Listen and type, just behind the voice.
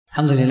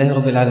الحمد لله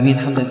رب العالمين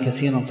حمدا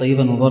كثيرا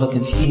طيبا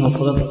مباركا فيه،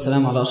 والصلاة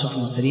والسلام على أشرف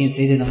المرسلين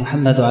سيدنا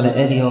محمد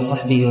وعلى آله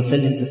وصحبه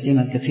وسلم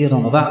تسليما كثيرا.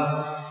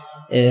 وبعد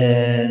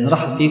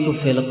نرحب بكم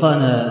في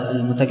لقائنا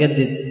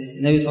المتجدد.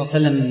 النبي صلى الله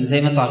عليه وسلم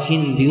زي ما انتم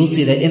عارفين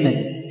بيوصي دائما،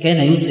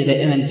 كان يوصي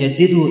دائما: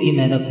 جددوا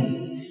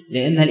إيمانكم،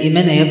 لأن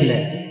الإيمان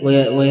يبلى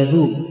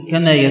ويذوب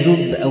كما يذوب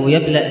أو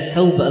يبلى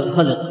الثوب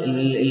الخلق،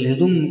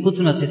 الهدوم من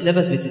كتر ما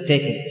بتتلبس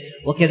بتتاكل،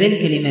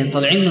 وكذلك الإيمان.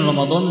 طالعين من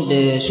رمضان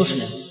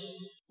بشحنة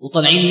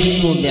وطالعين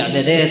منه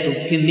بعبادات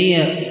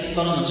وبكمية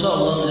محترمة إن شاء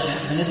الله من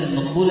الحسنات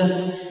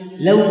المقبولة.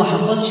 لو ما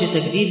حصلش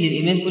تجديد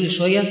للإيمان كل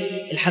شوية،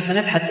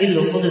 الحسنات هتقل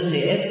قصاد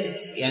السيئات،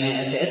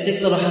 يعني السيئات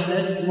تكتر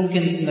وحسنات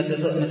ممكن ما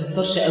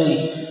تكترش قوي.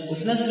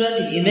 وفي نفس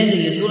الوقت الإيمان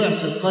اللي زرع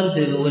في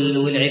القلب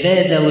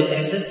والعبادة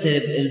والإحساس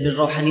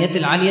بالروحانيات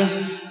العالية،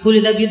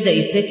 كل ده بيبدأ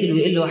يتاكل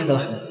ويقل واحدة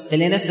واحدة.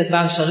 تلاقي نفسك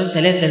بعد شهرين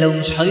ثلاثة لو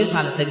مش حريص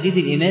على تجديد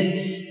الإيمان،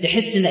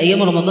 تحس إن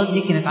أيام رمضان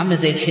دي كانت عاملة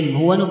زي الحلم.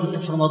 هو أنا كنت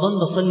في رمضان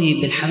بصلي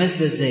بالحماس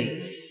ده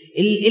إزاي؟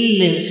 إيه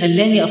اللي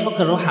خلاني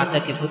أفكر أروح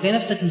أعتكف؟ وتلاقي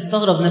نفسك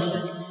مستغرب نفسك.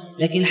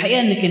 لكن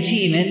الحقيقة إن كان في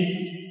إيمان،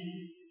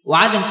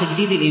 وعدم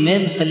تجديد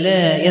الإيمان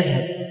خلاه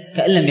يذهب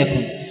كأن لم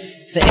يكن.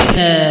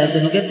 فإحنا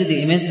بنجدد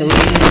الإيمان سويا،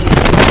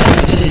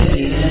 بنجدد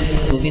الإيمان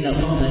في قلوبنا.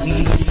 اللهم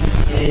آمين.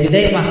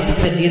 بداية مع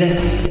سلسلة جديدة،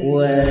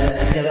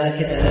 وإحنا بقى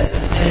كده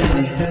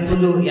من الكتاب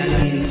كله، يعني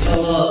إن شاء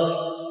الله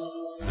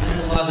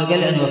نسأل الله عز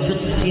وجل أن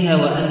يوفقنا فيها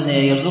وأن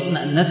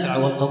يرزقنا النفع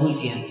والقبول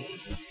فيها.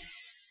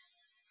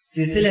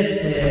 سلسلة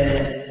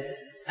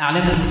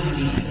أعلام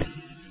المسلمين،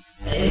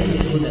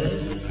 أئمة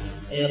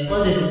الهدى،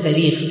 قادة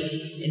التاريخ،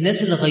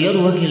 الناس اللي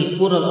غيروا وجه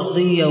الكرة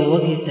الأرضية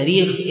ووجه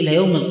التاريخ إلى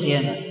يوم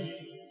القيامة،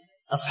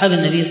 أصحاب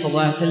النبي صلى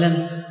الله عليه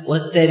وسلم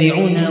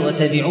والتابعون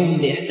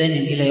وتابعوهم بإحسان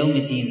إلى يوم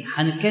الدين.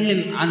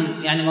 هنتكلم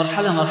عن يعني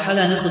مرحلة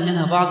مرحلة، ناخد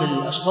منها بعض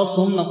الأشخاص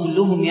هم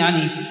كلهم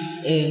يعني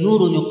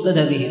نور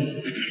يقتدى بهم.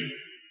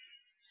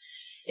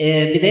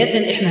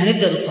 بداية إحنا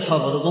هنبدأ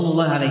بالصحابة رضوان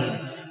الله عليهم،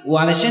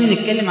 وعلشان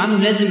نتكلم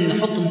عنهم لازم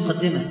نحط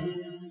مقدمة.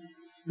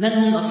 من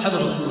هم أصحاب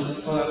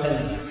الرسول صلى الله عليه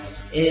وسلم؟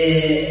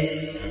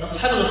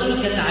 أصحاب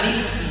الرسول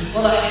كتعريف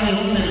مصطلح، إحنا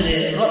هم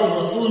اللي رأوا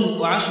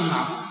الرسول وعاشوا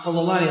معه صلى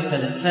الله عليه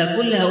وسلم،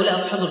 فكل هؤلاء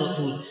أصحاب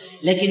الرسول.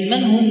 لكن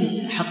من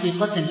هم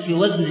حقيقة في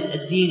وزن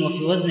الدين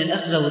وفي وزن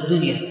الآخرة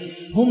والدنيا؟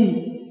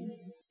 هم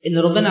اللي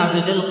ربنا عز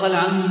وجل قال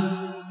عنهم: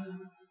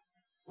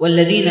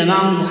 والذين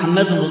معه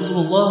محمد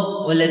رسول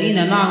الله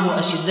والذين معه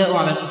أشداء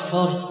على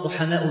الكفار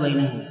رحماء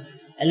بينهم،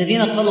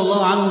 الذين قال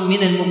الله عنهم: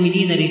 من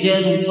المؤمنين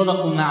رجال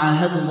صدقوا ما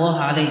عاهدوا الله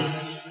عليه،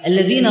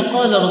 الذين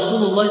قال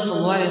رسول الله صلى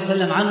الله عليه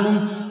وسلم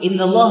عنهم: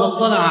 إن الله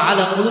اطلع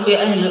على قلوب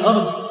أهل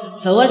الأرض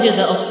فوجد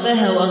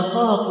أصفاها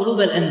وأنقاها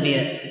قلوب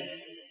الأنبياء،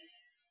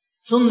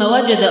 ثم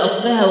وجد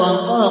أصفاها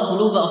وأنقاها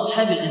قلوب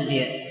أصحاب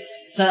الأنبياء.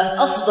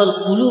 فأفضل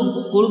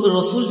قلوب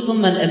الرسول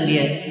ثم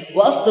الأنبياء،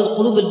 وأفضل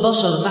قلوب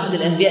البشر بعد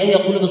الأنبياء هي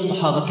قلوب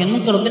الصحابة. كان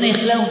ممكن ربنا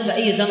يخلقهم في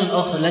أي زمن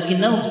آخر،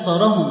 لكنه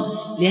اختارهم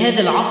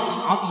لهذا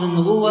العصر، عصر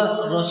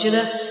النبوة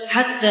الراشدة،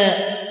 حتى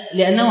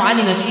لأنه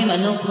علم فيهم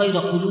أنهم خير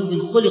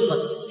قلوب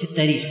خلقت في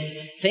التاريخ.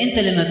 فأنت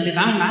لما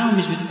بتتعامل معهم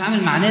مش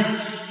بتتعامل مع ناس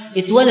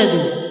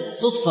اتولدوا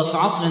صدفة في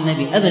عصر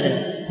النبي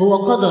أبدا، هو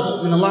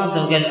قدر من الله عز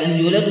وجل أن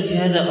يولدوا في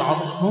هذا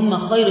العصر، فهم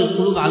خير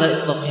القلوب على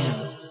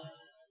إطلاقها.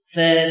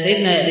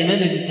 فسيدنا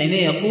الإمام ابن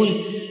تيمية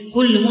يقول: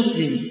 كل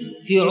مسلم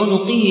في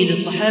عنقه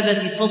للصحابة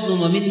فضل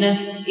ومنة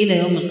إلى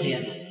يوم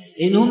القيامة،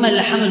 لأن هم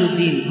اللي حملوا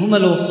الدين، هم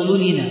اللي وصلوا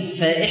لنا.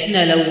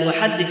 فإحنا لو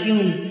حد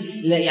فيهم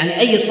يعني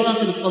أي صلاة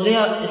أنت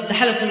بتصليها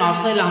استحالة تكون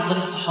عرفتها إلا عن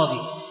طريق صحابي،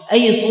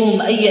 أي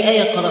صوم، أي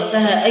آية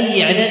قرأتها،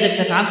 أي عبادة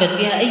بتتعبد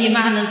بها، أي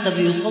معنى أنت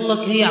بيوصل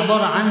لك، هي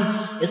عبارة عن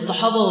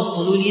الصحابة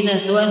وصلوا لنا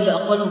سواء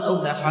بأقوالهم أو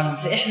بأفعالهم،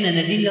 فإحنا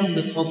ندين لهم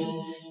بالفضل.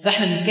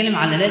 فإحنا بنتكلم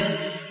على ناس،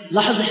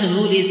 لاحظ إحنا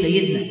بنقول إيه؟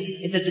 سيدنا.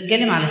 أنت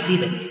بتتكلم على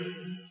سيدك،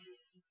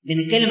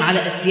 بنتكلم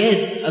على أسياد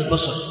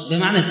البشر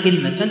بمعنى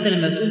الكلمة. فأنت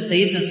لما بتقول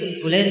سيدنا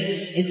فلان،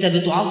 أنت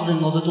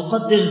بتعظم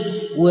وبتقدر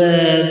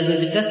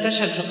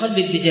وبتستشعر في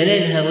قلبك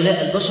بجلال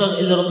هؤلاء البشر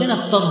اللي ربنا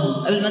اختارهم.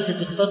 قبل ما أنت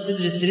تختار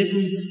تدرس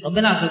سيرتهم،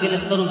 ربنا عز وجل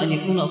اختارهم أن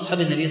يكونوا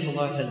أصحاب النبي صلى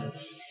الله عليه وسلم.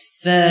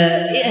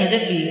 فإيه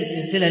أهداف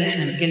السلسلة اللي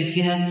احنا بنتكلم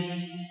فيها؟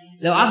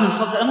 لو قعدنا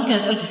نفكر، أنا ممكن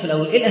أسألكم في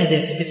الأول: إيه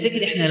الأهداف؟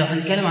 تفتكر إحنا لو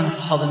هنتكلم عن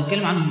الصحابة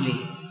نتكلم عنهم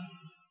ليه؟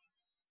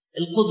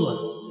 القدوة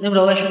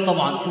نمرة واحد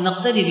طبعا، إن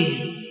نقتدي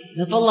بهم،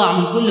 نطلع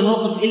من كل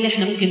موقف إيه اللي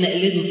إحنا ممكن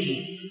نقلده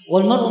فيه.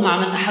 والمرء مع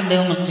من أحب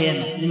يوم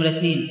القيامة. نمرة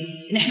اثنين،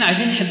 إن إحنا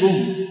عايزين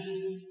نحبهم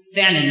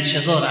فعلا، مش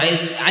هزار.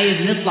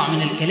 عايز نطلع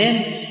من الكلام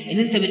إن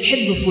أنت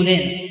بتحب فلان،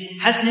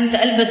 حاسس إن أنت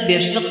قلبك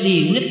بيشتاق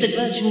ليه ونفسك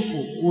بقى تشوفه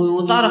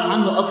وتعرف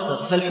عنه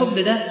أكتر. فالحب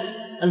ده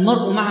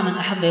المرء مع من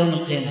أحب يوم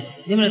القيامة.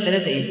 نمرة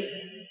ثلاثة إيه؟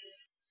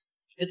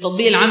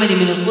 التطبيق العملي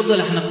من القدوة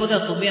اللي هناخدها،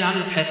 التطبيق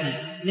العملي في حياتنا.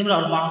 نمرة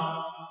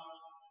أربعة،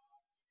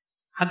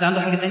 حد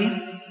عنده حاجة تانية؟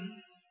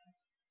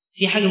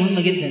 في حاجة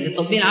مهمة جدا،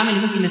 التطبيق العملي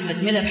ممكن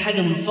نستكملها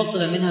بحاجة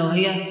منفصلة منها،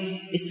 وهي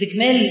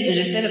استكمال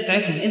الرسالة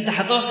بتاعتهم. انت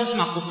هتقعد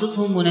تسمع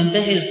قصتهم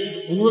وننبهر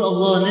ونقول: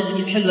 الله، الناس دي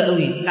كانت حلوة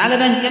قوي، تعالى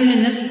بقى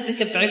نكمل نفس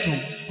السكة بتاعتهم.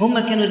 هم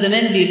كانوا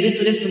زمان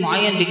بيلبسوا لبس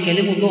معين،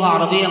 بيتكلموا بلغة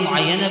عربية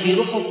معينة،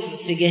 بيروحوا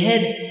في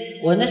جهاد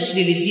ونشر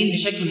للدين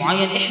بشكل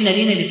معين. احنا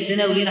لينا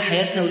لبسنا ولينا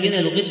حياتنا ولينا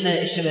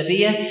لغتنا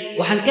الشبابية،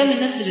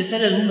 وهنكمل نفس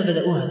الرسالة اللي هم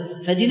بدأوها.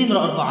 فدي نمرة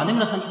 4.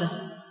 نمرة 5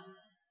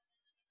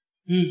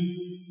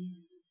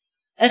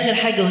 آخر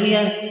حاجة،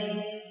 وهي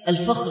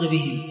الفخر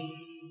بهم.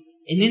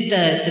 إن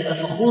أنت تبقى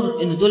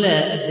فخور إن دول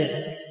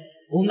أجدادك،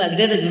 وهم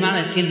أجدادك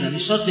بمعنى الكلمة.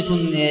 مش شرط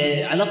يكون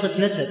علاقة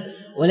نسب،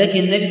 ولكن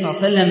النبي صلى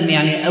الله عليه وسلم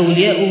يعني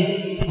أولياؤه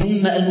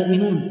هم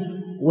المؤمنون،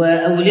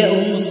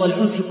 وأولياؤه هم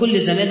الصالحون في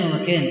كل زمان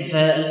ومكان.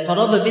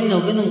 فالقرابة بيننا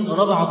وبينهم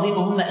قرابة عظيمة،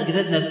 هم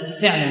أجدادنا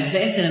فعلا.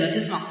 فأنت لما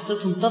تسمع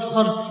قصتهم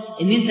تفخر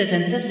إن أنت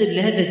تنتسب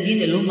لهذا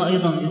الدين اللي هم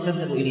أيضا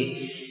انتسبوا إليه.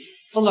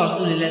 صلى الله عليه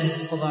رسول الله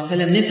صلى الله عليه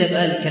وسلم. نبدأ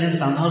بقى الكلام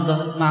بتاع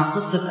النهارده مع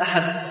قصة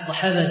أحد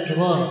الصحابة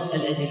الكبار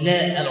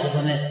الأجلاء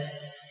العظماء،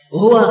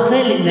 وهو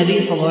خال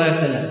النبي صلى الله عليه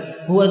وسلم.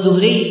 هو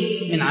زهري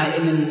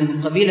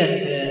من قبيلة،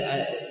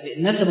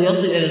 نسبه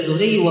يصل إلى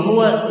الزهري،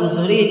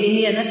 والزهرية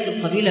دي هي نفس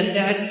القبيلة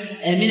بتاعت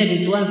آمنة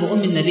بنت وهب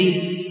أم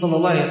النبي صلى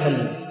الله عليه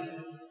وسلم.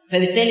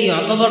 فبالتالي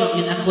يعتبر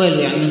من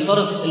أخواله، يعني من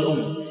طرف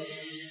الأم.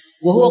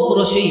 وهو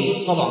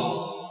قرشي طبعا،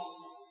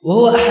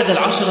 وهو أحد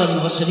 10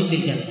 المبشرين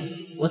بالجنة.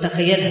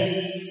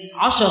 وتخيلها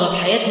 10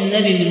 بحياة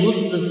النبي، من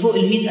وسط فوق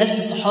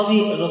 100,000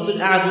 صحابي.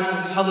 الرسول قعد وسط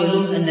الصحابة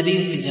يقول لهم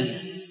النبي في الجنة،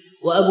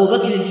 وأبو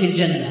بكر في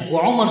الجنة،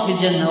 وعمر في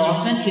الجنة،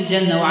 وعثمان في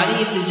الجنة،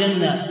 وعلي في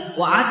الجنة،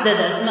 وعدد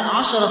أسماء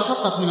 10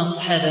 فقط من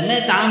الصحابة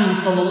مات عنهم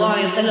صلى الله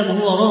عليه وسلم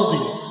وهو راض،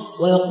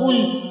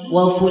 ويقول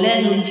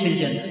وفلان في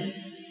الجنة.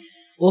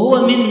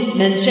 وهو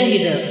من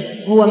شهد،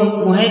 هو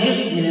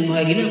مهاجر من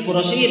المهاجرين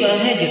القرشي، بقى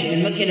هاجر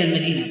من مكة إلى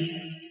المدينة.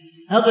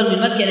 هاجر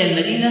من مكة إلى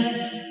المدينة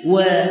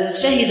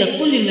وشهد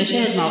كل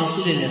المشاهد مع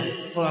رسول الله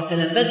صلى الله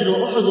عليه وسلم، بدر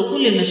وأحد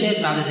وكل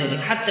المشاهد بعد ذلك،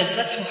 حتى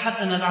الفتح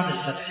وحتى ما بعد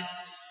الفتح.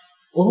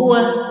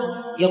 وهو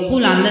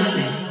يقول عن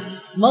نفسه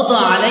مضى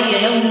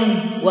علي يوم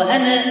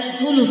وأنا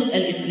ثلث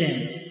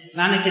الإسلام.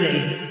 معنى كده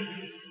إيه؟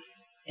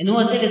 إن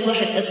هو ثالث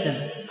واحد أسلم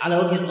على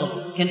وجه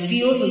الأرض. كان في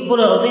يوم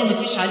الكرة الأرضية ما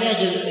فيش عليها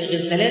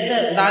غير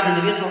 3 بعد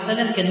النبي صلى الله عليه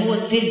وسلم، كان هو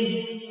الثلث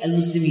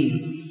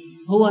المسلمين.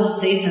 هو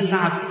سيدنا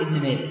سعد بن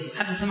مالك.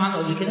 حد سمع عنه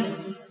قبل كده؟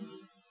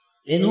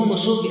 لأنه هو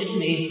مشهور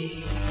باسم إيه؟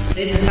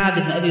 سيدنا سعد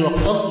بن أبي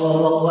وقاس،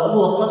 وأبو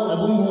وقاس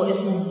أبوه هو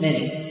اسمه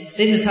مالك.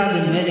 سيدنا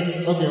سعد بن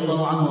مالك رضي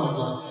الله عنه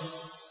وأرضاه.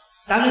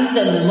 تعالوا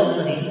نبدأ من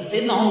اللقطة دي.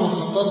 سيدنا عمر بن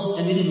الخطاب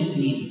أمير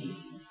المؤمنين،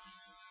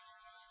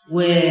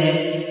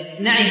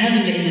 ونعي هم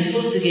إن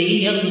الفرس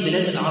جايين يغزوا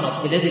بلاد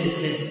العرب، بلاد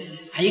الإسلام،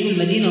 هيجوا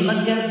المدينة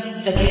ومكة،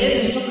 فكان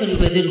لازم يفكر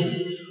يبادرهم.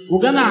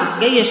 وجمع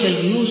جيش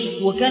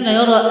الجيوش، وكان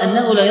يرى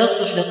أنه لا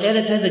يصلح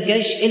لقيادة هذا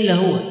الجيش إلا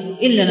هو،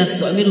 إلا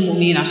نفسه أمير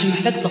المؤمنين، عشان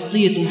محتاج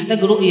تخطيط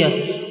ومحتاج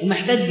رؤية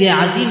ومحتاج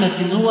عزيمة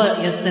في أن هو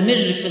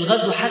يستمر في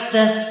الغزو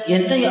حتى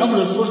ينتهي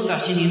أمر الفرس،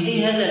 عشان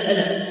ينتهي هذا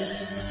القلق.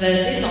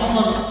 فسيدنا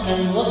عمر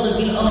كان واصل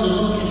بيه الأمر إن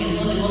هو كان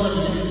بيصلي مرة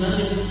بالناس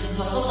المغرب،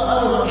 فصلى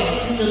أول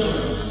ركعتين سرا.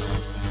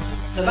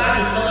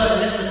 فبعد الصلاة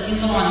الناس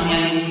ساكتين طبعا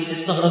يعني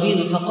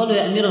مستغربين، فقالوا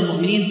يا أمير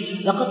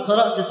المؤمنين لقد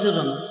قرأت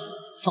سرا.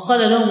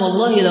 فقال لهم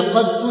والله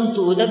لقد كنت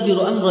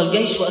أدبر أمر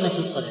الجيش وأنا في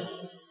الصلاة.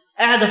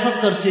 قاعد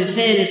أفكر في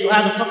فارس،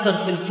 وقاعد أفكر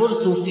في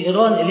الفرس وفي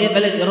إيران اللي هي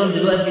بلد إيران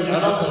دلوقتي،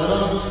 العراق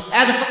وإيران،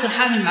 قاعد أفكر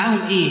هعمل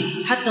معاهم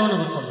إيه حتى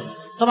وأنا بصلي.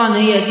 طبعا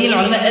هي دي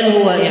العلماء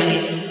قالوا هو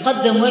يعني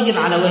قدم واجب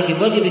على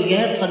واجب، واجب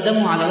الجهاد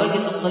قدمه على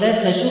واجب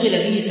الصلاة، فشغل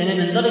به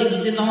تماما. لدرجة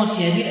سيدنا عمر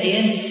في هذه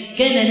الأيام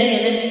كان لا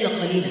ينام إلا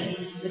قليلا،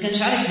 ما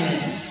كانش عارف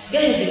ينام.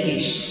 جهز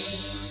الجيش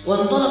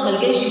وانطلق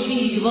الجيش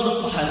فيه كبار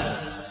الصحابة،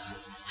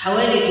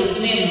 حوالي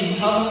 300 من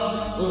الصحابة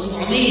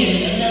و700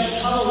 من أبناء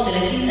الصحابة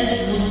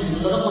و30,000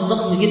 مسلم. وده رقم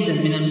ضخم جدا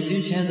من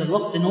المسلمين في هذا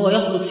الوقت إن هو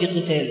يخرج في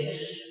قتال.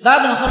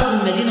 بعد ما خرجوا من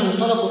المدينة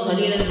وانطلقوا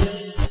قليلا،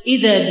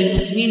 إذا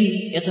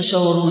بالمسلمين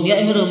يتشاورون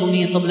يا أمير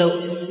المؤمنين، طب لو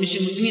مش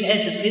المسلمين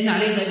سيدنا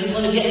علي بن أبي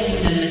طالب يأتي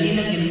من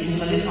المدينة، كان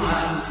مخلفه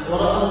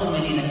وراءه في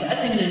المدينة،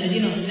 فأتى من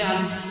المدينة مسرعا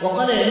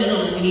وقال يا أمير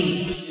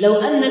المؤمنين لو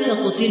أنك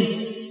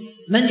قتلت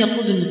من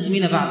يقود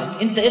المسلمين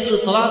بعدك؟ أنت افرض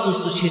طلعت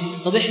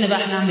واستشهدت، طب إحنا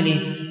بقى هنعمل إيه؟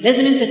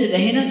 لازم أنت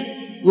تبقى هنا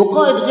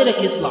وقائد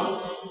غيرك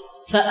يطلع.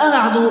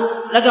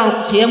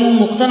 رجعوا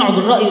خيامهم واقتنعوا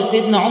بالرأي،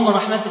 وسيدنا عمر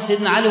راح ماسك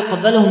سيدنا علي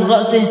وقبله من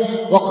رأسه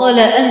وقال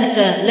أنت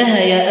لها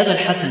يا أبا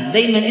الحسن،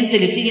 دايما أنت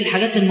اللي بتيجي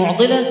الحاجات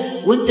المعضلة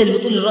وأنت اللي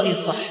بتقول الرأي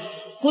الصح.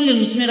 كل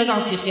المسلمين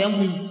رجعوا في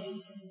خيامهم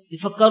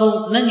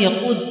يفكروا من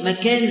يقود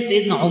مكان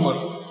سيدنا عمر،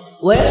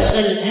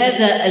 ويشغل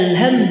هذا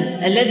الهم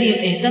الذي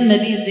اهتم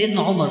به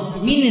سيدنا عمر،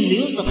 مين اللي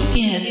يوثق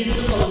فيه هذه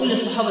الثقة، وكل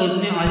الصحابة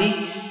يجمعوا عليه.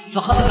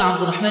 فخرج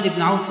عبد الرحمن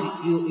بن عوف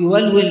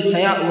يولول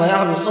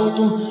ويعلو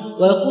صوته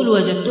ويقول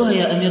وجدتها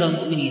يا أمير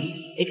المؤمنين.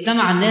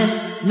 اجتمع الناس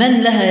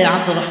من لها يا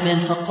عبد الرحمن؟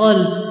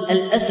 فقال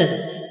الأسد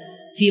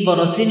في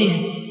براثنه.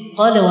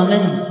 قال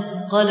ومن؟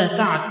 قال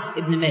سعد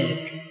بن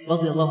مالك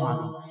رضي الله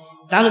عنه.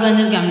 تعالوا بقى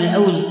نرجع من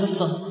أول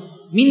القصة.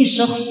 مين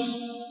الشخص؟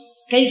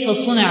 كيف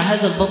صنع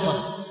هذا البطل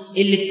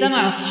اللي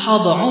اجتمع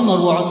الصحابة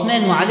عمر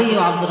وعثمان وعلي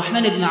وعبد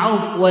الرحمن بن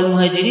عوف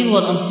والمهاجرين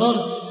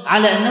والأنصار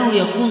على أنه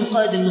يكون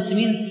قائد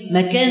المسلمين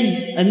مكان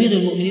أمير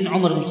المؤمنين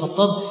عمر بن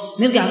الخطاب؟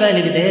 نرجع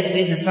بقى لبدايات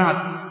سيدنا سعد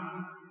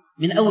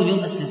من أول يوم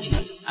أسلم فيه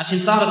عشان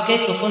تعرف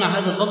كيف صنع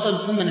هذا البطل،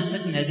 ثم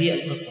نستكمل هذه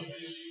القصة.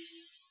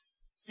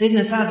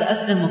 سيدنا سعد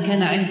أسلم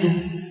وكان عنده،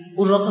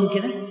 قول رقم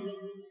كده،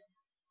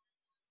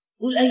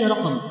 قول أي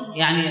رقم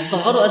يعني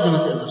صغره قد ما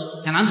تقدر.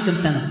 كان عنده كم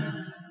سنة؟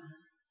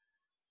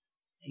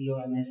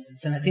 أيوة الناس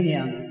سنتين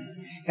يعني.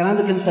 كان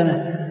عنده كم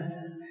سنة؟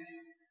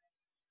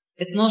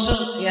 12.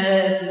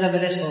 لا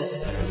بلاش خلاص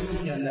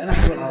يعني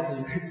أنا هقول على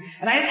طول.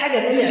 أنا عايز حاجة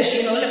تقول لي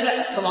 20 أقول لك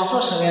لا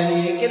 17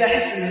 يعني كده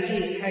أحس إن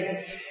في حاجة.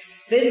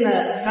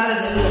 سيدنا سعد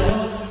بن أبي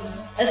وقاص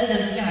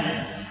أسلم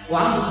فعلا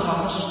وعنده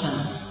 17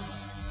 سنة.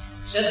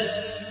 شاب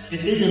في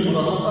سن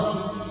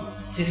المراهقة،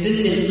 في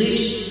سن الطيش،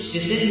 في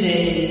سن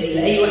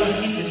أي واحد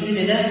فيه في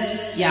السن ده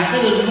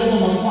يعتبر إن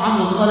هو مرفوع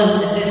عنه القلم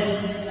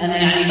أساسا. أنا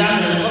يعني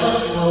بعمل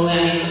الغلط وهو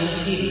يعني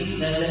خفيف،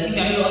 ده في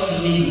بيعملوا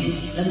أكتر مني.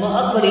 لما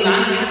أكبر يبقى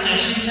عندي حتى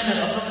 20 سنة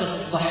أبقى أفكر في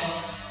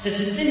الصح.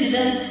 ففي السن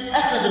ده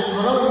أخذ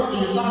القرار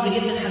اللي صعب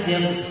جدا حد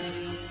ياخده.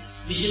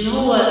 مش إن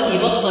هو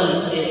يبطل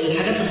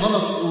الحاجات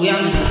الغلط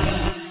ويعمل الصح،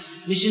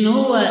 مش إن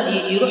هو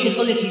يروح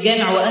يصلي في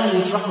الجامع وأهله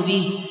يفرحوا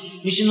بيه،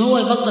 مش إن هو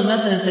يبطل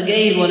مثلا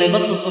سجاير ولا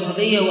يبطل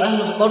صحوبية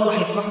وأهله برضه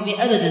هيفرحوا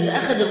بيه أبدا. ده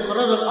أخذ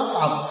القرار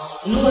الأصعب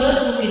إن هو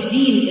يترك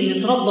الدين اللي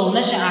اتربى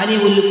ونشأ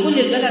عليه واللي كل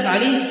البلد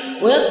عليه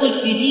ويدخل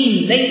في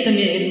دين ليس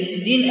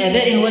من دين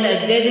آبائه ولا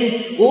أجداده،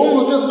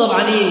 وأمه تغضب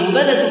عليه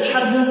وبلده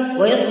تحاربه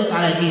ويثبت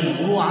على دينه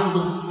وهو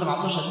عنده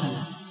 17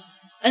 سنة.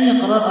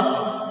 أنهي قرار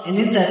أصعب؟ إن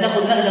أنت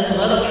تاخد نقلة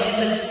صغيرة في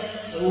حياتك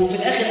وفي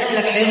الآخر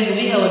أهلك هيرضوا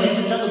بيها، ولا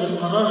أنت تاخد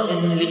القرار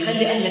إن اللي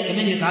يخلي أهلك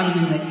كمان يزعلوا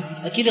منك؟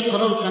 أكيد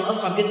القرار كان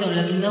أصعب جدا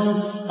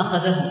ولكنه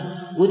أخذه.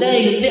 وده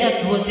ينبئك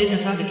هو سيدنا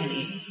سعد كان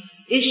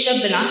إيه الشاب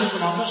اللي عنده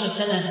 17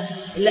 سنة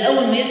اللي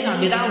أول ما يسمع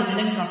بدعوة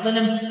النبي صلى الله عليه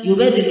وسلم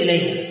يبادر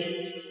إليها.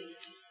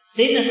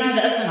 سيدنا سعد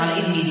أسلم على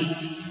إيد مين؟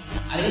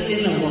 على إيد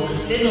سيدنا أبو بكر.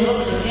 سيدنا أبو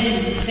بكر كان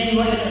ثاني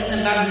واحد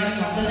أسلم بعد النبي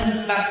صلى الله عليه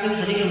وسلم بعد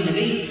سيدنا خديجة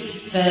والنبي،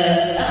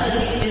 فأخذ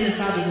إيد سيدنا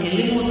سعد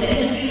يكلمه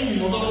تقريبا تحس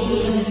الموضوع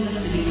كله كان في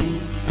نفس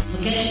اليوم.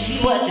 ما كانش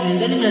فيه وقت لأن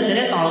ده نمرة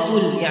 3 على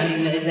طول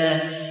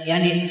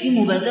يعني في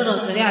مبادرة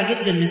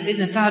سريعة جدا من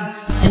سيدنا سعد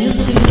أن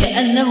يسلم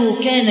كأنه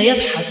كان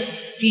يبحث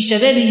في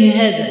شبابه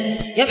هذا،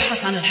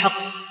 يبحث عن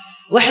الحق.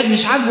 واحد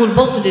مش عاجبه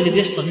الباطل اللي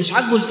بيحصل، مش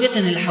عاجبه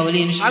الفتن اللي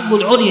حواليه، مش عاجبه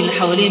العري اللي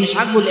حواليه، مش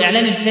عاجبه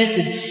الإعلام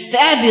الفاسد،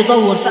 فقاعد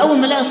بيدور. فأول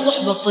ما لقى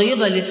الصحبة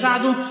الطيبة اللي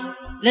تساعده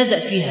لزق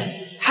فيها.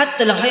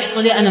 حتى لو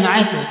هيحصل ايه أنا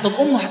معاكم. طب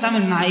أمه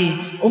هتعمل معاه إيه؟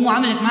 أمه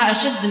عملت معاه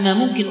أشد ما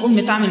ممكن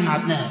أم تعمل مع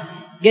ابنها.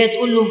 جاءت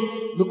تقول له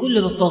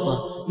بكل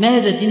بساطة ما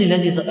هذا الدين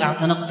الذي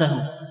اعتنقته؟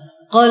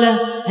 قال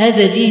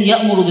هذا دين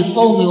يأمر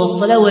بالصوم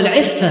والصلاة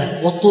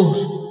والعفة والطهر.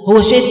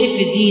 هو شايف إيه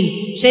في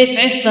الدين؟ شايف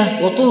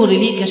عفة وطهر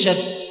ليه كشاب.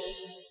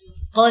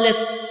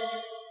 قالت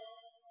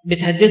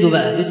بتهدده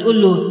بقى،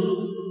 بتقول له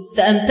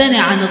سأمتنع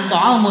عن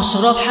الطعام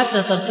والشراب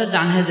حتى ترتد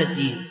عن هذا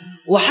الدين،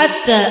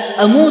 وحتى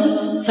أموت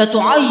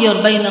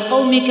فتعير بين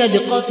قومك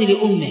بقاتل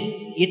أمه.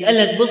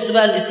 يتقالك بص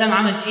بقى الإسلام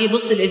عمل فيه،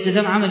 بص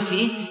الالتزام عمل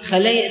فيه،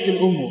 خلاه يقتل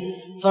أمه.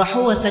 فراح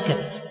هو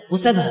سكت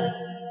وسابها.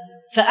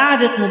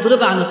 فقعدت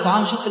مضربة عن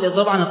الطعام. شوف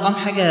الإضراب عن الطعام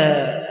حاجة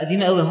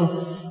قديمة قوي اهو.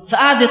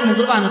 فقعدت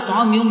مضربة عن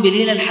الطعام يوم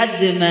بليلة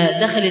لحد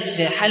ما دخلت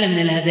في حالة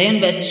من الهذيان،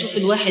 بقت تشوف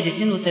الواحد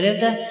 2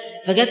 و3.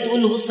 فجت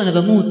تقول له بص أنا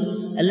بموت.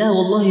 قال لها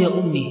والله يا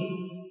أمي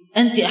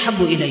أنت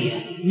أحب إلي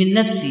من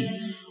نفسي،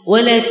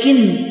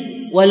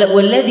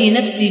 والذي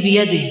نفسي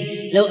بيده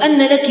لو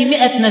أن لك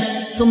 100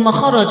 نفس ثم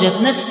خرجت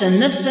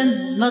نفسا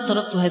ما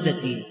تركت هذا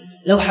الدين.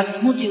 لو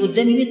هتموتي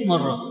قدامي 100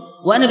 مرة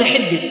وأنا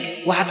بحبك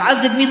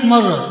وهتعذب 100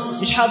 مرة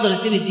مش هقدر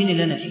أسيب الدين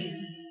اللي أنا فيه.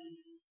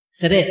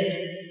 ثبات.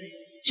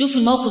 شوف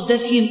الموقف ده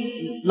فيه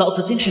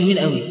لقطتين حلوين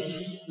قوي.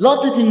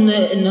 لقطة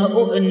إن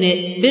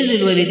بر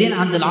الوالدين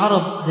عند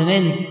العرب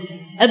زمان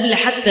قبل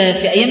حتى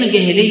في أيام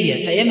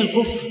الجاهلية، في أيام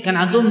الكفر كان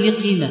عندهم ليه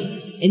قيمة.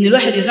 إن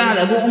الواحد يزعل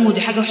أبوه وأمه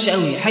دي حاجة وحشة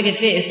قوي، حاجة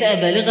فيها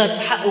إساءة بالغة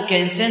في حقه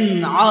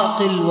كإنسان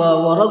عاقل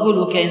ورجل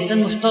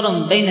وكإنسان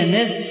محترم بين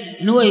الناس،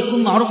 إن هو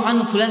يكون معروف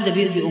عنه فلان ده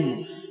بيؤذي أمه،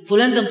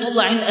 فلان ده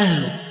مطلع عين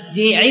أهله.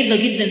 دي عيبة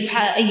جدا في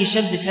حق أي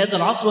شاب في هذا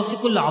العصر وفي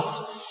كل عصر.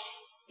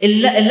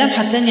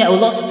 اللمحة الثانية أو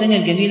اللقطة الثانية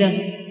الجميلة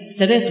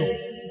ثباته.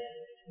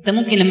 أنت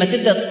ممكن لما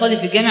تبدأ تصلي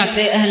في الجامع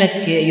تلاقي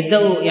أهلك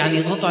يبدأوا يعني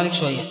يضغطوا عليك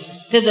شوية،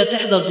 تبدأ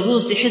تحضر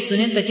دروس يحسوا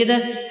ان انت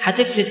كده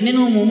هتفلت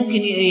منهم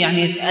وممكن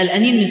يعني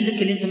قلقانين من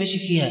السكه اللي انت ماشي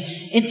فيها.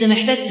 انت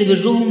محتاج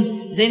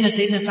تبرهم زي ما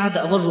سيدنا سعد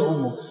أبر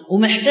أمه،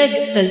 ومحتاج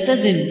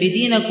تلتزم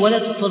بدينك ولا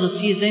تفرط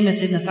فيه زي ما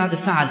سيدنا سعد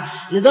فعل،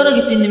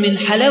 لدرجة ان من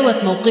حلاوة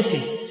موقفه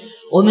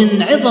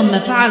ومن عظم ما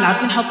فعل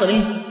عارفين حصل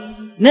ايه؟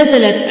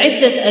 نزلت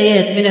عدة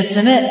آيات من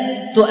السماء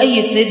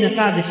تؤيد سيدنا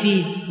سعد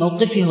في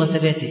موقفه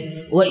وثباته.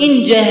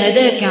 وإن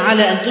جاهداك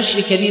على أن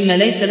تشرك بما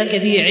ليس لك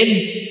به علم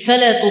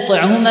فلا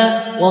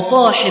تطعهما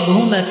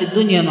وصاحبهما في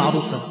الدنيا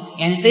معروفا.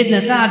 يعني سيدنا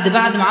سعد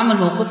بعد ما عمل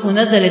موقفه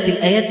نزلت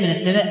الآيات من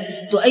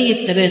السماء تؤيد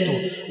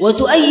ثباته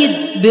وتؤيد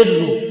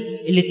بره.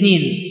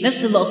 الاثنين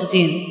نفس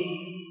اللقطتين،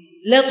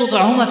 لا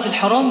تطعهما في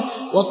الحرام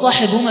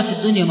وصاحبهما في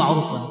الدنيا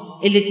معروفا.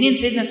 الاثنين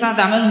سيدنا سعد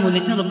عملهم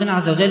والاثنين ربنا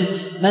عز وجل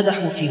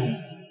مدحوا فيهم.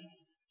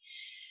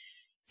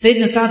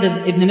 سيدنا سعد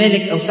بن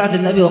مالك أو سعد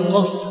بن أبي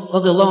وقاس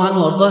رضي الله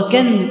عنه وارضاه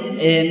كان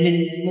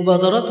من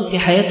مبادراته في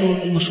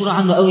حياته المشهورة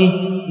عنه قوي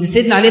من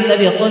سيدنا علي بن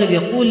أبي طالب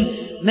يقول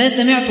ما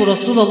سمعت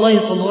رسول الله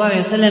صلى الله عليه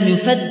وسلم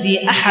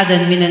يفدي أحدا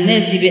من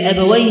الناس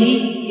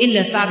بأبويه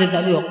إلا سعد بن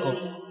أبي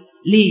وقاس.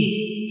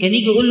 ليه؟ كان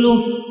يجي يقول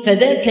له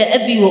فداك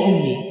أبي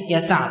وأمي يا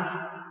سعد.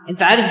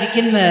 أنت عارف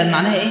دي كلمة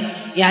معناها إيه؟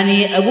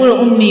 يعني أبويا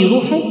وأمي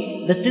يروحوا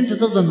بس أنت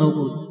تفضل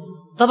موجود.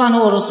 طبعا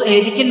هو الرسول،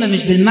 هي دي كلمة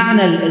مش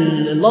بالمعنى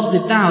اللفظ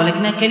بتاعها،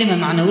 ولكنها كلمة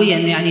معنوية،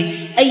 إن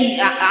يعني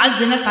أي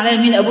أعز الناس عليا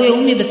مين؟ أبويا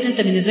وأمي، بس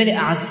أنت بالنسبة لي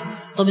أعز.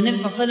 طب النبي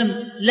صلى الله عليه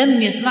وسلم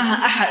لم يسمعها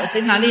أحد،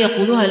 سيدنا علي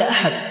يقولها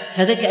لأحد،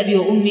 فداك أبي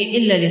وأمي،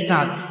 إلا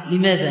لسعد.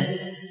 لماذا؟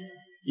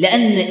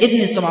 لأن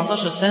ابن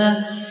 17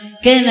 سنة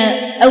كان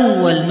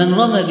أول من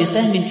رمى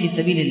بسهم في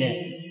سبيل الله،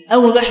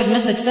 أول واحد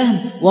مسك سهم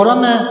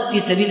ورمى في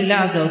سبيل الله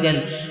عز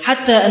وجل،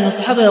 حتى أن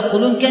الصحابة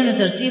يقولون كان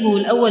ترتيبه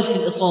الأول في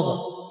الإصابة،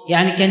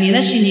 يعني كان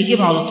ينشن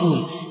يجيب على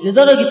طول،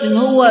 لدرجة أنه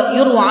هو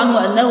يروى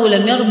عنه أنه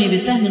لم يرمي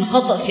بسهم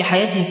خطأ في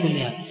حياته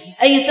كلها.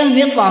 أي سهم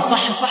يطلع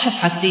صح في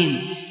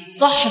حاجتين،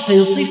 صح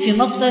فيصيب في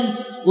مقتل،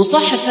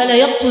 وصح فلا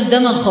يقتل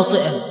دما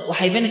خاطئا،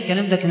 وهيبان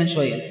الكلام ده كمان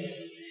شوية.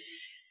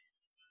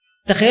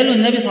 تخيلوا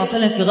النبي صلى الله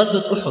عليه وسلم في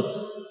غزوة أحد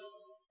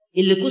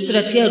اللي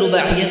كسرت فيها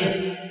رباعيته،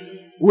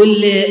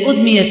 واللي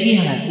أدمي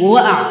فيها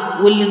ووقع،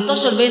 واللي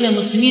انتشر بين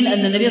المسلمين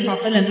أن النبي صلى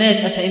الله عليه وسلم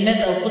مات، أفإن مات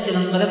أو قتل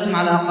انقلبتم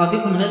على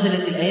أعقابكم،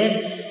 نزلت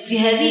الآيات. في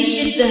هذه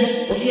الشدة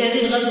وفي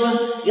هذه الغزوة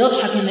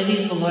يضحك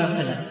النبي صلى الله عليه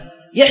وسلم،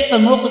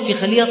 يحصل موقف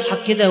يخليه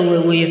يضحك كده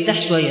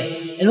ويرتاح شوية.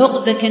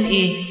 الموقف ده كان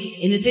إيه؟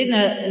 إن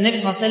سيدنا النبي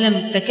صلى الله عليه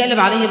وسلم تكالب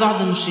عليه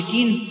بعض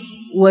المشركين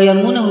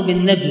ويرمونه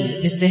بالنبل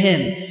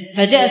بالسهام،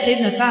 فجاء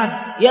سيدنا سعد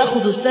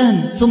يأخذ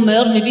السهم ثم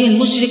يرمي به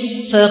المشرك،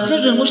 فيخر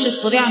المشرك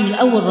صريعا من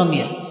أول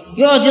رمية،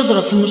 يقعد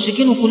يضرب في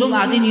المشركين وكلهم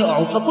قاعدين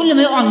يقعوا، فكل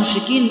ما يقع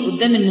المشركين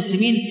قدام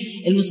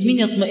المسلمين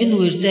يطمئنوا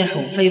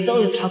ويرتاحوا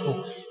فيبدأوا يضحكوا.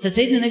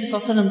 فسيدنا النبي صلى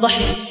الله عليه وسلم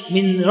ضحك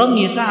من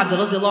رمي سعد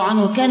رضي الله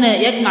عنه، وكان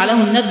يجمع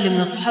له النبل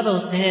من الصحابة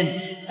والسهام،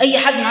 أي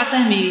حد معاه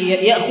سهم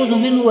يأخذه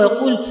منه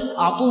ويقول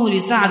أعطوه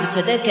لسعد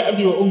فداك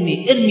أبي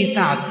وأمي، ارمي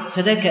سعد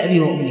فداك أبي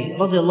وأمي،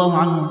 رضي الله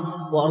عنه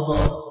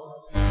وأرضاه.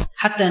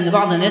 حتى أن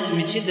بعض الناس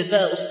من شدة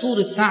بقى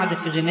أسطورة سعد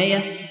في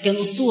الرماية، كان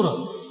أسطورة،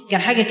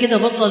 كان حاجة كده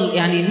بطل.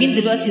 يعني مين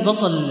دلوقتي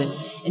بطل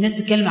الناس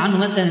تتكلم عنه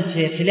مثلا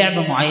في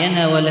لعبة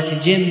معينة ولا في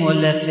الجيم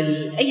ولا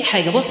في أي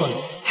حاجة، بطل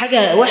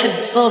حاجة، واحد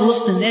ستار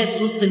وسط الناس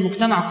وسط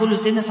المجتمع كله.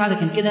 سيدنا سعد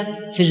كان كده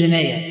في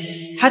الرماية،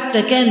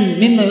 حتى كان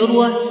مما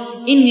يروى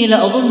إني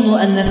لأظن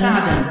أن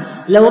سعدا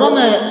لو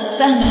رمى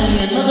سهما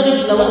من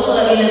المغرب لوصل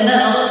إلى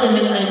الماء أراد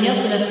من أن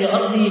يصل في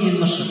أرضه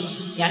بالمشرق،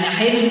 يعني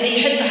أحيانا من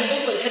أي حتة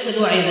هتوصل الحتة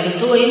اللي هو عايزها،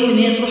 بس هو ينوي إن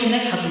هي تروح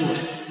هناك هتروح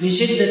من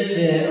شدة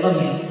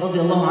رميه، رضي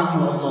الله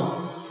عنه وأرضاه.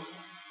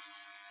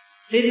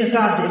 سيدنا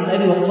سعد بن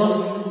أبي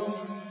وقاس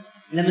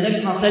لما النبي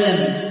صلى الله عليه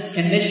وسلم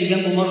كان ماشي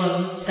جنبه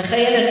مرة،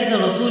 تخيل كده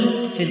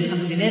الرسول في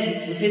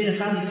الخمسينات وسيدنا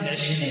سعد في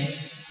العشرينات،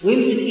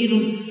 ويمسك إيده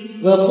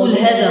ويقول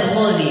هذا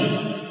خالي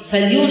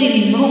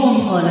فليرني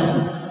امرؤ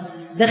خاله.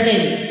 ده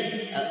خالي،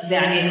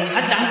 يعني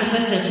حد عنده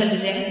خال زي الخال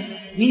بتاعي؟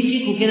 مين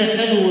فيكم كده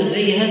خاله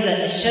زي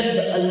هذا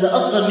الشاب اللي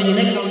أصغر من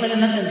النبي صلى الله عليه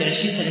وسلم مثلا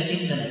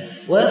ب20-30 سنة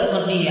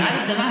ويفخر بيه؟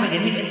 عارف ده معنى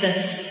جميل. أنت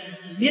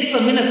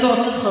بيحصل منك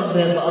تقعد تفخر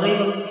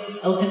بقرايبك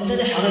أو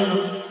تمتدح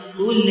قرايبك،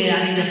 تقول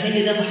يعني ده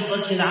خالي ده ما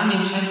حصلش، ده عمي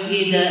مش عارف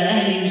ايه، ده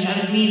اهلي مش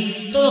عارف مين،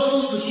 تقعد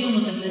توصف فيهم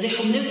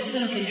وتمتدحهم. النبي صلى الله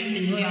عليه وسلم كان يحب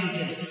ان هو يعمل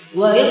كده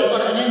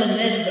ويفخر امام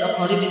الناس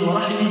باقاربه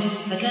ورحمه،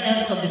 فكان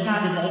يفخر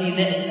بسعد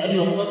بن ابي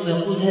وقاص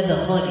ويقول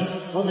هذا خالي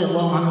رضي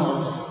الله عنه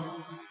وارضاه.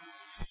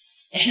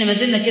 احنا ما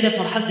زلنا كده في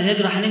مرحله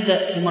الهجره،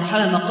 هنبدا في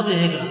مرحله ما قبل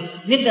الهجره،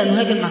 نبدا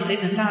نهاجر مع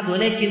سيدنا سعد،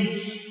 ولكن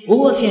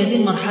وهو في هذه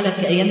المرحله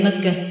في ايام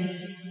مكه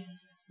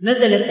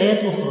نزلت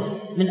آيات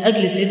أخرى من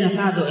أجل سيدنا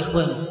سعد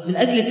وإخوانه، من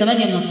أجل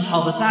 8 من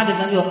الصحابة، سعد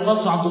بن أبي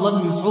وقاص وعبد الله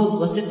بن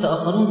مسعود و6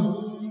 آخرون.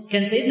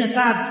 كان سيدنا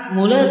سعد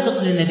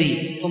ملاصق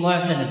للنبي صلى الله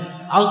عليه وسلم،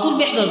 على طول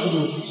بيحضر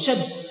دروس، شاب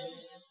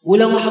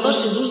ولو ما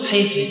حضرش دروس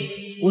هيفلت.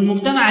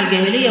 والمجتمع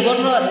الجاهلية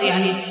بره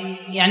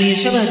يعني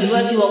شبه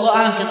دلوقتي والله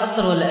أعلم كان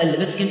أكتر ولا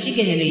أقل، بس كان في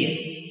جاهلية،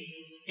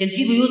 كان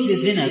في بيوت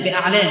للزنا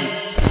بأعلام،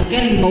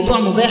 وكان الموضوع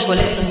مباح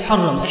وليس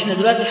محرم. احنا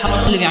دلوقتي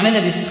حرام اللي بيعملها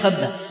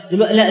بيستخبى،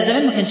 دلوقتي لا،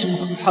 زمان ما كانش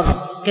محرم،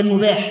 كان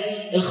مباح.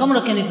 الخمرة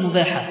كانت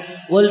مباحة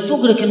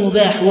والفجر كان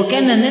مباح،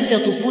 وكان الناس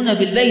يطوفون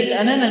بالبيت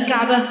أمام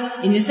الكعبة،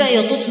 النساء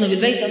يطوفن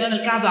بالبيت أمام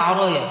الكعبة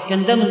عرايا،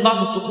 كان ده من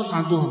بعض الطقوس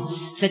عندهم.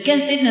 فكان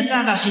سيدنا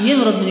سعد عشان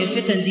يهرب من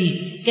الفتن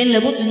دي كان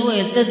لابد ان هو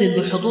يلتزم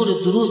بحضور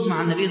الدروس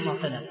مع النبي صلى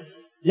الله عليه وسلم.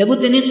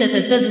 لابد ان انت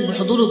تلتزم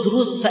بحضور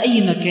الدروس في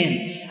اي مكان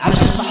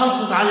علشان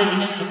تحافظ على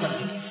الايمان في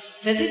قلبك.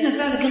 فسيدنا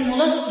سعد كان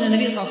ملاصق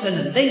للنبي صلى الله عليه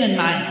وسلم دايما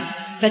معاه،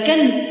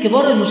 فكان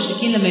كبار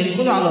المشركين لما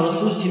يدخلوا على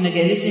الرسول في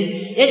مجالسه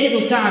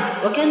يجدوا سعد،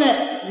 وكان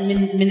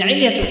من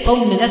علية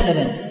القوم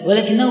نسبا،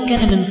 ولكنه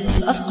كان من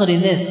أفقر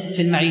الناس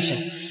في المعيشة،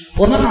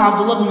 ومعه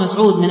عبد الله بن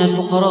مسعود من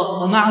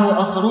الفقراء،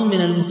 ومعه آخرون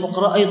من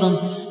الفقراء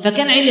أيضا.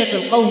 فكان علية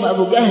القوم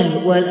أبو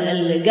جهل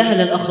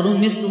والجهل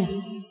الآخرون مثله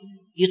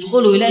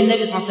يدخلوا يلاقي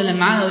النبي صلى الله عليه وسلم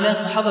معاه هؤلاء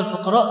الصحابة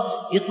الفقراء،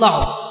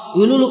 يطلعوا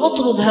يقولوا له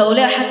اطرد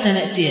هؤلاء حتى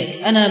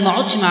نأتيك، أنا ما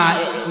اقعدش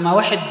مع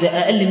واحد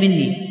أقل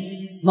مني،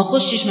 ما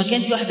اخشش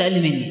مكان فيه واحد أقل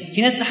مني.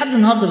 في ناس لحد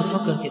النهارده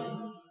بتفكر كده،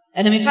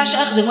 أنا ما ينفعش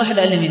أخدم واحد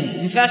أقل مني،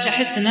 ما ينفعش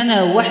أحس إن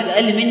أنا وواحد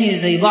أقل مني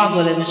زي بعض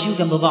ولا ماشيين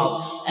جنب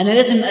بعض، أنا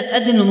لازم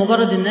أتقدم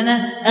لمجرد إن أنا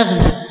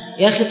أغنى.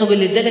 يا أخي طب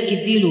اللي ادالك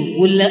اديله،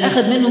 واللي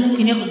أخذ منه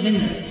ممكن ياخد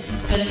منك،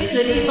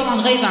 فالفكرة دي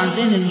طبعا غايبة عن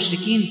ذهن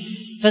المشركين،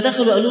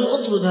 فدخلوا قالوا له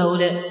اطرد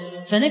هؤلاء.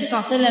 فالنبي صلى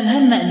الله عليه وسلم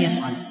هم أن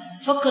يفعل،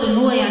 فكر إن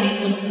هو يعني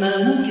ما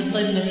ممكن،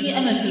 طيب ما في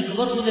أمل في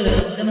الكبار دول لو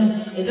أسلموا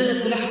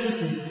البلد كلها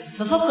هتسلم،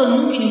 ففكر إنه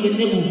ممكن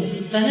يجنبهم.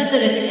 فنزلت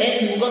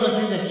الآيات مجرد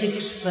هذا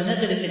الفكر،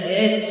 فنزلت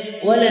الآيات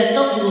ولا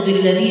تطرد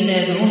الذين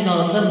يدعون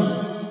ربهم،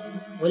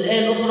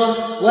 والآية الأخرى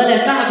ولا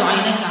تعد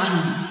عينك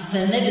عنهم.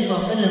 فالنبي صلى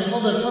الله عليه وسلم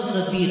فضل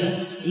فترة كبيرة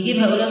يجيب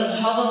هؤلاء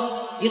الصحابة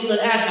يفضل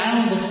قاعد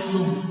معاهم باصص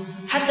لهم،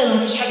 حتى لو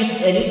مفيش حاجة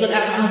تتقال يفضل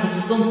قاعد معاهم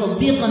باصص لهم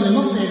تطبيقا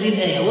لنص هذه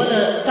الآية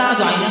ولا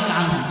تعد عينك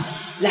عنهم،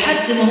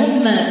 لحد ما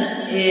هم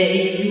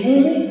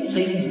يقوموا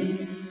فيقوموا.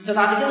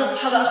 فبعد كده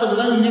الصحابة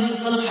أخذوا بالهم النبي صلى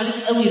الله عليه وسلم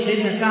حريص قوي،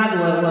 سيدنا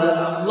سعد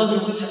وعبد الله بن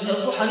مسعود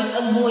شافوه حريص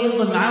قوي هو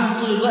يفضل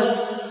معاهم طول الوقت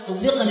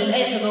تطبيقا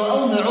للآية، فبقوا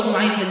أول ما يقعدوا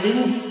معاه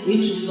يسلموا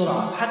ويمشوا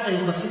بسرعة حتى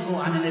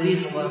يخففوا عن النبي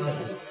صلى الله عليه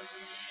وسلم.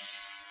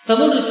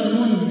 تمر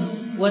السنون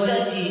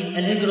وتأتي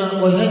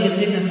الهجرة ويهاجر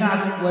سيدنا سعد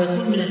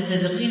ويكون من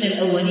السابقين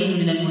الأولين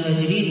من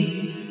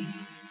المهاجرين،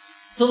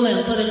 ثم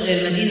ينطلق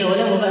إلى المدينة.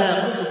 وله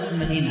بقى قصص في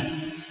المدينة.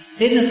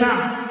 سيدنا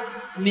سعد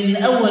من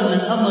أول من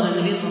أمر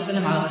النبي صلى الله عليه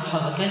وسلم على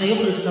الصحابة، كان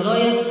يخرج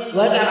سرايا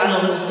ويجعل على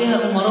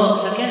رؤوسها أمراء،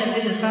 فكان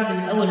سيدنا سعد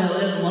من أول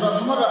هؤلاء الأمراء.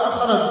 فمرة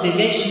أخرج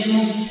بجيش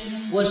منهم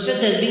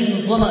واشتد بهم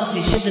الظمأ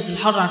في شدة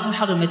الحر، عارفين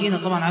حر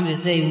المدينة طبعا عامل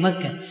إزاي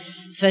ومكة،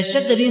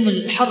 فاشتد بهم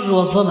الحر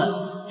والظمأ،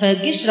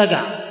 فالجيش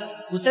رجع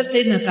وساب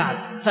سيدنا سعد.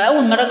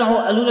 فأول ما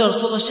رجعوا قالوا له يا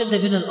رسول الله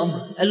اشتد بنا الأمر،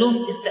 قال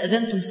لهم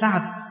استأذنتم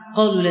سعد؟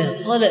 قالوا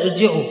لا. قال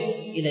ارجعوا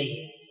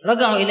إليه.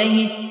 رجعوا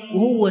إليه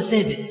وهو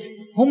ثابت،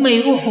 هم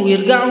يروحوا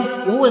ويرجعوا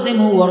وهو زي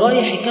ما هو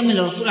رايح يكمل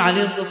الرسول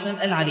عليه الصلاة والسلام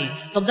قال عليه.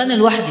 طب ده أنا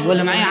لوحدي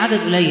ولا معايا عدد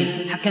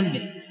قليل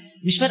هكمل،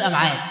 مش فارقة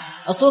معاه.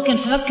 أصل هو كان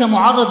في مكة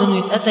معرض إنه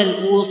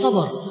يتقتل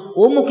وصبر،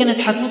 وأمه كانت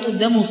هتموت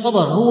قدامه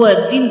وصبر. هو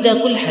الدين ده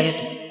كل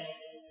حياته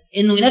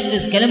إنه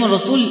ينفذ كلام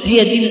الرسول،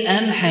 هي دي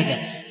أهم حاجة.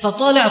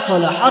 فطالع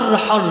حر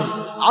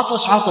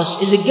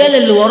عطش، الرجاله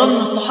اللي وراه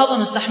من الصحابه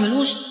ما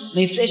استحملوش،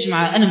 ما يفرقش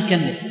معاه، انا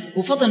مكمل.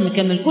 وفضل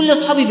مكمل. كل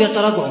اصحابي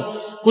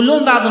بيتراجعوا،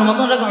 كلهم بعد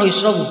رمضان رجعوا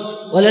يشربوا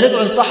ولا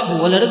رجعوا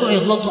يصاحبوا ولا رجعوا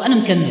يغلطوا، انا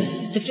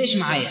مكمل، ما تفرقش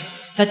معايا.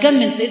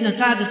 فكمل سيدنا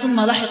سعد.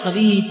 ثم لحق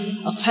به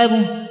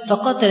اصحابه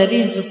فقاتل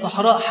بهم في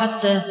الصحراء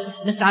حتى،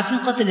 بس عارفين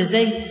قتل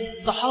ازاي؟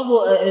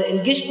 صحابه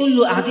الجيش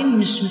كله قاعدين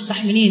مش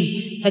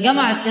مستحملين،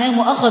 فجمع السهام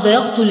واخذ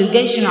يقتل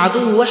الجيش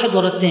العدو واحد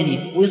ورا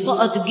الثاني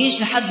ويسقط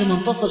الجيش لحد ما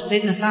انتصر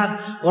سيدنا سعد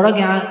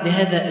ورجع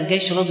لهذا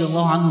الجيش رضي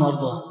الله عنه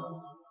وارضاه.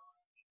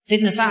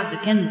 سيدنا سعد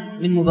كان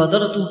من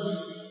مبادرته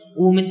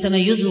ومن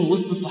تميزه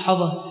وسط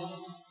الصحابه.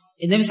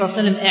 النبي صلى الله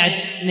عليه وسلم قاعد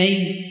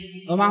نايم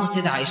ومعه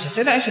السيدة عائشة.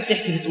 السيدة عائشة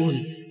بتحكي بتقول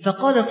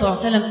فقال صلى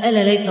الله عليه وسلم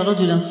ألا ليت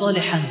رجلا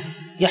صالحا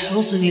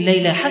يحرسني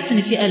الليلة. حس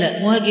إن في قلق،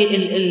 مهاجر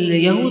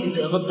اليهود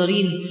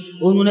غدارين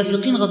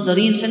والمنافقين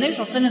غدارين، فالنبي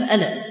صلى الله عليه وسلم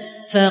قلق،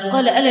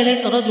 فقال ألا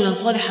ليت رجلا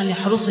صالحا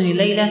يحرسني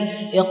الليلة.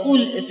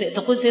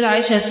 تقول السيدة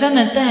عائشة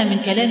فما انتهى من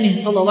كلامه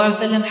صلى الله عليه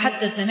وسلم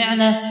حتى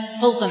سمعنا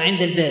صوتا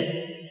عند الباب،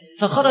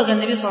 فخرج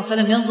النبي صلى الله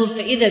عليه وسلم ينظر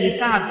فإذا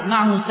بسعد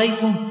معه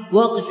سيفه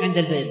واقف عند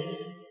الباب.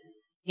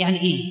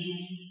 يعني إيه؟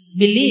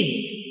 بالليل،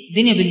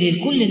 الدنيا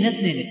بالليل كل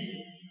الناس نامت،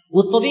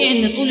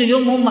 والطبيعي ان طول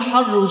اليوم هم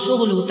حر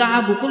وشغل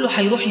وتعب وكله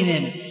هيروح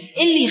ينام.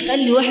 ايه اللي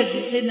يخلي واحد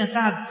زي سيدنا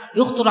سعد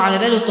يخطر على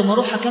باله طب ما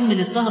اروح اكمل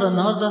السهره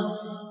النهارده،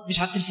 مش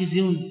على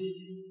التلفزيون،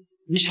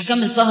 مش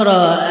هكمل سهره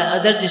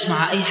ادردش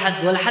مع اي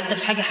حد ولا حتى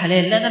في حاجه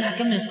حلال، لا ده انا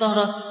هكمل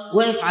السهره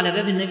واقف على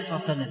باب النبي صلى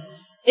الله عليه وسلم.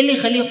 ايه اللي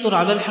يخليه يخطر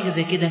على باله حاجه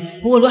زي كده؟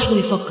 هو لوحده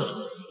بيفكر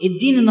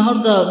الدين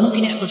النهارده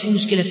ممكن يحصل فيه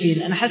مشكله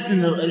فين، انا حاسس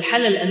ان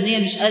الحاله الامنيه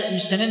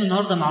مش تمام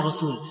النهارده مع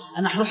الرسول،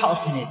 انا هروح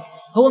اقف هناك.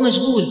 هو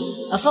مشغول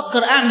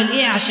افكر اعمل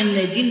ايه عشان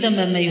الدين ده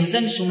ما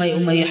يهزمش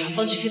وما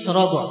يحصلش فيه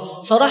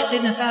تراجع. فراح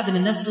سيدنا سعد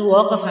من نفسه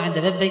ووقف عند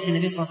باب بيت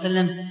النبي صلى الله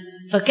عليه وسلم،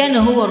 فكان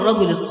هو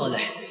الرجل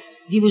الصالح.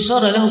 دي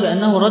بشاره له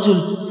بانه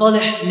رجل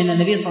صالح من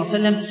النبي صلى الله عليه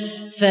وسلم.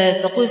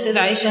 فتقول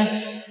السيدة عائشه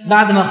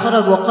بعد ما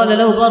خرج وقال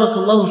له بارك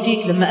الله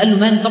فيك، لما قال له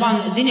من،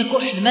 طبعا الدنيا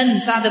كحل، من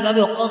سعد بن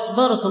ابي وقاص،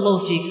 بارك الله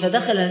فيك.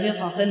 فدخل النبي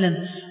صلى الله عليه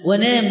وسلم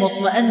ونام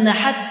واطمأن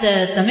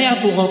حتى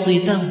سمعت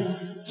غطيته،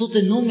 صوت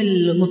النوم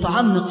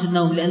المتعمق في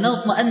النوم، لأنه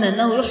اطمأن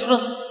أنه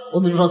يحرس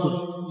ومن رجل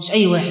مش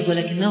أي واحد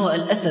ولكنه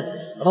الأسد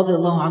رضي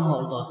الله عنه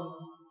وأرضاه.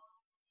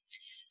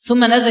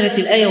 ثم نزلت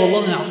الآية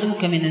والله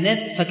يعصمك من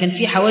الناس، فكان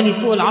في حوالي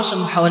فوق 10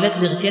 محاولات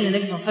لاغتيال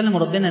النبي صلى الله عليه وسلم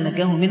وربنا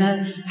نجاه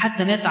منها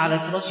حتى مات على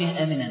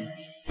فراشه آمنا.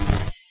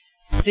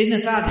 سيدنا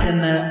سعد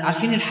لما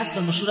عارفين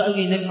الحادثة المشهورة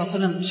قوي، النبي صلى الله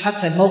عليه وسلم مش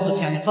حادثة،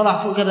 الموقف يعني،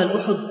 طلع فوق جبل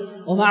أحد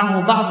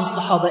ومعه بعض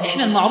الصحابة.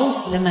 إحنا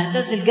المعروف لما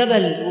اهتز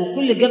الجبل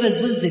وكل جبل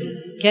زلزل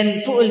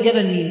كان فوق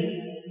الجبل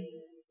مين؟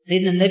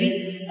 سيدنا النبي،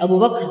 أبو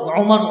بكر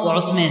وعمر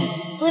وعثمان.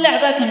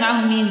 طلع بقى كان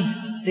معاهم مين؟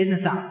 سيدنا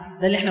سعد.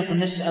 ده اللي احنا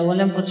كناش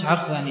أولا ما كنتش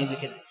عارفه يعني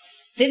قبل كده.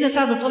 سيدنا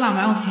سعد طلع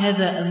معاهم في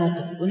هذا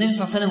الموقف، والنبي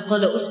صلى الله عليه وسلم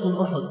قال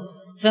أسكن أحد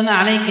فما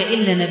عليك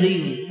إلا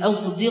نبي أو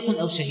صديق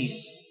أو شهيد.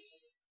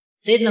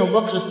 سيدنا أبو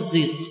بكر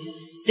الصديق،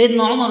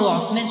 سيدنا عمر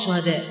وعثمان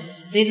شهداء،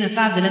 سيدنا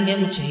سعد لم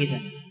يمت شهيدا.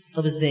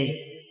 طب إزاي؟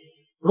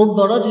 رب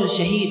رجل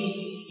شهيد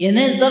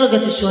ينال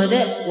درجة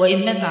الشهداء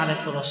وإن مات على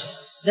فراشه.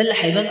 ده اللي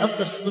هيبان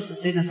أكتر في قصة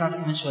سيدنا سعد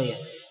كمان شوية.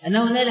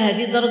 أنه نال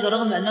هذه الدرجة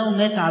رغم أنه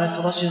مات على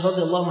فراشه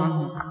رضي الله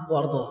عنه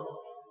وأرضاه.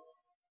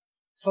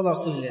 صلى الله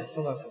رسول الله صلى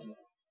الله عليه وسلم.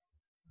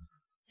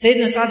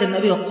 سيدنا سعد بن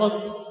أبي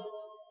وقاص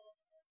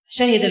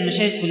شهد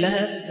المشاهد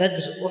كلها،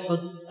 بدر، أحد،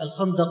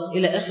 الخندق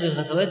إلى آخر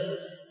الغزوات.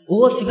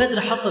 وهو في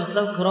بدر حصلت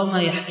له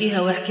كرامة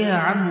يحكيها ويحكيها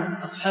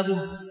عنه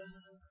أصحابه،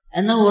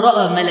 أنه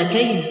رأى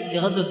ملكين في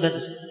غزوة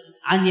بدر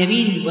عن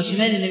يمين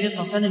وشمال النبي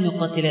صلى الله عليه وسلم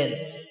يقاتلان.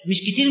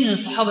 مش كتير من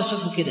الصحابة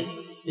شافوا كده،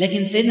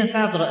 لكن سيدنا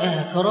سعد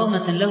رآها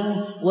كرامة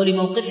له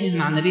ولموقفه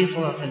مع النبي صلى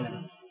الله عليه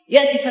وسلم.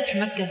 يأتي فتح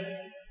مكة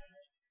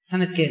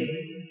سنة كام؟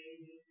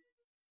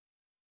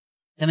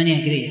 8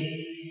 هجرية،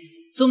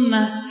 ثم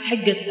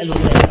حجة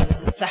الوداع.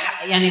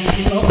 يعني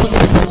في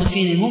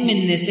موقفين، المهم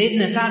ان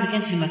سيدنا سعد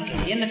كان في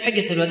مكة، يا اما في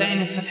حجة الوداع يا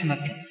اما في فتح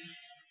مكة.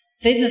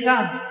 سيدنا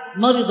سعد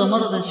مرض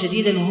مرضا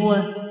شديدا وهو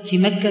في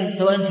مكة،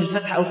 سواء في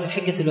الفتح او في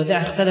حجة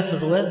الوداع، اختلف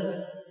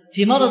الرواة.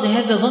 في مرض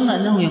هذا ظن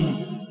انه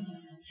يموت،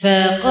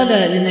 فقال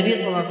للنبي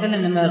صلى الله عليه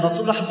وسلم لما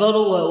الرسول راح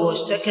زاره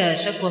واشتكى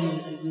شكوى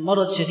من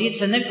مرض شديد،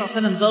 فالنبي صلى الله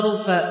عليه وسلم زاره،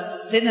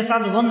 فسيدنا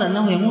سعد ظن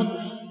انه يموت،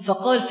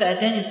 فقال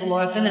فأتاني صلى الله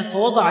عليه وسلم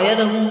فوضع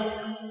يده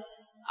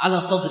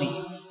على صدري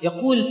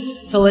يقول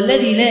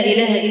فوالذي لا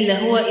إله إلا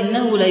هو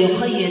إنه لا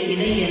يخيل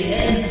إلي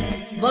الآن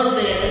برد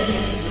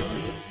يديه في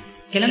صدري.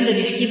 الكلام ده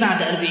بيحكيه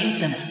بعد 40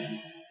 سنة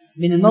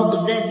من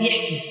الموقف ده،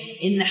 بيحكي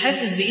إن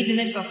حاسس بإيد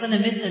النبي صلى الله عليه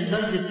وسلم لسه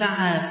البرد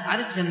بتاعها.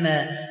 عارف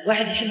لما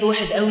واحد يحب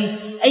واحد قوي،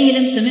 أي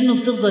لمسة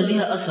منه بتفضل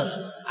ليها أثر،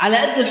 على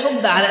قد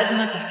الحب على قد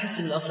ما أنت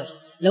هتحس بالأثر.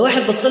 لو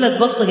واحد بص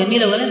لك بصة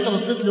جميلة ولا أنت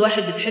بصيت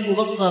لواحد بتحبه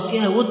بصة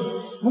فيها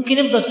ود، ممكن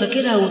يفضل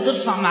فاكرها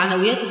وترفع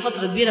معنوياته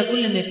فترة كبيرة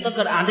كل ما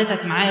يفتكر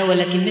قعدتك معاه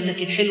ولا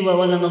كلمتك الحلوة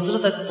ولا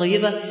نظرتك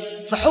الطيبة.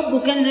 فحبه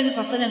كان النبي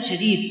صلى الله عليه وسلم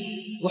شديد،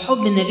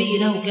 وحب النبي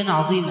له كان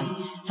عظيما،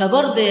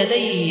 فبرد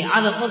يديه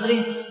على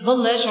صدره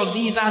ظل يشعر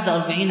به بعد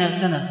 40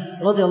 سنة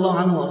رضي الله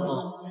عنه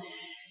وأرضاه.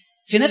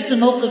 في نفس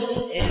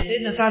الموقف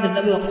سيدنا سعد بن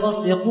أبي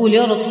وقاص يقول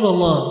يا رسول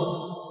الله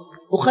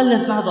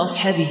أخلف بعض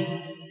أصحابي،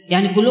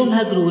 يعني كلهم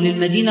هاجروا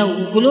للمدينة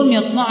وكلهم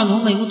يطمعوا ان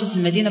هم يموتوا في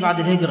المدينة بعد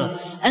الهجرة،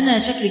 أنا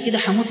شكلي كده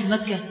هموت في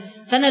مكة،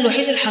 فأنا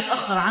الوحيد اللي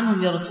هتأخر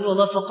عنهم يا رسول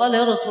الله. فقال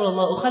يا رسول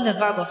الله أخلف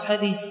بعض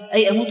أصحابي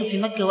أي أموت في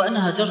مكة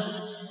وأنا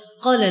هاجرت؟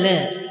 قال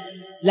لا،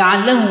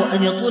 لعله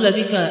أن يطول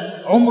بك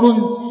عمر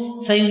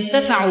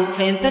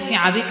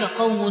فينتفع بك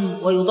قوم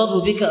ويضر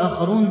بك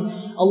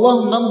آخرون،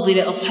 اللهم امض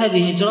لأصحاب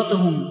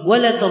هجرتهم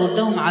ولا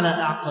تردهم على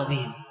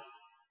أعقابهم.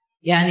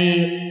 يعني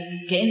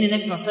كأن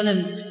النبي صلى الله عليه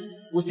وسلم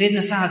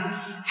وسيدنا سعد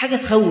حاجة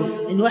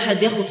تخوف، إن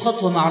واحد ياخد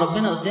خطوة مع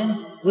ربنا قدام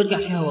ويرجع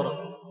فيها ورا،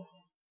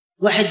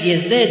 واحد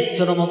يزداد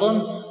في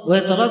رمضان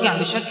ويتراجع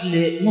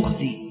بشكل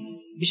مخزي،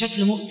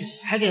 بشكل مؤسف،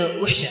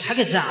 حاجة وحشة،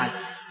 حاجة تزعل.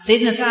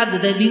 سيدنا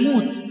سعد ده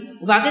بيموت،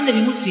 وبعدين ده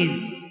بيموت فين؟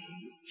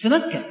 في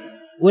مكة.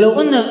 ولو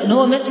قلنا إن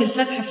هو مات في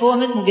الفتح فهو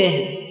مات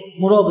مجاهد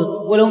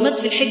مرابط، ولو مات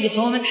في الحج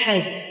فهو مات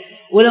حاج،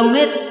 ولو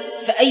مات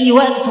في أي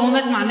وقت فهو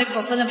مات مع النبي صلى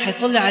الله عليه وسلم،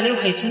 هيصلي عليه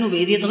وهيدفنه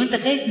بإيديه. طب أنت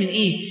خايف من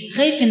إيه؟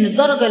 خايف إن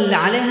الدرجة اللي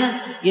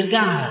عليها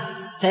يرجعها،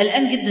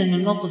 فقلقان جدا من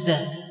الموقف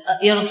ده.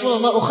 يا رسول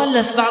الله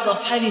أخلف بعض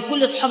أصحابي،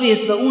 كل أصحابي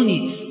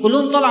يسبقوني،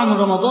 كلهم طلعوا من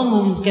رمضان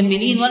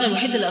ومكملين وأنا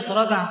الوحيد اللي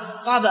أتراجع،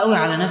 صعب قوي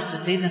على نفسي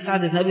سيدنا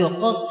سعد بن أبي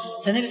وقاص.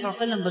 فالنبي صلى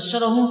الله عليه وسلم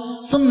بشره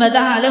ثم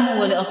دعا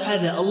له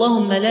ولأصحابه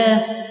اللهم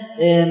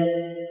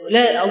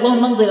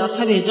اللهم امضي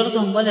لأصحاب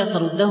هجرتهم ولا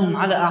تردهم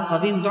على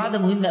أعقابهم. دعاء ده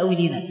مهم قوي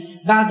لينا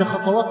بعد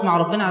خطوات مع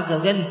ربنا عز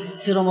وجل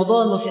في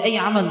رمضان وفي أي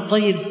عمل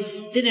طيب،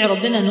 تدعي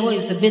ربنا أن هو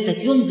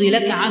يثبتك، يمضي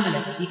لك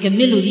عملك،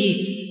 يكمله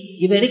ليك،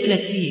 يبارك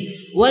لك فيه،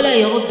 ولا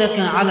يردك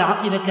على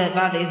عقبك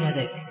بعد إذ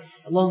هداك،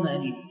 اللهم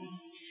آمين.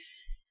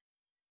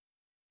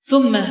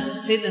 ثم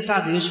سيدنا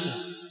سعد يشفى،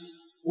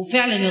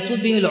 وفعلا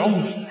يطول به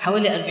العمر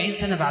حوالي 40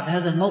 سنة بعد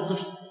هذا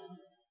الموقف.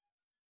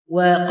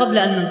 وقبل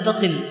أن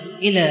ننتقل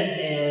إلى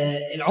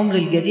العمر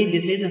الجديد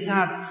لسيدنا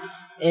سعد،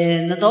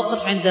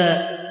 نتوقف عند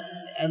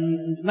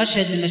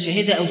مشهد من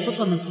مشاهده أو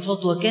صفة من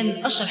صفاته.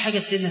 وكان أشهر حاجة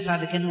في سيدنا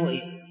سعد كان هو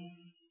إيه؟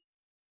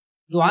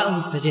 دعاء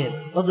مستجاب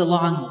رضي الله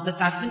عنه.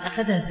 بس عارفين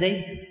أخذها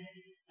إزاي؟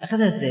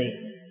 أخذها إزاي؟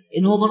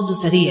 إن هو برضه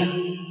سريع،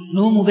 إن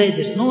هو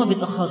مبادر، إن هو ما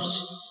بيتأخرش.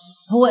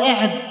 هو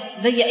قاعد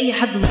زي أي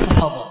حد من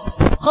الصحابة،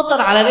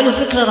 خطر على باله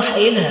فكرة راح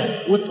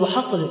قايلها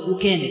وحصلت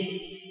وكانت.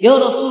 يا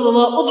رسول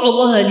الله ادعو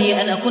الله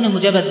لي أن أكون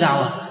مجاب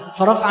الدعوة.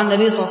 فرفع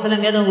النبي صلى الله عليه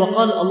وسلم يده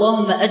وقال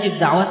اللهم أجب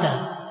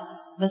دعوته،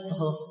 بس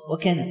خلاص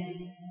وكانت،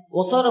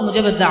 وصار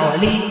مجاب الدعوة.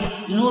 ليه؟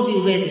 لأن هو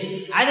بيبادر.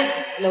 عارف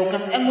لو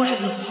كان قام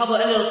واحد من الصحابة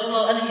وقال يا رسول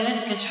الله أنا كمان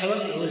ما كانش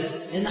هيوافق يقولها،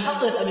 لأن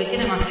حصلت قبل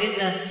كده مع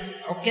سيدنا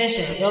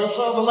عكاشة، يا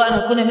رسول الله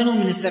أنا أكون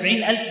منهم من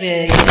 70,000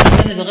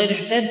 يتمنى بغير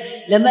حساب.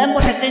 لما قام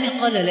واحد تاني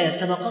قال لا،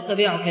 سبقك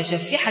بها عكاشة.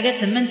 في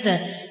حاجات لما أنت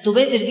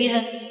تبادر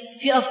بيها،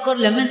 في أفكار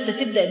لما أنت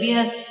تبدأ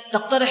بيها،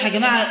 تقترح يا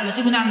جماعة ما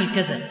تيجوا نعمل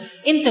كذا،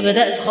 أنت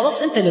بدأت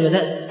خلاص، أنت اللي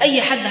بدأت.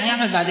 أي حد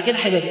هيعمل بعد كده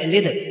هيبقى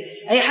بيقلدك،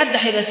 أي حد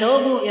هيبقى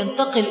ثوابه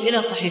ينتقل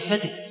إلى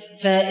صحيفتك.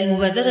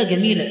 فالمبادرة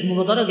جميلة،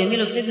 المبادرة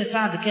جميلة. وسيدنا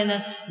سعد كان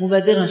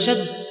مبادرا، شاب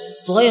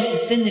صغير في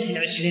السن في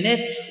العشرينات،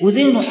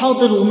 وذهنه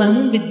حاضر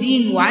ومهموم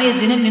بالدين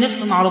وعايز ينمي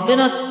نفسه مع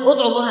ربنا.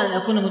 ادعو الله أن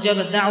أكون مجاب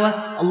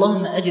الدعوة،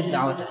 اللهم أجب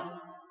دعوته.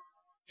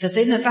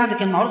 فسيدنا سعد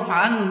كان معروف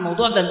عنه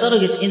الموضوع ده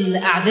لدرجة إن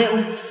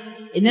أعدائه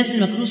الناس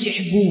اللي ما كانوش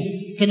يحبوه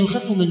كانوا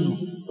يخافوا منه،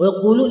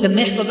 ويقولوا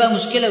لما يحصل بقى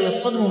مشكلة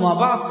ويصطدموا مع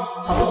بعض،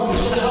 خلاص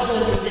المشكلة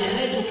حصلت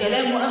واتهامات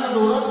وكلام وأخذ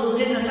ورد،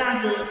 وسيدنا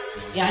سعد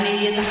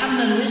يعني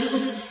يتحمل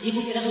ويسكت،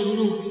 يجوا في الآخر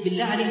يقولوا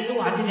بالله عليك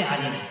اوعى تدعي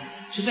علينا،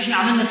 شوف احنا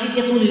عملنا فيك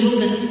ايه طول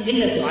اليوم بس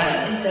الا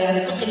الدعاء، انت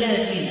يعني اتق الله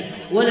فينا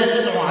ولا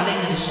تدعو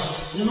علينا بالشر،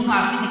 لان هم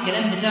عارفين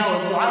الكلام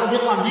بتاعه الدعاء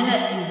بيطلع من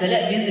هنا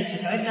البلاء بينزل في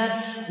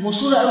ساعتها.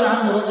 ومشهوره قوي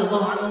عنه رضي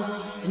الله عنه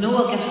ان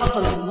هو كان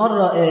حصل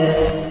مره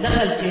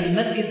دخل في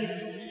المسجد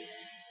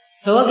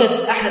فوجد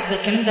احد،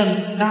 الكلام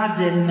ده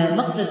بعد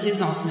مقتل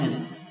سيدنا عثمان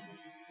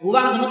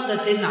وبعد مقتل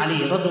سيدنا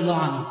علي رضي الله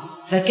عنه،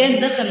 فكان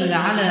دخل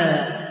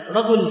على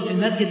رجل في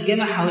المسجد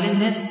جمع حوالين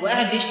الناس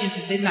وقاعد بيشتم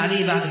في سيدنا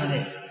علي بعد ما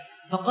مات،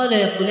 فقال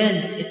يا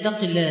فلان اتق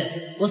الله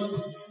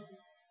واسكت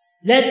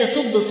لا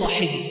تسب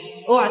صاحبي،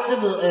 اوعى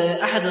تسب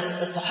احد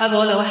الصحابه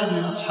ولا واحد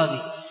من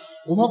اصحابي.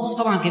 وموقف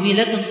طبعا جميل،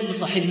 لا تسب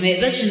صاحبي، ما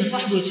يقبلش ان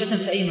صاحبه يتشتم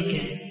في اي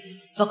مكان.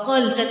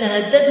 فقال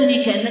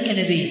تتهددني كانك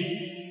نبي،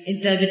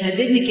 انت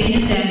بتهددني كأن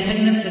انت يعني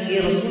فاكر نفسك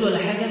ايه رسول ولا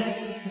حاجه.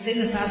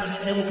 فسيدنا سعد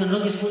حسابه كان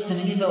راجل فوق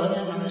 80 بقى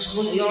وقتها ما عندوش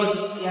خلق يقعد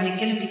يعني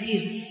يتكلم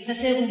كتير،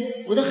 فسابه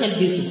ودخل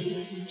بيته.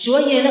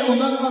 شويه لقوا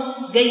ناقه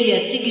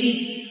جايه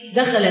تجري،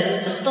 دخلت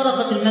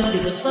اخترقت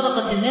المسجد،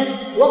 اخترقت الناس،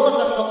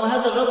 وقفت فوق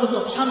هذا الرجل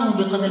تطحنه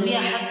بقدميها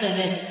حتى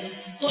مات،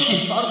 طحن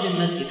في ارض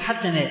المسجد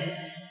حتى مات.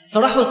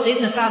 فراحوا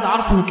سيدنا سعد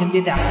عرفوا انه كان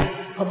بيدعي عليه،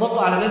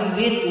 خبطوا على باب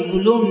البيت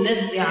وكلهم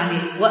ناس يعني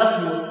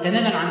وقفوا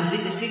تماما عن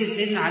سيره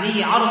سيدنا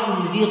علي، عرفوا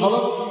ان دي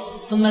غلط،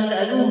 ثم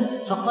سالوه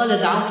فقال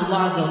دعوت الله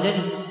عز وجل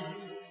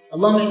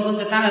اللهم ان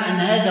كنت تعلم ان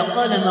هذا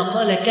قال ما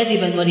قال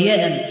كذبا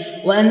ورياء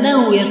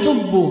وانه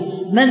يسب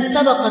من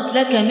سبقت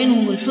لك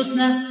منهم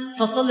الحسنى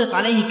فسلط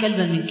عليه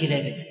كلبا من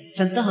كلابك.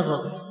 فانتهى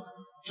الرجل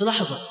في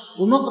لحظه.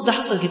 والموقف ده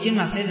حصل كتير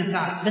مع سيدنا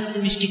سعد بس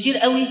مش كتير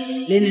قوي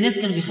لان الناس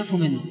كانوا بيخافوا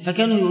منه،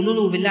 فكانوا يقولوا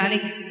له بالله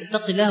عليك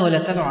اتق الله ولا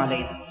تدعو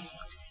علينا.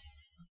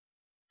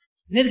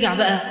 نرجع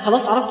بقى،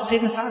 خلاص عرفتوا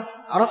سيدنا سعد،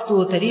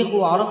 عرفتوا تاريخه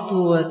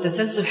وعرفتوا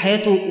تسلسل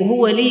حياته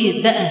وهو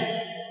ليه بقى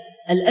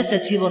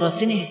الاسد في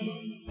براثنه.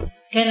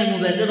 كان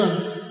مبادرا،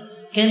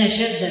 كان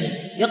شابا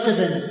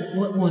يقظا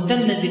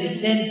مهتما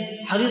بالاسلام،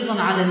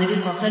 حريصا على النبي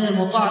صلى الله عليه وسلم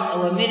وطاعه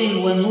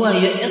اوامره وان هو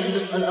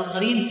يسبق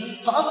الاخرين،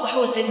 فاصبح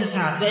هو سيدنا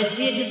سعد، بقت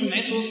هي دي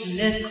سمعته وسط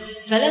الناس.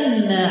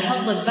 فلما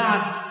حصل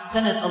بعد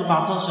سنه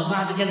 14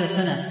 بعد كذا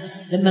سنه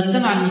لما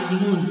اجتمع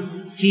المسلمون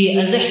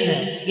في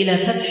الرحله الى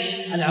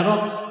فتح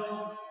العراق،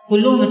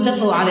 كلهم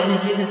اتفقوا على ان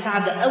سيدنا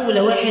سعد اول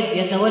واحد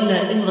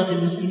يتولى امره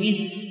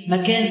المسلمين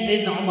مكان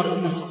سيدنا عمر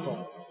بن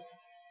الخطاب.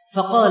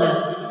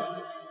 فقال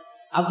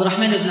عبد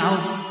الرحمن بن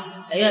عوف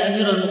يا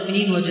أمير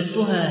المؤمنين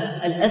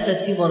وجدتها الأسد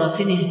في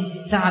براثنه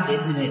سعد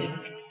بن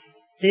مالك.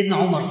 سيدنا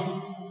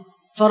عمر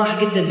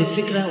فرح جدا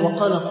بالفكرة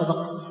وقال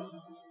صدقت،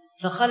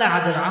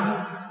 فخلع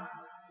درعه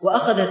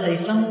وأخذ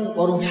سيفه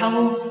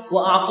ورمحه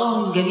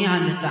وأعطاهم جميعا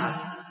لسعد،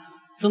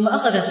 ثم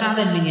أخذ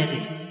سعدا من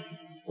يده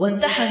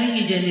وانتحى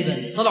به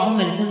جانبا. طلعوا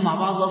هما الاثنين مع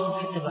بعض وقفوا في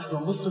حتة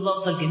لوحدهم. بص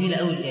اللقطة الجميلة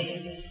قوي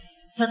الجاية،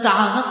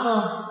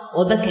 فتعانقا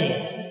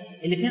وبكيا،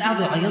 الاثنين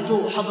قعدوا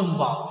يعيطوا وحضنوا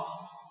بعض.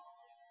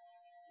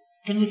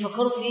 كانوا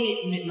يفكروا في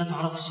ايه ما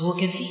تعرفش، هو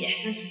كان فيه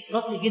احساس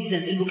راقي جدا.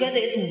 البكاء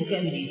ده اسمه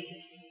بكاء من ايه؟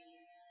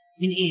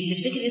 من ايه؟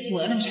 تفتكر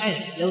اسمه؟ انا مش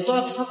عارف. لو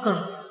تقعد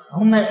تفكر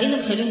هما ايه اللي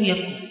مخليهم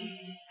يبكوا؟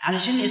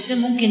 علشان الاسلام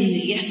ممكن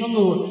يحصل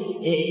له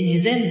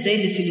انهزام زي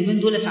اللي في اليومين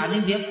دول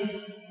فعلين بيبكوا؟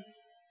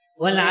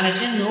 ولا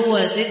علشان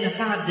هو سيدنا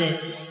سعد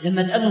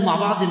لما اتقابلوا مع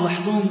بعض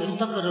لوحدهم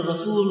افتكر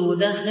الرسول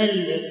وده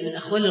خال من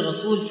اخوال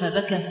الرسول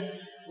فبكى؟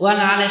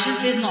 ولا علشان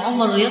سيدنا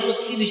عمر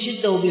يثق فيه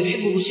بشده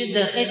وبيحبه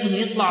بشده خايف انه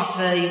يطلع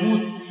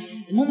فيموت؟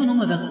 المهم ان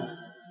هم بكوا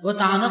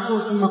وتعانقوا.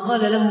 ثم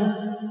قال له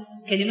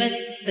كلمات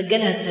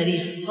سجلها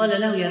التاريخ،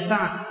 قال له يا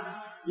سعد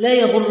لا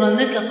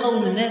يغرنك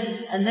قول الناس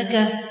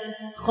انك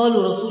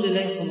خال رسول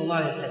الله صلى الله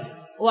عليه وسلم،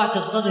 اوعى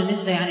تغتر ان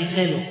انت يعني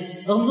خاله،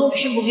 رغم انه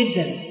بيحبه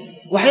جدا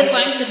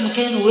وهيطلع يمسك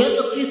مكانه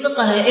ويثق فيه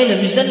ثقه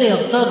هائله، مش ده اللي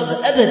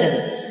يغتر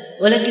ابدا،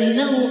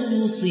 ولكنه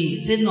يوصي.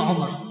 سيدنا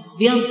عمر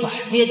بينصح،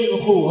 هي دي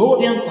الاخوه، هو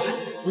بينصح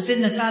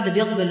وسيدنا سعد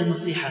بيقبل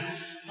النصيحه.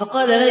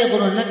 فقال لا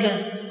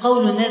يغرنك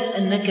قول الناس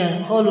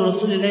أنك خال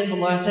رسول الله صلى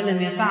الله عليه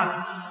وسلم يا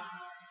سعد،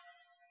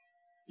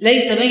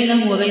 ليس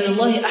بينه وبين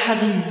الله أحد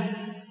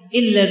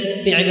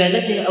إلا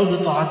بعبادته أو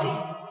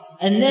بطاعته،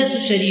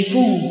 الناس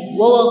شريفهم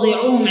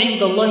وواضعهم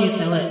عند الله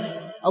سواء،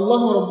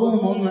 الله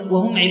ربهم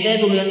وهم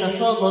عباده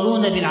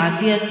يتفاضلون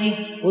بالعافية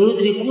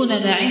ويدركون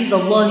ما عند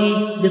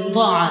الله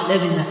بالطاعة لا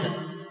بالنسب.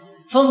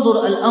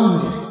 فانظر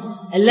الأمر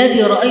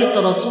الذي رأيت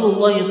رسول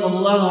الله صلى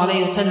الله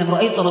عليه وسلم،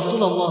 رأيت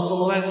رسول الله صلى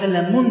الله عليه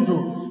وسلم منذ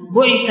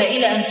بعث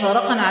إلى أن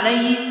فارقنا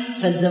عليه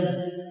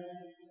فالزمه.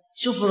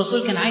 شوف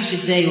الرسول كان عايش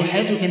إزاي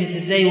وحياته كانت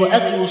إزاي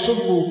وأكله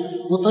وشربه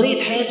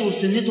وطريقة حياته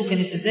وسنته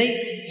كانت إزاي،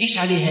 عيش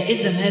عليها،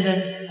 إلزم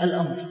هذا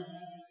الأمر.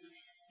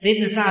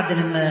 سيدنا سعد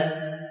لما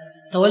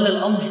تولى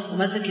الأمر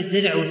ومسك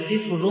الدرع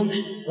والسيف والرمح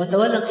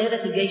وتولى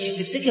قيادة الجيش،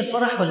 تفتكر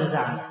فرح ولا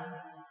زعل؟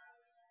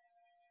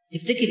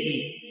 تفتكر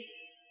إيه؟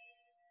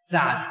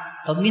 زعل.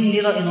 طب مين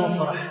ليه رأي إن هو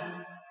فرح؟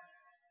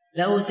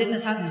 لا، هو سيدنا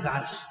سعد ما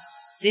زعلش.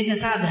 سيدنا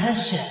سعد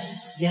هش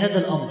لهذا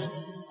الأمر.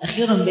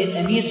 أخيرا بقيت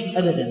أمير؟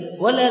 أبدا،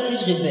 ولا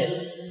تشغل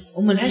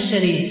بال. الهشة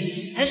ليه؟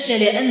 هشة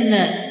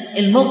لأن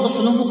الموقف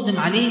اللي هو مقدم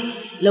عليه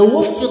لو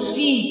وفق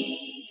فيه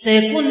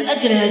سيكون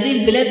أجر هذه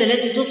البلاد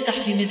التي تفتح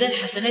في ميزان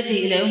حسناته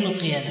إلى يوم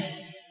القيامة،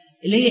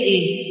 اللي هي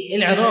إيه؟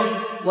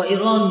 العراق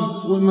وإيران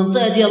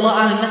والمنطقة دي، الله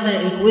أعلم،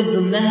 مثلا الكويت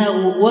ضمنها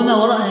وما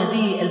وراء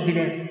هذه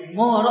البلاد،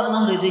 ما وراء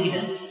نهر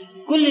دجلة.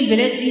 كل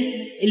البلاد دي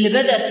اللي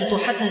بدأ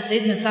فتوحاتها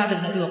سيدنا سعد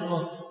بن أبي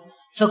وقاص،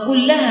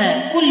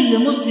 فكلها كل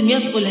مسلم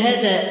يدخل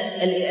هذا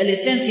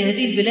الإسلام في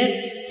هذه البلاد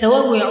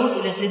ثوابه يعود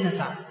إلى سيدنا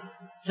سعد.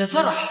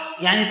 ففرح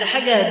يعني، ده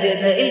حاجة،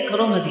 ده إيه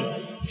الكرامة دي؟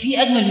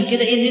 في أجمل من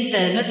كده إيه؟ إن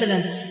أنت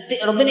مثلا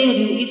ربنا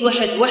يهدي إيد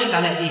واحد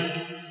على إيديك،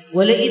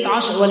 ولا إيد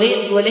 10،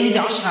 ولا يهدي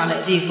 10 على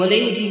إيديك، ولا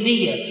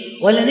يهدي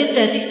 100، ولا إن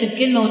أنت تكتب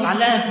كلمة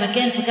وتعلقها في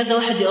مكان فكذا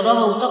واحد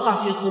يقراها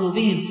وتقع في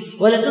قلوبهم،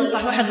 ولا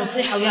تنصح واحد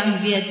نصيحة ويعمل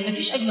بيها. دي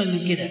مفيش أجمل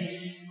من كده.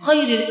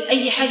 خير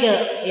أي حاجة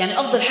يعني،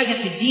 أفضل حاجة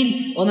في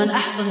الدين ومن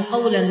أحسن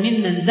قولا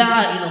ممن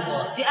دعا إلى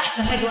الله. دي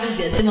أحسن حاجة واحد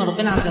يقدمها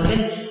ربنا عز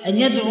وجل،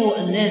 أن يدعو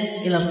الناس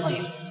إلى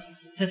الخير.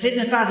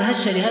 فسيدنا سعد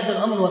هش لهذا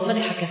الأمر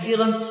وفرح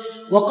كثيرا،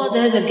 وقاد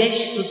هذا الجيش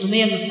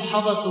 300 من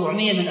الصحابة،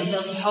 700 من أبناء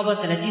الصحابة،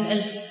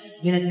 30,000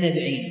 من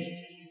التابعين.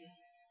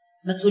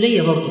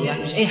 مسؤولية برضو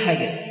يعني، مش أي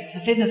حاجة.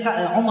 فسيدنا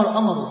عمر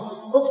أمره: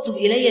 اكتب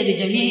إلي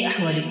بجميع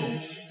أحوالكم.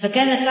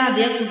 فكان سعد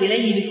يكتب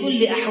إليه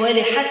بكل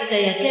أحواله،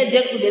 حتى يكاد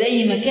يكتب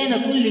إليه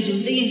مكان كل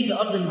جندي في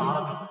أرض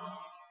المعركة.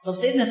 طب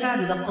سيدنا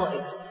سعد ده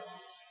قائد،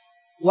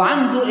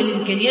 وعنده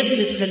الإمكانيات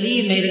اللي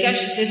تخليه ما يرجعش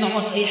سيدنا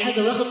عمر في أي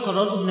حاجة وياخد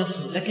قراراته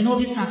بنفسه، لكن هو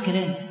بيسمع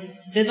الكلام.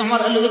 سيدنا عمر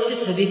قال له اكتب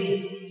فبيكتب،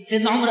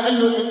 سيدنا عمر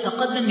قال له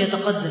تقدم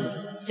يتقدم،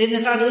 سيدنا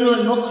سعد يقول له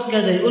الموقف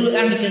كذا، يقول له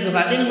اعمل كذا،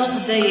 وبعدين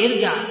الموقف ده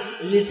يرجع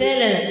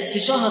رسالة في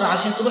شهر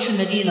عشان تروح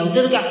المدينة،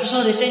 وترجع في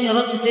شهر تاني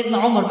رد سيدنا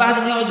عمر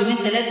بعد ما يقعد يومين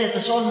 3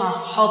 يتشاور مع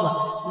الصحابة،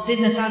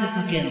 وسيدنا سعد في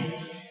مكانه.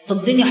 طب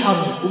الدنيا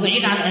حر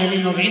وبعيد عن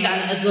أهلنا وبعيد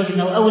عن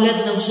أزواجنا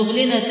وأولادنا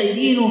وشغلنا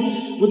سايبينه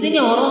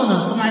والدنيا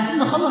ورانا، طب عايزين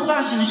نخلص بقى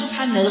عشان نشوف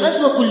حالنا.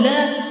 الغزوة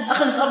كلها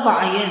أخذت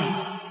 4 أيام،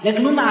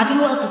 لكن هم قاعدين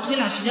وقت طويل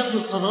عشان ياخدوا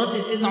القرارات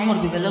اللي سيدنا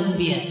عمر بيبلغهم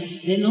بيها،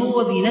 لأن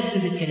هو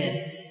بينفذ الكلام.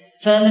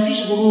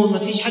 فمفيش غرور،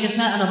 مفيش حاجة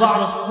اسمها أنا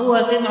بعرف،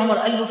 هو سيدنا عمر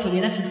قال له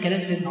فبينفذ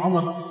كلام سيدنا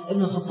عمر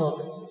ابن الخطاب.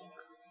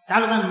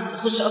 تعالوا بقى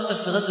نخش أكتر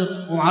في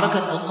غزوة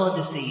ومعركة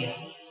القادسية.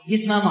 دي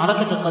اسمها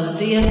معركة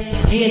القادسية،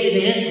 هي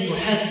بدايات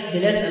فتوحات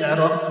بلاد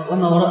العراق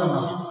وما وراء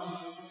النهر.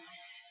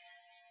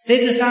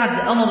 سيدنا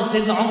سعد أمر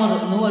سيدنا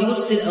عمر أن هو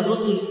يرسل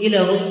الرسل إلى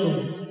رستم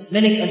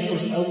ملك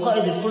الفرس أو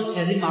قائد الفرس في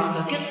هذه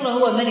المعركة. كسرى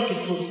هو ملك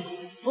الفرس.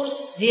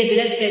 فرس هي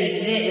بلاد فارس،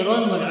 هي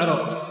إيران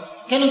والعراق.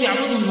 كانوا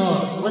بيعبدوا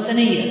النار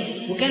وثنية،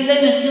 وكان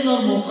دائما في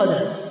نار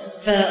موقدة.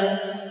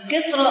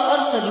 فكسرى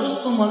أرسل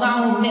رستم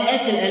ومعه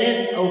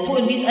 100,000 أو فوق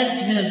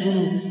 100,000 من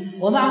الجنود،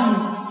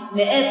 ومعهم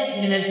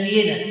 100 من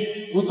الفيلة،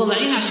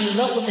 وطالعين عشان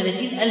يلاقوا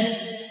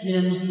 30,000 من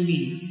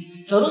المسلمين.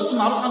 فرستم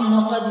معروف عنه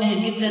أنه قائد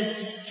ماهر جدا،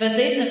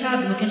 فسيدنا سعد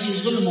ما كانش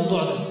يشغل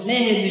الموضوع ده،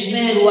 ماهر مش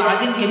ماهر،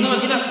 وقاعدين كان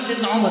يقعد يلعب في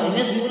سيدنا عمر.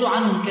 الناس بيقولوا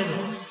عنهم كذا،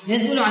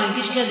 الناس بيقولوا عن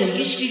الجيش كذا،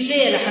 الجيش فيه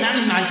فيل،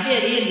 هنعمل مع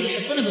الفيل ايه؟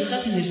 الحصانه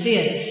بتخاف من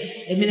الفيل،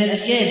 من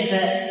الافيال.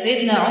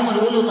 فسيدنا عمر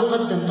يقول له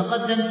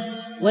تقدم،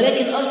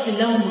 ولكن ارسل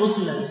لهم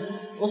رسلا،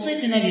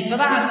 وصيه النبي.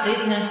 فبعت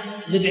سيدنا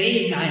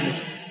ربعي بن عامر،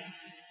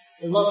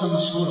 اللقطه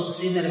المشهوره،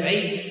 سيدنا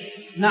ربعي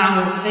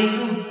معه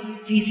سيفه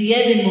في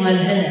ثياب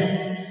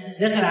مهلهله،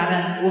 دخل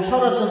على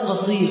وفرس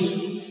قصير،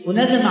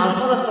 ونزل على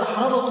الفرس، راح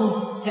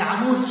ربطه في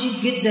عمود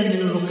شيك جدا من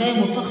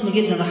الرخام وفخم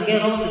جدا، راح جاي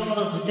ربط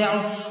الفرس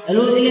بتاعه.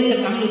 قالوا له ايه اللي انت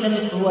بتعمله ده؟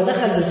 هو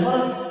دخل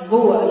بالفرس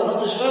جوه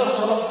القصر شويه وراح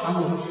ربطه في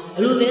عمود.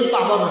 قالوا له ده يطلع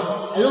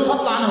بره، قال لهم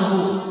اطلع انا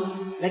وهو،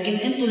 لكن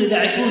انتوا اللي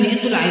دعيتوني،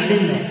 انتوا اللي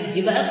عايزيننا،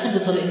 يبقى ادخل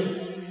بطريقتي.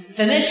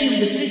 فماشي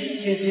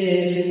بالسيف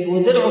في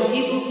ودرعه في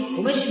ايده،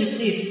 وماشي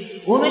بالسيف،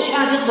 وهو ماشي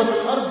قاعد يخبط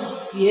الارض،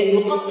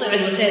 يقطع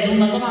الوسائد.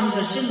 هم طبعا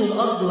فرشين له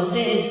الارض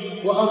وسائد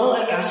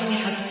وارائك عشان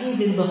يحسوه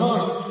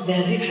بانبهار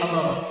بهذه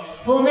الحضاره.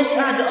 هو ماشي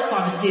قاعد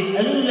يقطع بالسيف.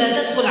 قالوا له لا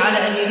تدخل على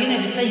اميرنا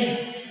بسيفك،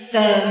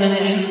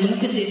 انت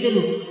ممكن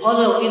تقتله.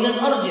 قال اذا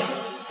ارجع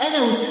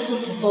انا والسيف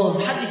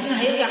والحصان، حد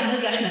فينا هيرجع؟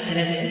 هنرجع احنا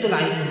الثلاثه، انتوا اللي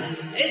عايزينها.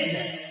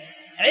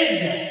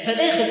 عزه.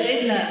 فداخل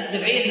سيدنا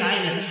ربعي بن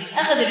عامر،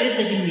 اخذ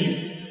العزه دي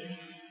منين؟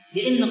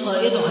 لان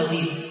قائده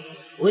عزيز،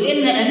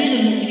 ولان امير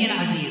المؤمنين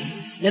عزيز.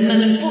 لما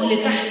من فوق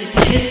لتحت في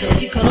عزه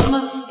وفي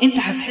كرامه، انت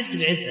هتحس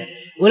بعزه،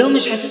 ولو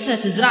مش حاسسها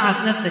تزرعها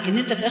في نفسك ان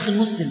انت في اخر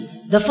مسلم.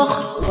 ده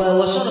فخر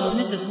وشرف ان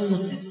انت تكون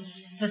مسلم.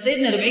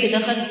 فسيدنا ربعي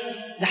دخل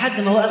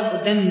لحد ما وقف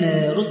قدام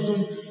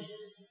رستم،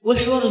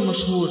 والحوار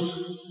المشهور: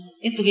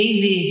 انتوا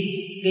جايين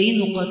ليه؟ جايين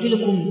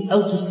نقاتلكم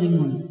او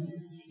تسلمون.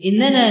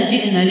 اننا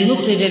جئنا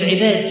لنخرج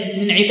العباد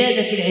من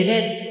عباده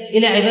العباد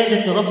الى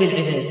عباده رب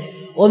العباد،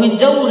 ومن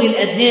جور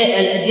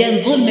الاديان،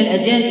 ظلم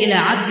الاديان، الى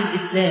عدل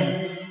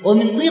الاسلام،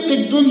 ومن ضيق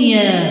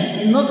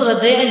الدنيا، النظرة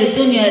الضيقة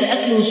للدنيا،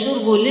 الأكل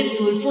والشرب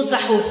واللبس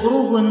والفسح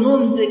والخروج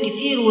والنوم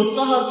كتير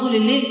والسهر طول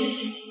الليل،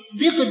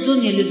 ضيق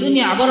الدنيا، اللي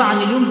الدنيا عبارة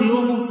عن اليوم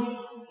بيومه.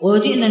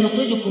 وجئنا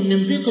نخرجكم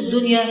من ضيق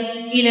الدنيا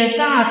إلى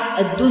سعة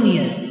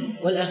الدنيا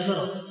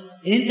والآخرة،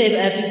 إن أنت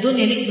يبقى في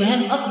الدنيا ليك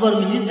مهام أكبر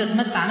من أن أنت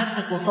تمتع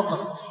نفسك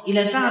وفقط،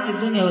 إلى سعة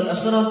الدنيا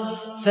والآخرة.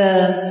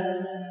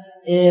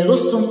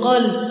 رستم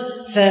قال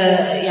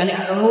يعني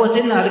هو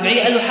سيدنا ربعي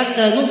قال له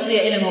حتى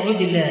نفضي إلى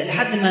موعود الله،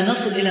 لحد ما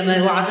نصل إلى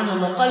ما وعدنا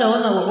الله. قال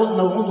وما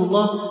موعود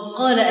الله؟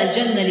 قال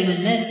الجنة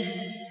لمن مات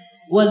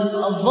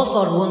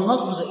والظفر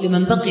والنصر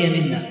لمن بقي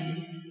منا.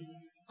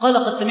 قال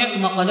قد سمعت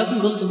ما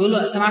قالكم. رستم بيقول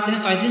له سمعت ان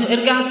انتوا عايزينه،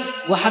 ارجع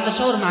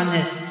وهتشاور مع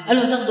الناس. قال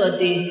له هتاخدوا قد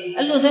ايه؟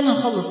 قال له زي ما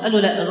نخلص. قال له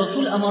لا،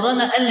 الرسول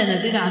امرنا الا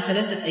نزيد عن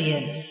 3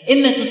 ايام،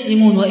 اما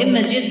تسلمون واما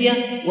الجزيه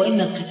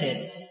واما القتال.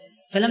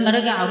 فلما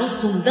رجع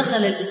رستم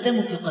دخل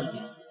الاسلام في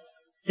قلبه.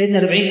 سيدنا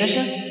ربعي مشى،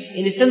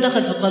 الاسلام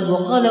دخل في قلبه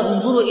وقال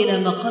انظروا الى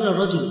ما قال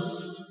الرجل.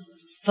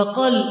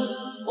 فقال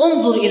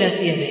انظر الى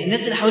ثيابه.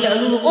 الناس اللي حواليه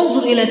قالوا له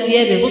انظر الى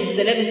ثيابه، بص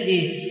ده لابس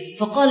ايه.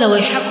 فقال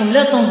ويحكم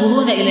لا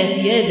تنظرون الى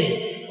ثيابه،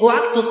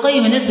 اوعك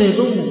تقيم الناس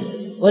بهدومهم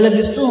ولا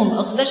بلبسهم،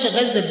 اصل ده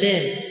شغال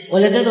زبال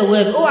ولا ده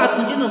بواب، اوعى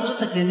تكون دي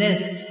نظرتك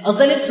للناس، اصل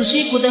ده لبسه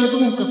شيك وده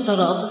هدومه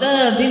مكسره، اصل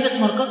ده بيلبس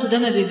ماركات وده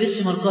ما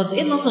بيلبسش ماركات.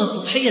 ايه النظره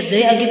السطحيه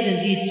الضيقه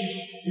جدا دي؟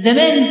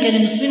 زمان كان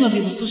المسلمين ما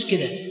بيبصوش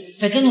كده،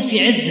 فكانوا في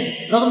عزه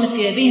رغم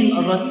ثيابهم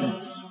الرثه.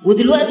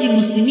 ودلوقتي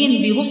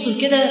المسلمين بيبصوا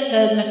كده،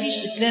 فما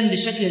فيش اسلام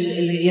بالشكل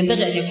اللي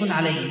ينبغي ان يكون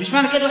عليه. مش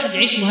معنى كده واحد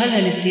يعيش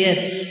مهلهل الثياب،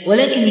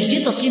 ولكن مش دي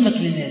تقييمك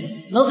للناس،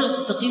 نظره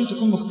التقييم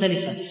تكون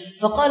مختلفه.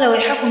 فقال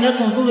ويحكم لا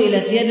تنظروا الى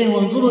ثيابه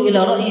وانظروا الى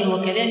رايه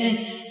وكلامه.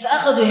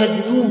 فاخذوا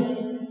يهددوه،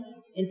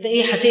 انت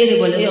ايه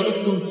هتقلب ولا ايه يا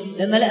رستم؟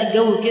 لما لقى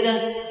الجو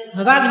كده،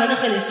 فبعد ما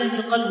دخل الاسلام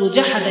في قلبه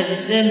جحد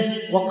الاسلام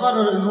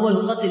وقرر ان هو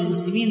يقاتل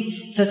المسلمين.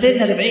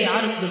 فسيدنا ربعي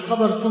عرف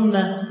بالخبر، ثم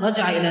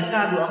رجع الى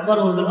سعد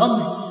واخبره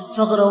بالامر،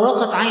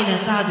 فغرقت عين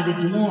سعد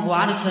بالدموع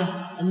وعرف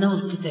انه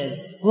القتال.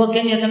 هو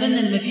كان يتمنى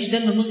ان ما فيش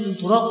دم مسلم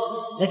تراق،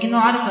 لكنه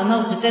عرف انه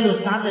القتال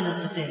واستعد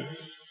للقتال.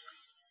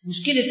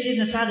 مشكله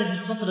سيدنا سعد في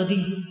الفتره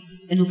دي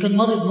انه كان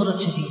مرض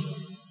شديد،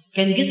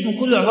 كان جسمه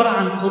كله عباره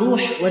عن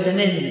قروح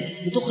ودمامل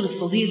بتخرج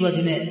صديد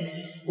ودماء،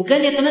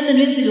 وكان يتمنى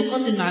انه ينزل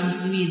يقاتل مع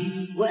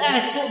المسلمين،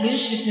 وقاعد فوق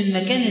بيشرف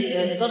من مكان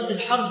اداره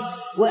الحرب،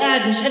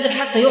 وقاعد مش قادر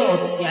حتى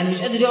يقعد، يعني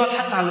مش قادر يقعد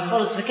حتى على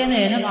الفرس، فكان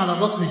ينام على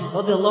بطنه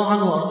رضي الله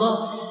عنه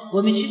وارضاه،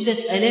 ومن شده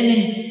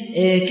الامه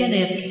كان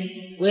يبكي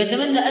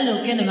ويتمنى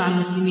الا كان مع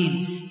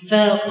المسلمين.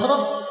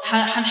 فخلاص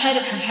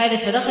هنحارب.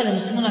 فدخل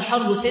المسلمون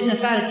الحرب، وسيدنا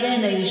سعد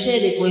كان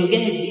يشارك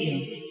ويجاهد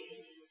بايه؟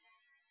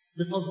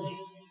 بصدره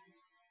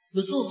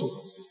بصوته،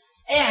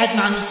 قاعد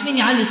مع المسلمين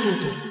يعلي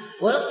صوته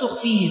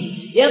ويصرخ فيهم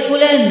يا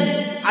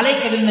فلان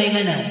عليك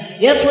بالميمنه،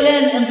 يا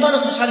فلان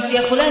انطلق، مش عارف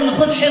يا فلان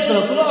خذ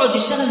حذرك، ويقعد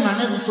يشتغل مع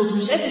الناس بصوته.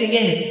 مش قادر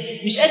يجاهد،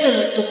 مش قادر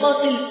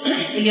تقاتل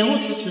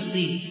اليهود في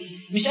فلسطين،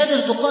 مش قادر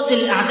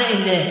تقاتل اعداء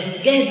الله،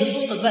 جاهد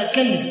بصوتك بقى،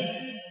 اتكلم،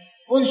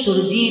 انشر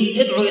الدين،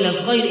 ادعو الى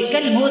الخير،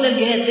 اتكلم. هو ده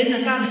الجهاد. سيدنا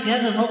سعد في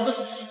هذا الموقف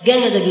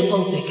جاهد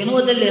بصوته، كان هو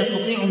ده اللي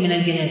يستطيع من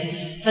الجهاد.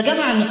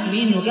 فجمع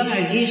المسلمين وجمع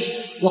الجيش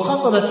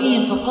وخاطب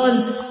فيهم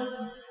فقال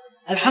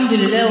الحمد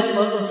لله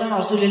والصلاة والسلام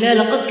على رسول الله،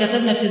 لقد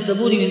كتبنا في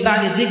الزبور من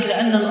بعد الذكر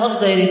أن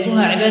الأرض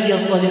يرثها عبادي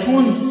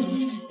الصالحون.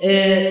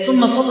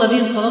 ثم صلى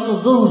بهم صلاة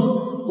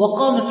الظهر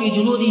وقام في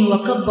جنوده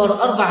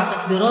وكبر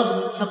 4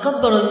 تكبيرات،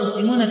 فكبر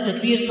المسلمون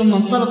التكبير، ثم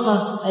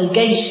انطلق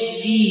الجيش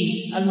في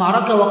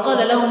المعركة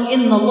وقال لهم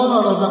إن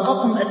الله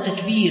رزقكم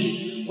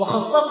التكبير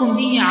وخصكم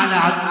به على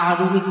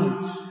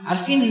عدوكم.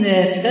 عارفين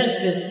في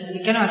درس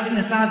كان مع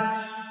سيدنا سعد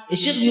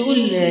الشيخ بيقول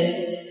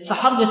في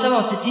حرب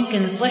 67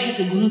 كانت صيحة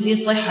الجنود ايه؟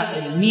 الصيحة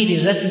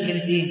الميري الرسمي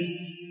كانت ايه؟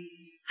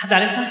 حد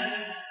عارفها؟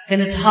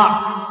 كانت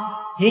هاع،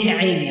 هي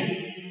عين يعني.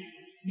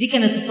 دي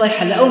كانت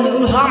الصيحة اللي أول ما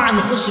يقولوا هاع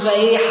نخش بقى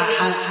ايه؟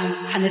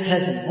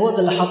 هنتهزم. هو ده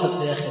اللي حصل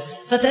في الآخر،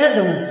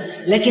 فتهزموا.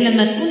 لكن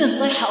لما تكون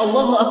الصيحة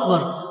الله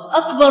أكبر،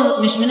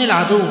 أكبر مش من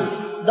العدو،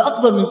 ده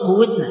أكبر من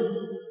قوتنا،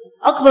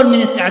 أكبر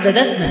من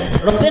استعداداتنا.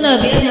 ربنا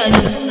بيده أن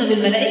ينصرنا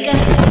بالملائكة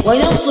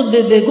وينصر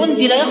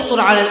بجندي لا يخطر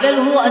على البال،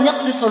 وهو أن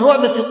يقذف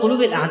الرعب في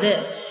قلوب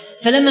الأعداء.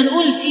 فلما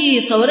نقول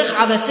في صواريخ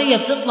عباسية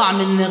بتطلع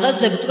من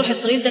غزة بتروح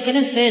إسرائيل، ده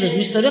كلام فارغ،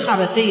 مش صواريخ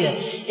عباسية.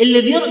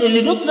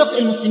 اللي بيطلق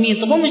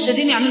المسلمين، طب هم مش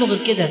قادرين يعملوا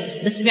غير كده،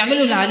 بس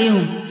بيعملوا اللي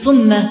عليهم.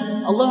 ثم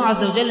الله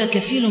عز وجل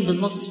كفيل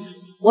بالنصر،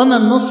 وما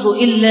النصر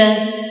إلا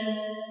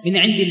من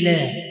عند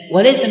الله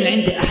وليس من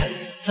عند أحد.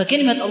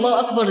 فكلمة الله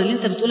أكبر اللي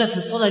أنت بتقولها في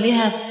الصلاة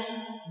لها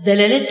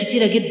دلالات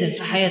كتيرة جدا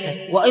في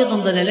حياتك،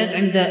 وأيضا دلالات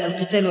عند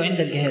القتال وعند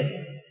الجهاد.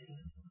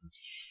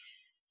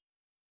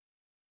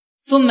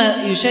 ثم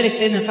يشارك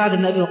سيدنا سعد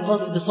بن أبي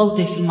وقاس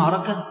بصوته في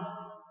المعركة،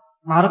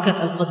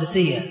 معركة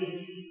القادسية.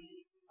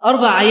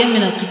 4 أيام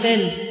من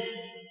القتال،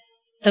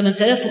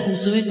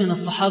 8500 من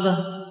الصحابة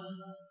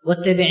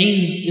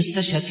والتابعين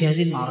يستشهد في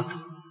هذه المعركة.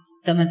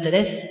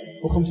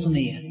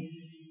 8500.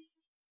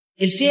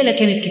 الفئة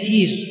كانت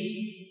كتير،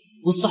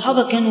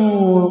 والصحابة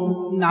كانوا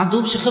ما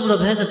عندهمش خبرة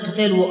بهذا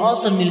القتال،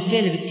 وأقصر من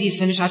الفئة بكتير،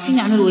 فمش عارفين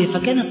يعملوا إيه.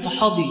 فكان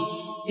الصحابي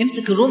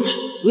يمسك الرمح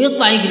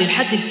ويطلع يجري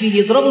لحد الفيل،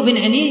 يضربه بين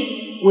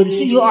عينيه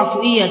والفيل يقع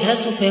فوقيه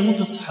يدهسه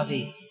فيموت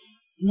الصحابي.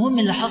 المهم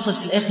اللي حصل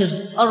في الآخر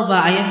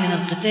 4 أيام من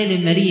القتال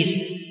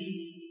المرير،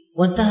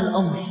 وانتهى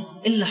الأمر.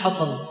 اللي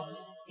حصل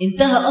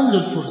انتهى أمر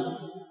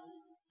الفرس،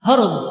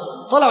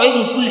 هربوا، طلعوا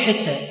يجروا في كل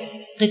حتة.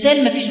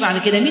 قتال ما فيش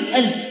بعد كده،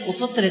 100,000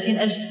 قصاد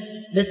 30,000.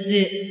 بس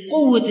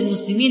قوة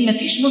المسلمين، ما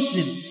فيش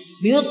مسلم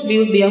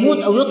بيموت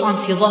أو يطعن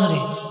في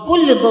ظهره،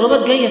 كل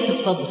الضربات جاية في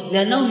الصدر،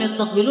 لأنهم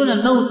يستقبلون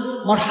الموت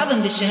مرحبا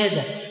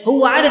بالشهادة.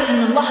 هو عارف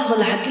أن اللحظة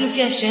اللي هتجيله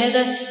فيها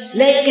الشهادة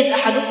لا يجد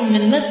أحدكم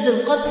من مس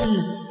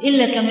القتل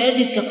إلا كما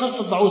يجد كقرص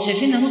البعوض.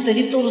 شايفين الناموسة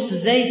دي بتورث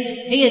إزاي؟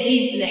 هي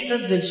دي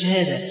الإحساس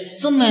بالشهادة.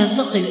 ثم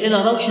ينتقل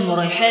إلى روح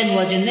وريحان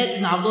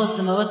وجنات عرضها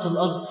السماوات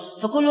والأرض.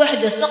 فكل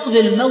واحد يستقبل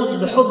الموت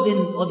بحب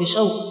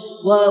وبشوق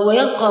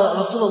ويلقى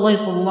رسول الله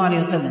صلى الله عليه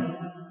وسلم.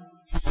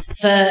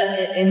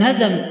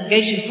 فانهزم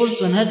جيش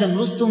الفرس وانهزم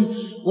رستم،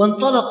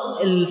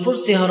 وانطلق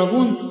الفرس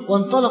يهربون،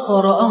 وانطلق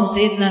وراءهم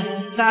سيدنا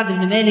سعد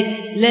بن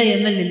مالك لا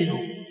يمل منهم.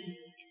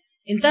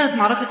 انتهت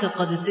معركة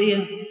القادسية،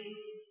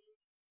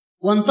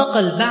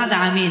 وانتقل بعد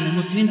عامين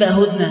المسلمين بقى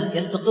هدنة،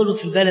 يستقروا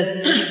في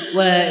البلد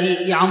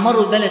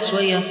ويعمروا البلد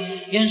شوية،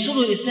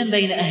 ينشروا الإسلام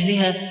بين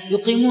أهلها،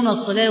 يقيمون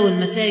الصلاة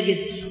والمساجد.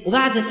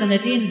 وبعد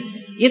سنتين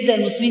يبدأ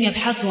المسلمين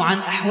يبحثوا عن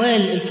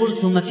أحوال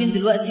الفرس هم فين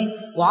دلوقتي،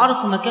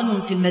 وعرفوا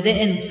مكانهم في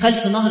المدائن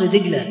خلف نهر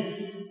دجلة.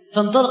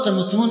 فانطلق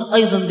المسلمون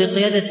أيضا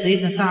بقيادة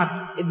سيدنا سعد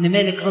بن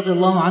مالك رضي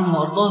الله عنه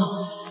وأرضاه.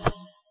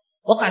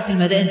 وقعت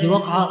المدائن دي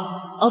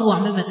وقعة أروع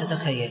مما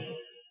تتخيل،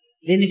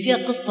 لأن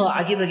فيها قصة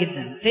عجيبة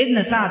جدا.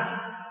 سيدنا سعد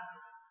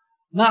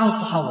معه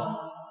الصحابة،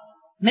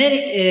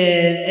 مالك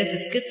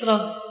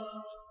كسرى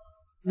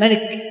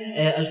ملك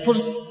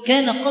الفرس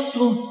كان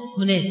قصره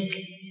هناك.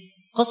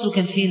 قصره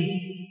كان فين؟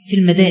 في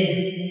المدائن.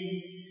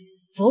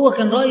 فهو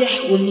كان رايح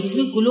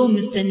والمسلمين كلهم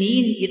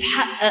مستنيين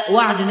يتحقق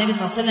وعد النبي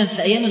صلى الله عليه وسلم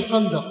في أيام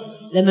الخندق،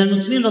 لما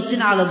المسلمين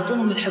رابطين على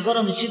بطونهم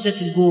الحجارة من شدة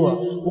الجوع،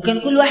 وكان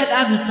كل واحد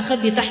قاعد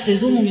مستخبي تحت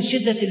هدومه من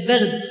شدة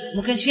البرد،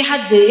 وما كانش في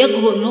حد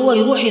يجرؤ ان هو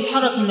يروح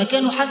يتحرك من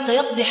مكانه حتى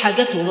يقضي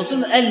حاجته.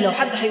 الرسول قال لو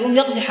حد هيقوم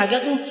يقضي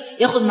حاجته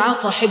ياخد معاه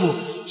صاحبه.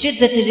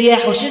 شدة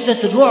الرياح وشدة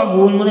الرعب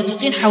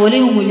والمنافقين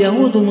حواليهم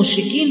واليهود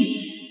والمشركين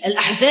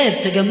الأحزاب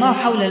تجمعوا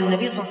حول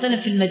النبي صلى الله عليه وسلم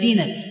في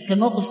المدينة. كان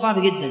موقف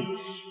صعب جدا.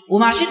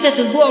 ومع شدة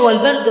الجوع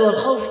والبرد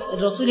والخوف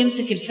الرسول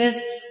يمسك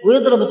الفاس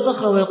ويضرب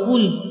الصخرة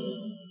ويقول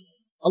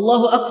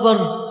الله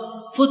أكبر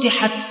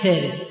فتحت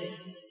فارس،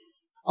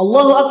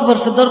 الله أكبر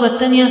في الضربة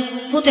الثانية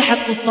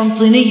فتحت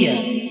قسطنطينية،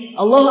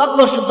 الله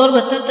أكبر في الضربة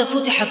الثالثة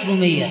فتحت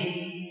رومية.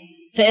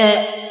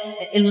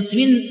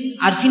 فالمسلمين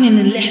عارفين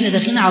إن احنا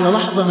داخلين على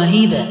لحظة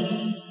مهيبة،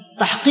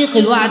 تحقيق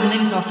الوعد.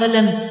 النبي صلى الله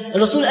عليه وسلم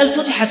الرسول قال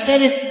فتحت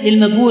فارس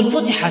للمجهول،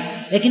 فتحت،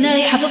 لكنها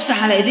هي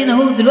هتفتح على ايدينا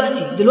اهو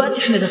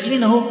دلوقتي احنا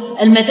داخلين اهو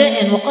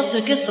المدائن وقصر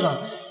كسرى،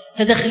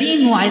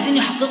 فداخلين وعايزين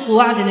يحققوا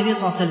وعد النبي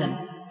صلى الله عليه وسلم.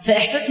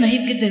 فاحساس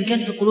مهيب جدا كان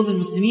في قلوب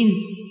المسلمين.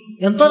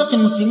 ينطلق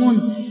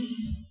المسلمون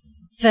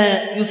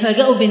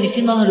فيفاجئوا بان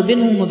في نهر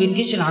بينهم وبين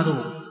جيش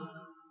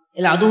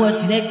العدو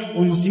واقف هناك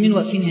والمسلمين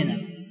واقفين هنا،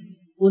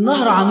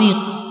 والنهر عميق،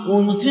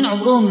 والمسلمين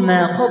عمرهم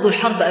ما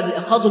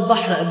خاضوا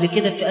البحر قبل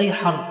كده في اي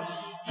حرب.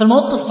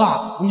 فالموقف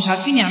صعب ومش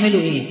عارفين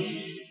يعملوا ايه.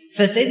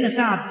 فسيدنا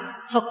سعد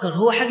فكر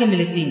هو حاجه من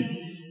الاثنين،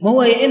 ما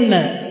هو يا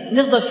اما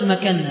نفضل في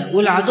مكاننا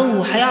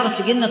والعدو هيعرف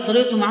يجينا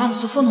بطريقته معاهم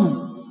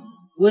سفنهم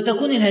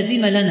وتكون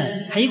الهزيمه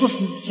لنا، هيجوا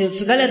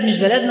في بلد مش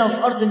بلدنا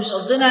وفي ارض مش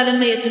ارضنا،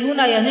 لما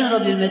يقتلونا يا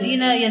نهرب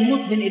للمدينه يا نموت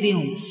بين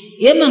ايديهم،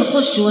 يا اما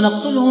نخش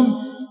ونقتلهم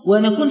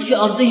ونكون في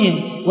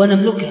ارضهم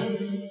ونملكها.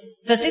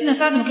 فسيدنا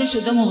سعد ما كانش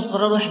قدامه غير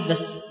قرار واحد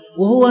بس،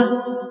 وهو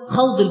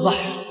خوض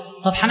البحر.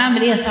 طب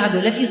هنعمل ايه يا سعد؟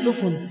 ولا في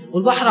سفن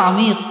والبحر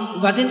عميق،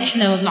 وبعدين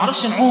احنا ما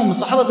بنعرفش نعوم،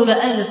 الصحابه دول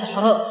اهل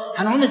صحراء،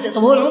 هنعوم ازاي؟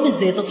 طب هو العوم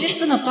ازاي؟ طب في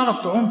حسنه بتعرف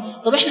تعوم،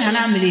 طب احنا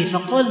هنعمل ايه؟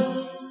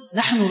 فقال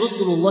نحن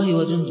رسل الله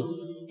وجنده،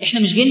 احنا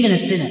مش جايين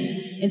بنفسنا،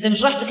 انت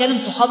مش راح تكلم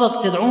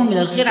صحابك تدعوهم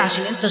الى الخير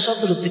عشان انت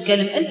شاطر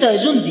وبتتكلم، انت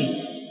جندي،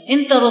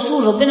 انت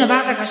رسول ربنا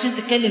بعتك عشان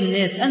تتكلم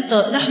الناس،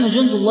 نحن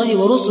جند الله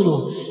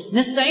ورسله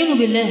نستعين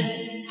بالله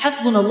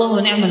حسبنا الله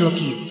ونعم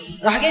الوكيل.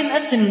 راح جاي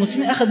مقسم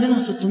المسلمين، اخذ منهم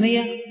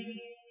 600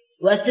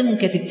 وقسمهم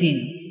كتيبتين،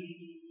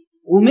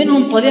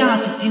 ومنهم طليعة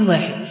 60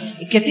 واحد.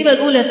 الكتيبة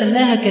الأولى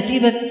سماها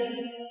كتيبة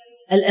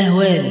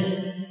الأهوال.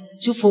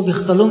 شوف هو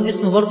بيختار لهم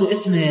اسم، برضو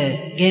اسم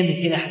جامد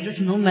كده، حساس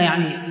ان هم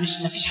يعني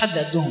ما فيش حد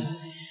قدهم.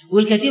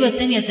 والكتيبة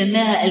الثانية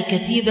سماها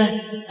الكتيبة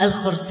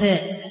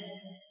الخرساء،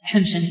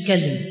 احنا مش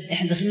هنتكلم،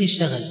 احنا داخلين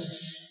نشتغل.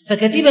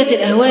 فكتيبة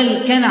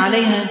الأهوال كان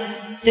عليها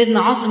سيدنا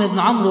عاصم بن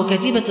عمرو،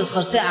 وكتيبة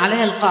الخرساء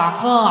عليها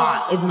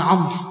القعقاع ابن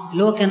عمرو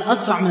اللي هو كان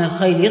أسرع من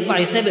الخيل، يطلع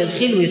يسابق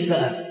الخيل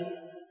ويسبقها.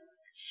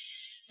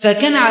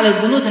 فكان على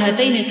الجنود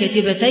هاتين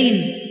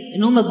الكتيبتين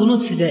ان هم جنود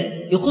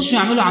فداء، يخشوا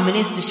يعملوا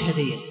عمليه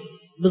استشهاديه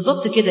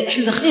بالظبط كده.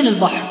 احنا داخلين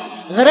البحر،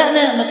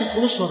 غرقنا ما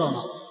تدخلوش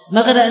ورانا،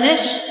 ما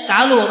غرقناش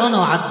تعالوا ورانا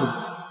وعدوا.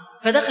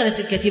 فدخلت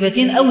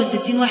الكتيبتين، اول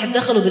 60 واحد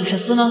دخلوا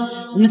بالحصنه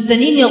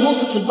ومستنيين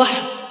يغوصوا في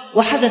البحر،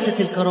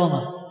 وحدثت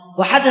الكرامه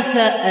وحدث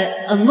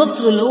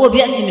النصر اللي هو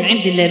بياتي من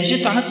عند الله. مش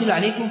انتوا عملتوا اللي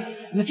عليكم؟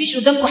 ما فيش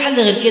قدامكم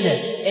حل غير كده،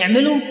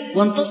 اعملوا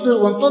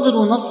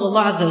وانتظروا نصر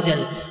الله عز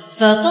وجل.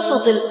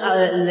 فطفت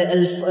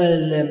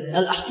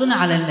الأحصنة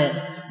على الماء،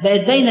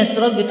 بقت باين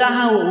السراج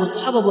بتاعها،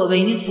 والصحابة بقوا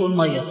باينين فوق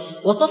المية.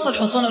 وطفى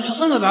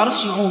الحصان ما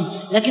بيعرفش يعوم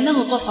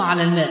لكنه طفى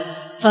على الماء.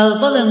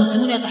 فظل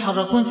المسلمون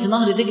يتحركون في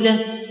نهر دجلة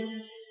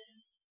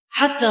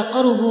حتى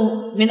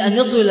قربوا من أن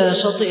يصلوا إلى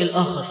الشاطئ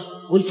الآخر،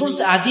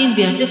 والفرس قاعدين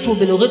بيهتفوا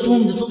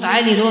بلغتهم بصوت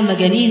عالي اللي هو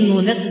مجانين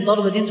والناس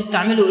الضربة دي انتوا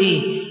بتعملوا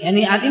ايه؟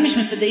 يعني قاعدين مش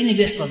مصدقين اللي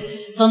بيحصل.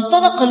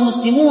 فانطلق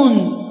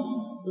المسلمون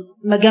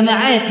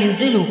جماعات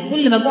ينزلوا،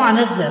 كل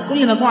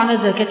مجموعة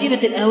نازلة كتيبة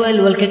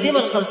الأهوال والكتيبة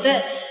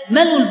الخرساء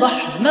ملوا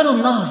البحر، ملوا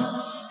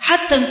النهر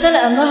حتى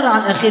امتلأ النهر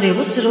عن آخره.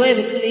 بص الرواية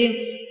بتقول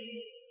إيه؟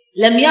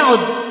 لم يعد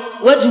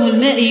وجه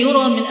الماء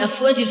يرى من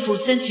أفواج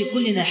الفرسان في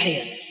كل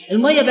ناحية.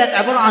 المية بقت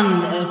عبارة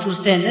عن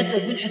فرسان، ناس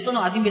راكبين حصان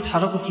وقاعدين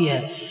بيتحركوا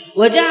فيها.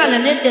 وجعل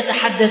الناس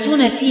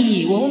يتحدثون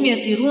فيه وهم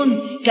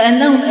يسيرون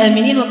كأنهم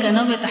آمنين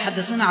وكأنهم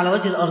يتحدثون على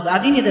وجه الأرض،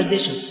 قاعدين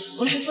يدردشوا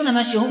والحصانة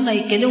ماشية هم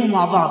يتكلموا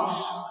مع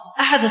بعض.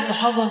 أحد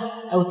الصحابة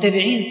أو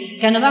التابعين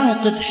كان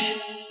معه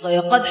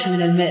قدح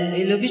من الماء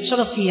اللي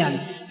بيتشرب فيه يعني،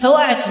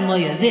 فوقعت في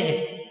المية،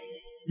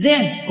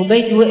 زعل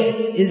كوبايتي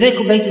وقعت، ازاي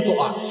كوبايتي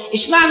تقع؟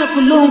 اشمعنى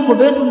كلهم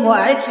كوبايتهم ما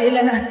وقعتش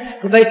الا انا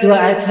كوبايتي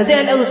وقعت؟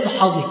 فزعل قوي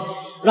الصحابي.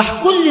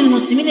 راح كل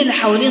المسلمين اللي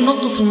حواليه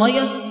نطوا في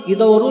الميه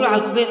يدوروا له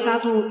على الكوبايه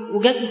بتاعته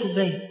وجات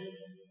الكوبايه.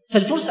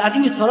 فالفرس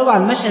قاعدين يتفرجوا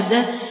على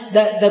المشهد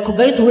ده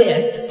كوبايته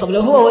وقعت. طب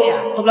لو هو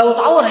وقع، طب لو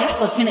اتعور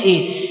هيحصل فينا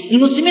ايه؟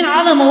 المسلمين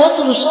على ما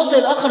وصلوا الشاطئ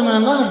الاخر من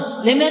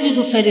النهر لم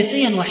يجدوا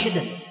فارسيا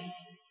واحدا.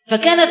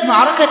 فكانت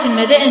معركه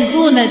المدائن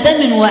دون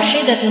دم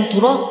واحده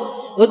تراق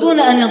ودون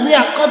أن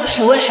يضيع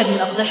قدح واحد من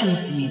أقداح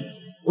المسلمين.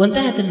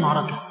 وانتهت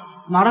المعركة،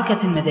 معركة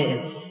المدائن.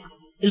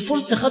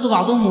 الفرس خدوا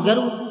بعضهم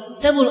وجروا،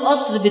 سابوا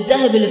القصر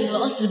بالذهب اللي في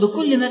القصر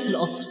بكل ما في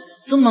القصر،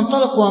 ثم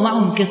انطلقوا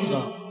ومعهم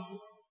كسرى.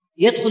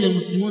 يدخل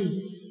المسلمون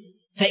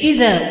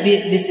فإذا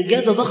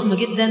بسجادة ضخمة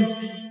جدا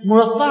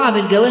مرصعة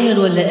بالجواهر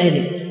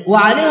واللآلئ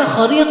وعليها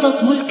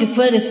خريطة ملك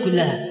فارس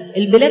كلها،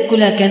 البلاد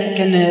كلها.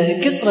 كان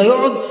كسرى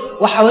يقعد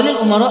وحواليه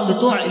الأمراء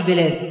بتوع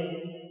البلاد،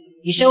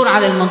 يشاور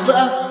على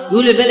المنطقة،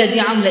 يقول البلد دي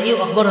عاملة إيه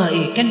وأخبارها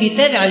إيه. كان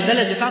بيتابع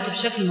البلد بتاعته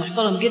بشكل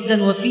محترم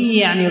جدا وفي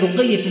يعني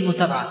رقي في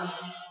المتابعة.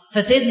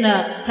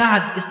 فسيدنا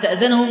سعد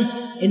استأذنهم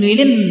إنه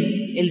يلم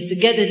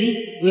السجادة دي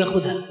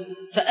وياخدها،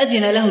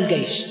 فأذن له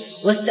الجيش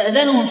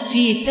واستأذنهم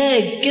في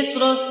تاج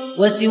كسرى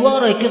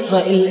وسواري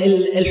كسرى،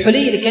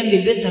 الحلي اللي كان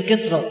بيلبسها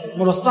كسرى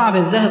مرصعة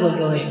بالذهب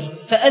والجواهر،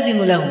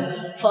 فأذنوا له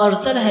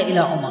فأرسلها إلى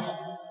عمر.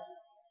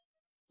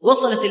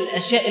 وصلت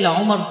الأشياء إلى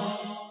عمر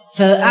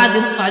فقعد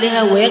يبص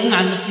عليها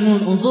ويجمع المسلمون.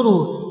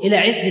 انظروا إلى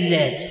عز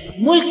الله،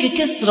 ملك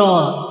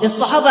كسرى،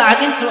 الصحابة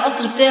قاعدين في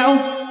القصر بتاعه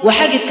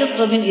وحاجة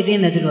كسرى بين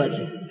إيدينا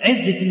دلوقتي.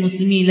 عزة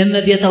المسلمين لما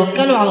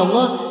بيتوكلوا على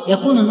الله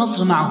يكون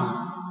النصر معهم.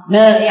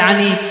 ما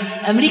يعني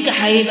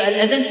أمريكا هيبقى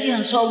الأذان فيها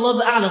إن شاء الله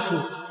بأعلى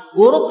صوت،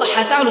 وأوروبا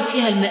هتعلو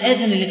فيها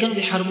المآذن اللي كانوا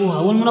بيحاربوها،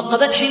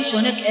 والمنقبات هيمشوا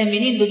هناك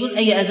آمنين بدون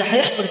أي أذى.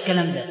 هيحصل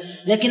الكلام ده،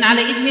 لكن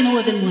على إيد مين؟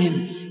 هو ده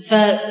المهم.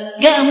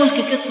 فجاء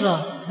ملك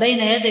كسرى بين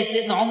يدي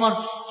سيدنا عمر،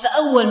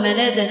 فأول ما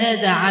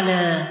نادى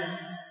على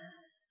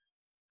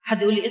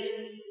حد يقول لي اسم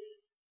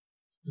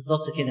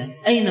بالظبط كده،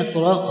 أين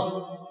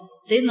سراقة؟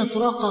 سيدنا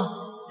سراقة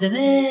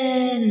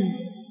زمان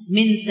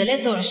من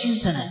 23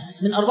 سنة،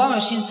 من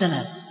 24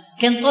 سنة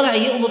كان طالع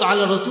يقبض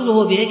على الرسول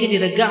وهو بيهاجر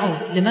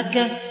يرجعه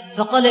لمكة،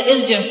 فقال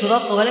ارجع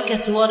سراقة ولك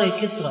سواري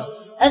كسرى.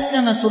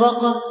 أسلم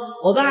سراقة،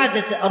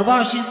 وبعد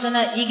 24 سنة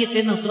يجي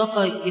سيدنا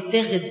سراقة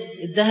يتاخد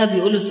الذهب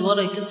يقول له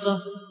سواري كسرى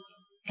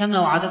كما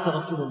وعدك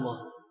رسول الله.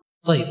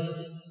 طيب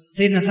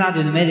سيدنا سعد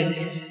بن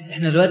مالك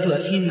احنا دلوقتي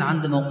واقفين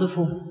عند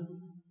موقفه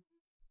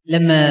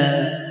لما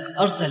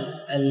أرسل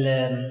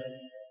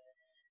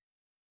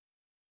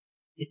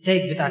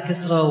التاج بتاع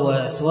كسرى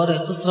وسواري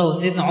كسرى،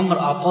 وسيدنا عمر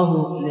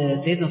أعطاه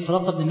لسيدنا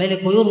سراقة بن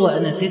مالك، ويروى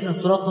أن سيدنا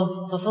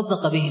سراقة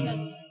تصدق بهما،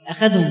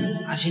 أخذهم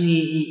عشان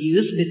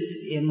يثبت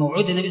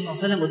موعود النبي صلى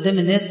الله عليه وسلم قدام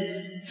الناس،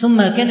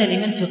 ثم كان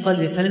الإيمان في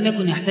قلبه فلم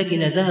يكن يحتاج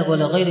إلى ذهب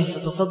ولا غيره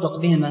فتصدق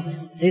بهما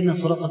سيدنا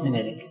سراقة بن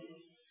مالك.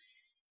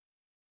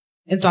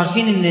 أنتوا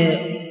عارفين أن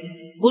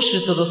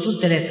بشرة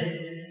الرسول 3: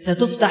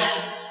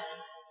 ستفتح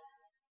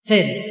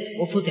فارس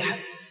وفتحت،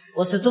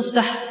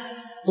 وستفتح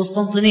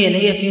قسطنطينية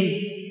اللي هي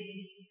فين؟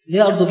 اللي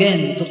هي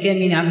أردوغان، تركيا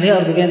مين عم؟ اللي هي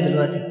أردوغان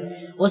دلوقتي.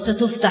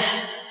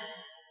 وستفتح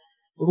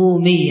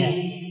رومية،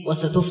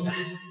 وستفتح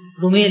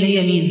رومية اللي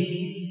هي مين؟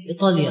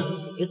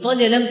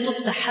 إيطاليا لم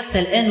تفتح حتى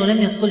الآن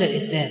ولم يدخلها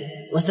الإسلام،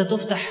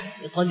 وستفتح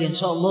إيطاليا إن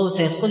شاء الله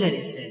وسيدخلها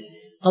الإسلام.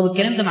 طب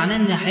الكلام ده معناه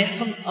إن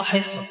هيحصل؟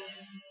 هيحصل.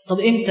 طب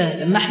إمتى؟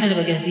 لما إحنا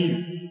نبقى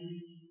جاهزين.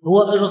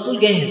 هو الرسول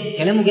جاهز،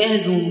 كلامه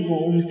جاهز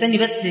ومستني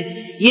بس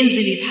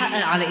ينزل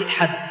يتحقق على إيد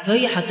حد،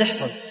 فهي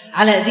هتحصل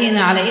على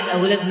إيدينا، على إيد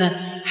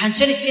أولادنا.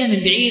 هنشارك فيها من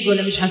بعيد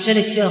ولا مش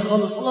هنشارك فيها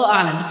خالص الله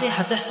أعلم، بس هي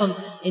هتحصل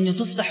إن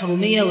تفتح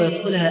رومية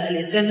ويدخلها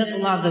الإسلام. نسأل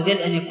الله عز وجل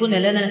أن يكون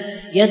لنا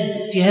يد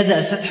في هذا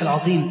الفتح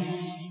العظيم،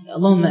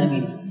 اللهم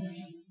آمين.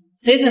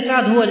 سيدنا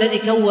سعد هو الذي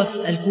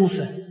كوف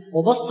الكوفة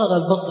وبصر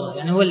البصرة،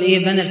 يعني هو اللي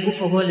بنى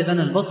الكوفة وهو اللي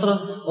بنى البصرة،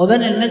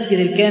 وبنى المسجد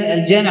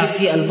الجامع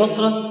في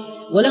البصرة،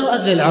 وله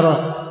أجر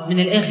العراق. من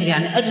الآخر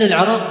يعني أجر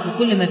العراق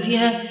وكل ما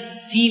فيها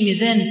في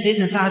ميزان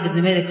سيدنا سعد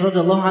بن مالك رضي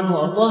الله عنه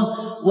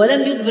وأرضاه.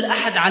 ولم يجبر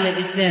أحد على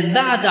الإسلام.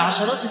 بعد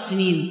عشرات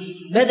السنين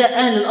بدأ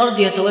أهل الأرض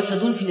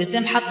يتوافدون في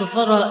الإسلام حتى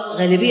صار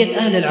غالبية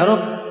أهل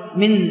العراق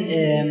من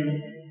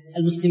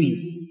المسلمين.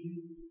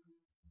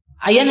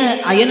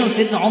 عينه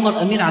سيدنا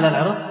عمر أمير على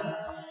العراق،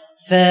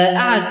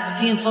 فقعد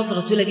فيهم فترة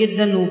طويلة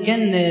جدا،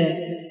 وكان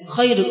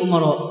خير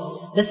الأمراء.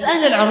 بس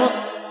أهل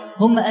العراق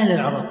هم أهل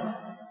العراق،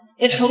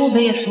 الحروب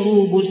هي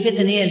الحروب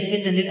والفتن هي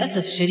الفتن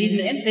للأسف الشديد من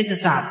أيام سيدنا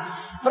سعد.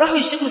 فراحوا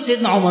يشتكوا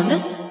سيدنا عمر،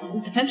 ناس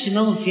أنت فهمش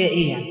دماغهم فيها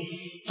إيه يعني.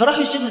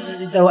 فراحوا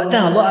يشتكوا، ده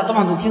وقتها الله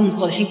طبعا دول فيهم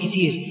مصالحين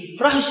كتير.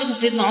 فراحوا يشتكوا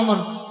سيدنا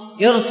عمر: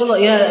 يا رسول الله،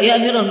 يا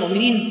أمير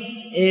المؤمنين،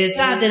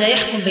 سعد لا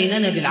يحكم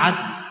بيننا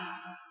بالعدل،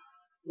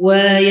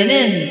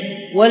 وينام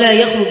ولا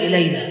يخرج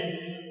إلينا،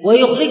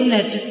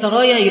 ويخرجنا في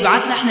السرايا،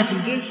 يبعتنا احنا في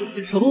الجيش وفي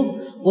الحروب،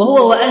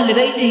 وهو وأهل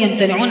بيته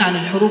يمتنعون عن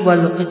الحروب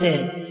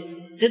والقتال.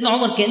 سيدنا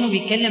عمر كأنه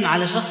بيتكلم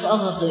على شخص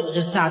آخر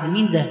غير سعد،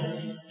 مين ده؟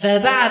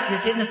 فبعت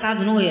لسيدنا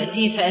سعد أنه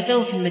يأتيه،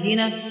 فأتاه في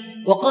المدينة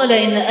وقال: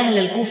 إن أهل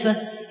الكوفة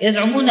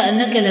يزعمون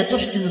أنك لا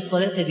تحسن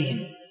الصلاة بهم.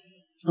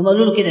 هم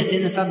قالوا له كده: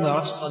 سيدنا سعد ما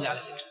يعرفش يصلي على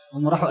فكرة.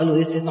 هم راحوا قالوا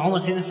إيه؟ سيدنا عمر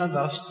سيدنا سعد ما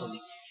يعرفش يصلي.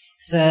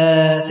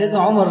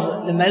 فسيدنا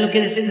عمر لما قالوا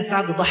كده سيدنا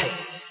سعد ضحك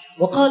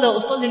وقال: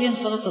 أصلي بهم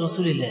صلاة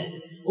رسول الله،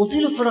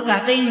 أطيل في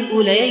الركعتين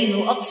الأوليين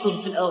وأقصر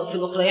في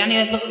الأخرى.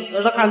 يعني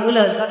الركعة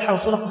الأولى الفاتحة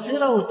وسورة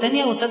قصيرة،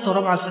 والثانية والثالثة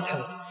والرابعة الفاتحة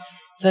بس.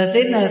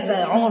 فسيدنا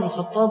عمر بن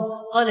الخطاب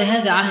قال: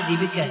 هذا عهدي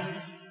بك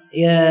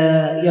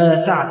يا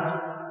سعد.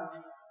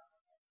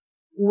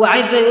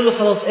 وعايز بقى يقول له: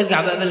 خلاص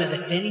ارجع بقى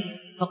بلدك تاني.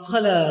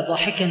 فقال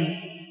ضاحكا: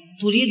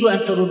 تريد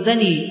أن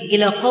تردني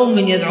إلى قوم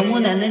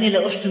يزعمون أنني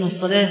لا أحسن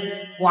الصلاة؟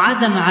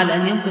 وعزم على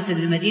أن يمكث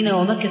بالمدينة،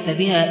 ومكث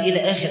بها إلى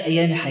آخر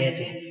أيام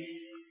حياته.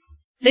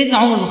 سيدنا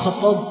عمر بن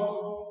الخطاب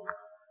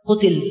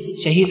قتل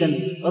شهيدا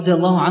رضي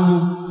الله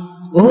عنه،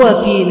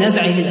 وهو في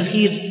نزعه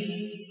الأخير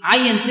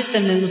عين 6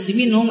 من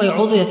المسلمين ان هم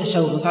يقعدوا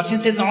يتشاوروا. انتوا عارفين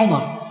سيدنا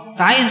عمر،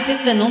 فعين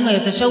 6 ان هم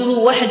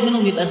يتشاوروا، واحد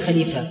منهم يبقى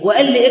الخليفه.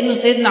 وقال لابنه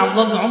سيدنا عبد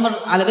الله بن عمر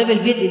على باب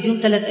البيت: اديهم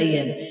 3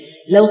 ايام،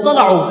 لو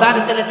طلعوا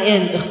بعد 3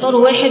 ايام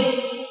اختاروا واحد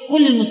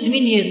كل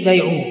المسلمين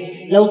يبايعوه،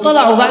 لو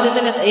طلعوا بعد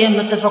 3 ايام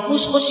ما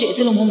اتفقوش خش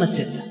اقتلهم هم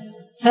ال6.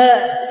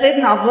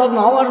 فسيدنا عبد الله بن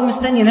عمر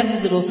مستني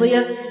ينفذ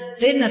الوصيه.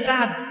 سيدنا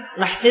سعد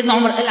راح سيدنا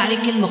عمر قال عليه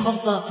كلمه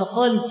خاصه،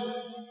 فقال: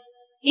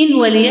 ان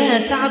وليها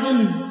سعد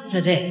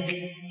فذاك.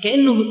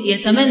 كأنه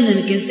يتمنى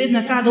ان كان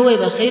سيدنا سعد هو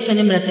يبقى الخليفة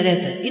نمرة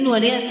 3. إن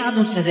وليها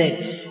سعد فذاك،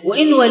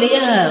 وإن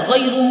وليها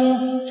غيره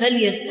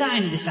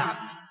فليستعن بسعد.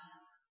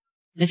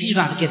 مفيش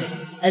بعد كده.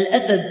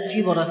 الأسد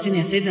في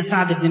براثنه سيدنا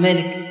سعد بن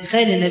مالك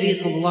خال النبي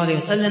صلى الله عليه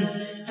وسلم.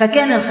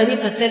 فكان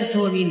الخليفة الثالث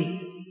هو مين؟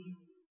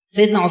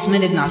 سيدنا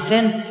عثمان بن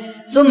عفان.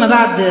 ثم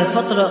بعد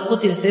فترة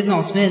قتل سيدنا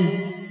عثمان،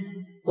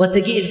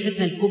 وتجيء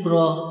الفتنة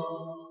الكبرى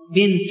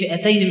بين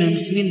فئتين من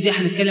المسلمين، دي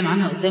هنتكلم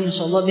عنها قدام إن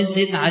شاء الله، بين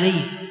سيدنا علي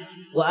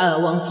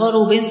وأنصاره،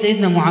 وبين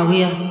سيدنا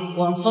معاوية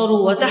وأنصاره،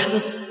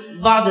 وتحدث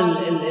بعض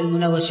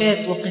المناوشات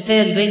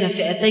والقتال بين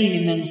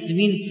فئتين من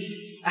المسلمين،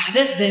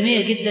 أحداث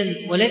دامية جدا.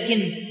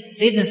 ولكن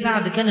سيدنا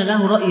سعد كان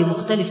له رأي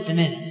مختلف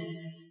تماما.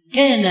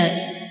 كان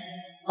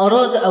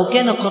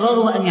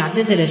قراره أن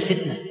يعتزل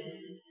الفتنة.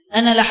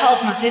 أنا لا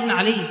هقف مع سيدنا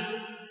علي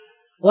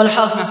ولا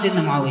هقف مع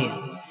سيدنا معاوية.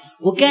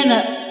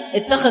 وكان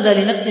اتخذ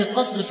لنفسه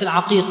قصر في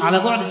العقيق على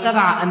بعد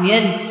 7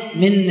 أميال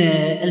من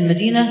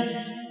المدينة،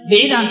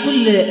 بعيد عن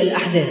كل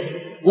الأحداث،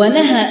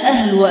 ونهى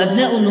أهل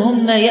وأبناء أن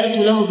هم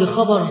يأتوا له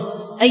بخبر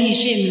أي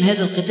شيء من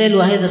هذا القتال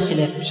وهذا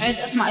الخلاف. مش عايز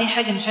أسمع أي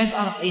حاجة، مش عايز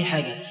أعرف أي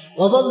حاجة.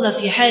 وظل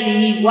في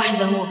حاله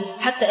وحده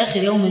حتى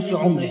آخر يوم في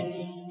عمره.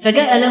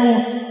 فجاء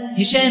له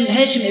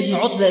هاشم ابن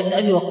عتبة ابن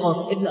أبي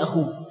وقاس ابن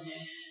أخوه،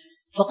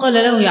 فقال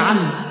له: يا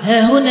عم،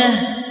 ها هنا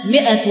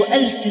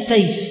 100,000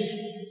 سيف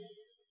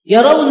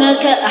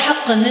يرونك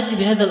أحق الناس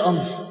بهذا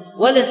الأمر،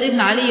 ولا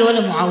سيدنا علي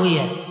ولا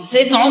معاوية.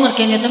 سيدنا عمر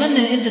كان يتمنى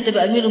أن أنت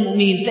تبقى أمير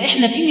المؤمنين،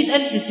 فإحنا في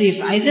 100,000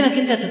 سيف عايزينك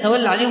أنت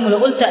تتولى عليهم، ولو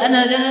قلت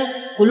أنا لها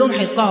كلهم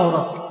هيطلعوا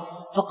وراك.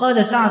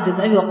 فقال سعد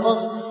بن أبي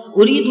وقاص: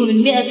 أريد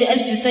من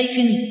 100,000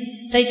 سيف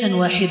سيفا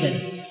واحدا،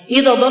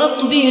 إذا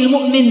ضربت به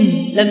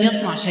المؤمن لم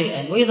يصنع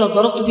شيئا، وإذا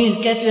ضربت به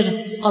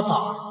الكافر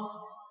قطع.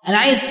 أنا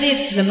عايز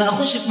سيف لما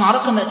أخش في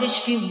معركة ما أتش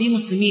فيه دي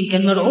مسلمين.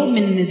 كان مرعوب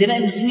من أن دماء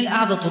المسلمين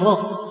قاعدة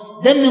تراق.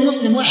 دم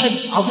مسلم واحد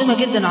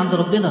عظيمة جدا عند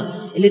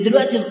ربنا، اللي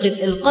دلوقتي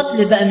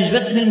القتل بقى مش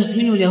بس بين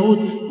المسلمين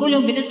واليهود، كل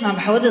يوم بنسمع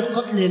بحوادث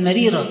قتل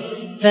مريرة.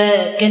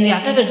 فكان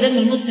يعتبر دم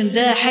المسلم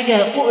ده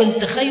حاجة فوق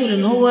التخيل،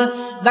 ان هو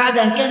بعد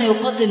أن كان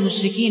يقاتل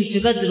المشركين في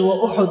بدر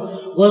وأحد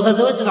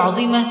والغزوات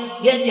العظيمة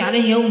يأتي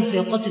عليه يوم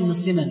فيقاتل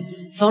مسلما.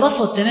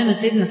 فرفض تماما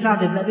سيدنا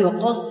سعد بن أبي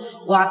وقاص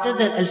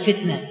واعتزل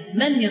الفتنة.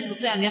 من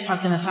يستطيع أن يفعل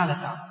كما فعل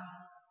سعد؟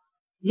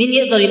 مين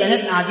يقدر يبقى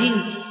ناس قاعدين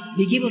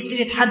بيجيبوا في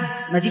سيرة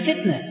حد؟ ما دي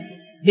فتنة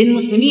بين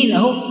المسلمين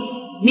أهو.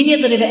 مين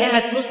يقدر يبقى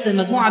قاعد في وسط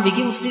مجموعة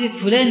بيجيبوا في سيرة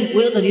فلان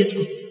ويقدر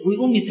يسكت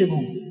ويقوم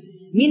يسيبهم؟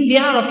 مين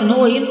بيعرف ان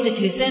هو يمسك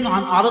لسانه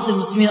عن أعراض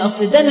المسلمين؟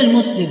 أصل دم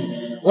المسلم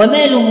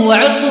وماله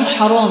وعرضه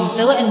حرام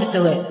سواء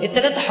بسواء،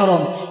 ال3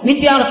 حرام.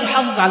 مين بيعرف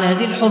يحافظ على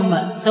هذه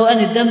الحرمة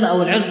سواء الدم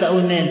أو العرض أو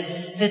المال؟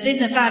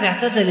 فسيدنا سعد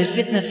اعتزل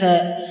الفتنة.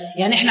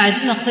 يعني احنا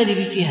عايزين نقتدي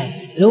بيه فيها،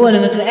 اللي هو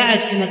لما تبقى قاعد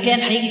في مكان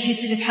هيجي فيه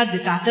سيرة حد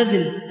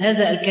تعتزل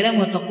هذا الكلام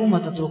وتقوم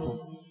وتتركه.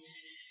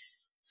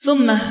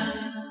 ثم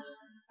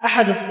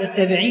أحد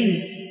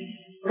التابعين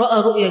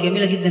رأى رؤية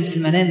جميلة جدا في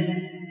المنام.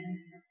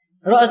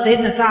 رأى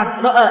سيدنا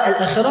سعد رأى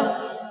الآخرة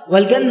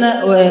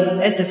والجنة،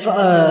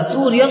 رأى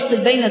سور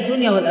يفصل بين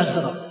الدنيا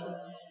والآخرة.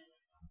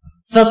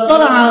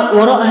 فاطلع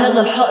وراء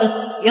هذا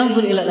الحائط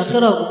ينظر إلى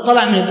الآخرة،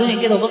 واطلع من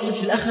الدنيا كده وبص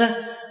في الآخرة،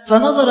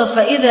 فنظر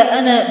فإذا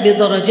أنا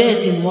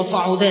بدرجات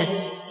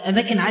وصعودات،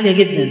 أماكن عالية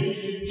جدا،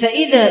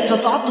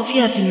 فصعدت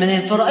فيها في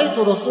المنام، فرأيت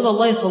رسول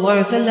الله صلى الله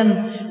عليه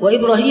وسلم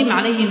وإبراهيم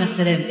عليهما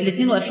السلام،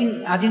 الاثنين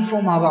واقفين قاعدين فوق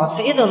مع بعض،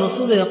 فإذا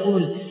الرسول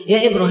يقول: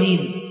 يا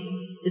إبراهيم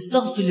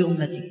استغفر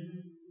لأمتي.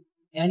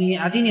 يعني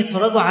قاعدين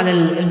يتفرجوا على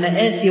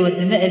المآسي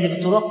والدماء اللي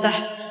بتراق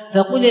تحت،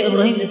 فيقول: يا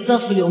إبراهيم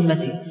استغفر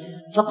لأمتي.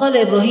 فقال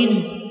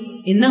إبراهيم: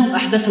 إنهم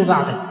أحدثوا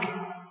بعدك،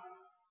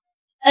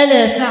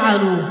 ألا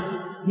فعلوا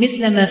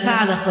مثل ما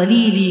فعل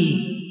خليلي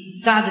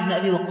سعد بن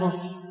أبي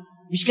وقاس؟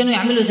 مش كانوا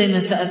يعملوا زي ما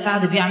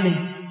سعد بيعمل؟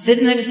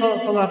 سيدنا النبي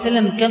صلى الله عليه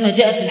وسلم كما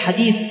جاء في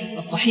الحديث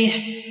الصحيح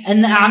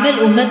أن أعمال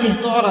أمته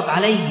تعرض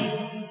عليه،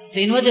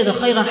 فإن وجد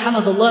خيرا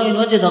حمد الله، وإن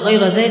وجد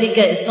غير ذلك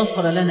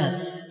استغفر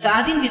لنا.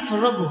 فقاعدين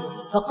بيتفرجوا،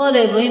 فقال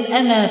إبراهيم: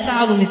 أما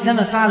فعلوا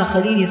مثلما فعل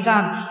خليلي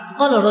سعد؟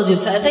 قال الرجل: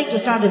 فأتيت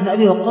سعد بن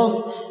أبي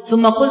وقاص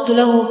ثم قلت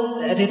له،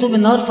 أتيته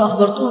بالنهار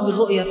فأخبرته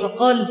بالرؤيا،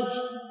 فقال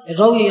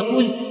الراوي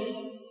يقول: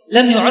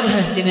 لم يعرها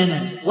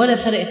اهتماما ولا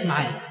فرقت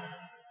معاه.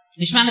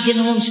 مش معنى كده إن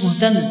هو مش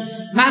مهتم،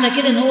 معنى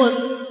كده إن هو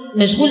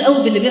مشغول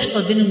قوي باللي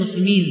بيحصل بين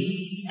المسلمين.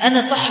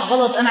 أنا صح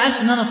غلط، أنا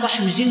عارف إن أنا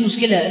صح، مش دي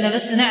المشكلة، أنا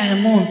بس ناعي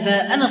همهم،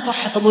 فأنا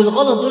صح. طب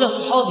والغلط دول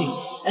صحابي،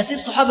 أسيب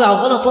صحابي على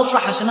الغلط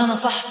وأفرح عشان أنا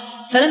صح؟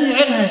 فلم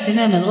يعرها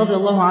اهتماما رضي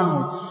الله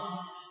عنه.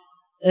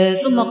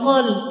 ثم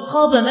قال: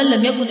 خاب من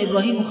لم يكن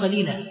إبراهيم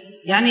خليلا.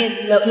 يعني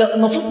لو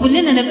المفروض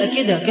كلنا نبقى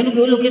كده، كانوا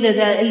بيقولوا كده،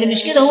 ده اللي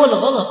مش كده هو اللي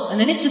غلط،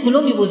 أنا نفسي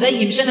كلهم يبقوا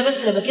زيي، مش أنا بس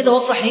اللي أبقى كده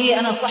وأفرح هي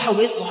أنا صح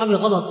وبقيت صحابي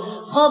غلط.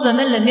 خاب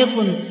من لم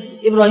يكن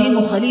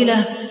إبراهيم خليلا.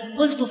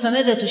 قلت: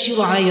 فماذا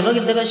تشير علي؟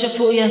 الراجل ده بقى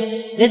شاف رؤيا،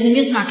 لازم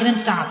يسمع كلام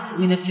سعد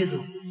وينفذه،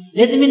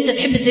 لازم أنت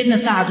تحب سيدنا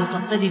سعد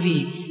وتقتدي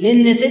به،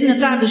 لأن سيدنا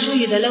سعد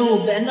شهد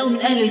له بأنه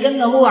من أهل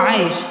الجنة وهو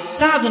عايش،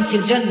 سعد في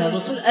الجنة،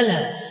 الرسول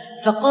قالها.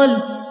 فقال: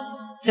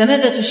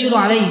 فماذا تشير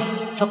عليه؟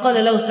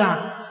 فقال له سعد: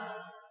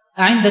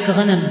 أعندك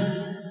غنم؟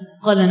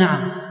 قال: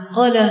 نعم.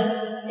 قال: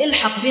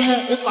 الحق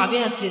بها، اطلع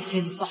بها في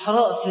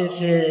الصحراء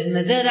في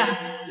المزارع،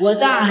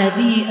 ودع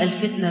هذه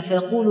الفتنة.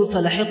 فيقول: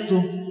 فلحقت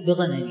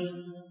بغنمي.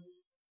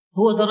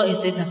 هو ده رأي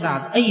سيدنا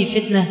سعد، أي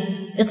فتنة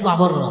اطلع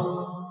بره،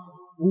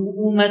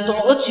 وما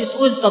تقعدش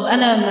تقول طب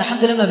أنا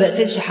الحمد لله ما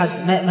بقتلش حد،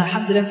 ما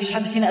الحمد لله ما فيش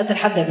حد فينا قتل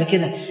حد قبل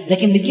كده،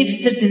 لكن بتجيب في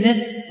سيرة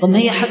الناس. طب ما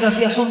هي حاجة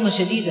فيها حرمة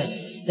شديدة.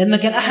 لما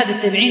كان أحد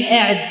التابعين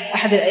قاعد،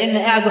 أحد الأئمة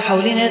قاعد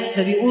وحواليه ناس،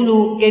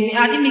 فبيقولوا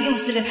قاعدين بيجيبوا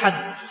في سيرة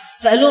حد،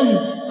 فقال لهم: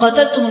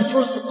 قاتلتم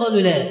الفرس؟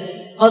 قالوا: لا.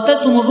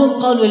 قاتلتم الروم؟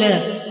 قالوا: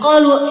 لا.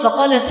 قالوا: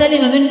 فقال: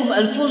 سلم منكم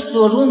الفرس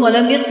والروم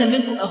ولم يسلم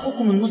منكم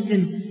أخوكم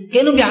المسلم.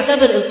 كأنه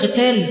بيعتبر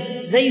القتال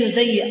زيه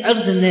زي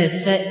عرض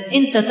الناس،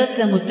 فأنت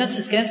تسلم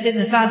وتنفذ كلام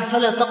سيدنا سعد،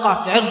 فلا تقع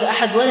في عرض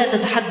أحد ولا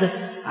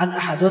تتحدث عن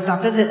أحد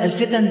وتعتزل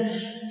الفتن.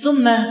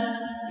 ثم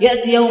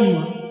يأتي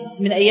يوم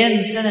من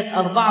أيام سنة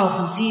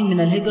 54 من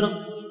الهجرة،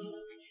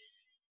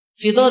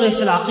 في داره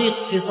في العقيق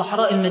في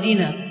صحراء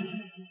المدينة،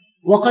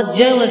 وقد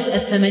جاوز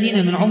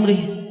 80 من عمره،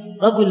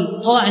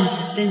 رجل طاعن في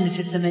السن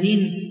في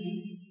 80،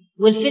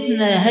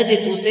 والفتنة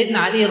هدت، وسيدنا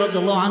علي رضي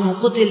الله عنه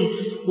قتل،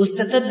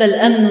 واستتب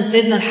الأمن،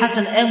 وسيدنا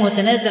الحسن قام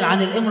وتنازل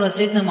عن الإمرة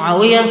سيدنا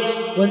معاوية،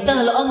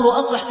 وانتهى الأمر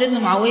وأصبح سيدنا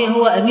معاوية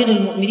هو أمير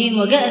المؤمنين.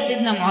 وجاء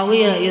سيدنا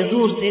معاوية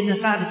يزور سيدنا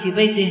سعد في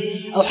بيته،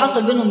 أو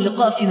حصل بينهم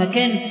لقاء في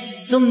مكان،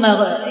 ثم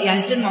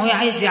يعني سيدنا معاوية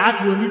عايز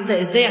يعاتبه: ان انت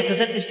ازاي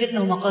اعتزلت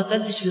الفتنة وما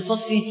قاتلتش في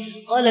صفي؟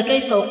 قال: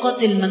 كيف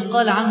أقاتل من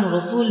قال عنه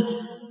الرسول: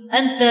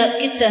 أنت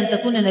كدت أن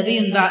تكون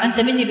نبيا بعد، أنت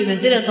مني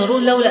بمنزلة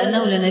هارون لولا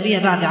أنه لا نبي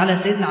بعد، على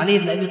سيدنا علي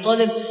بن أبي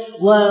طالب.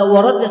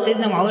 ورد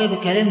سيدنا معاوية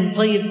بكلام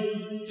طيب.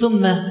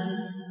 ثم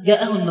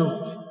جاءه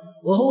الموت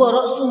وهو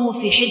رأسه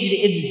في حجر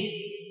ابنه،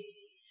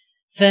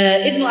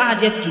 فابنه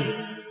قعد يبكي،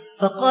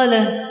 فقال: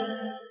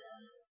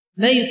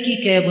 ما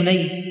يبكيك يا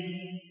بني؟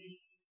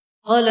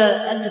 قال: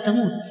 أنت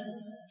تموت.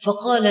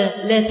 فقال: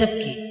 لا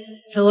تبكي،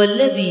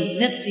 فوالذي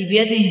نفسي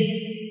بيده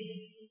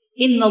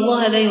إن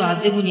الله لا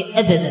يعذبني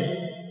أبدا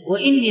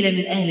وإني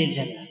لمن أهل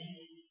الجنة.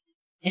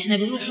 إحنا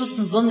بنقول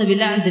حسن الظن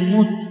بالله عند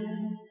الموت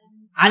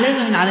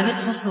علامة من علامات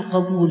حسن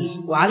القبول،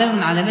 وعلامة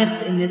من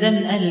علامات إن ده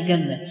من أهل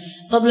الجنة.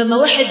 طب لما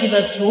واحد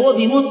يبقى وهو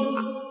بيموت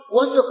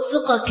واثق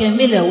ثقة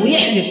كاملة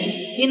ويحلف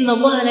إن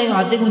الله لا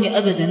يعذبني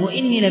أبدا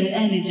وإني لمن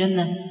أهل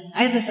الجنة،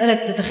 عايز أسألك،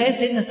 تتخيل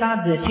سيدنا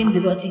سعد فين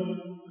دلوقتي؟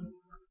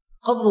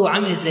 قبره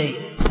عامل إزاي؟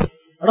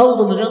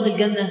 روضة من رياض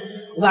الجنة.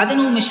 وبعدين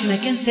هو مش في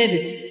مكان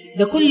ثابت،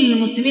 ده كل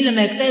المسلمين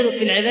لما يجتهدوا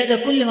في العبادة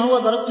كل ما هو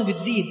درجته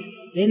بتزيد،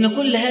 لأن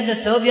كل هذا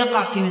الثواب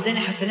يقع في ميزان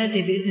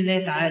حسناته بإذن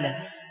الله تعالى.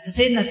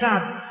 فسيدنا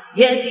سعد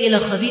يأتي إلى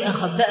خبيئة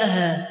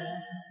خبأها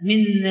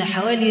من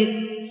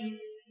حوالي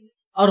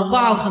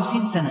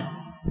 54 سنة،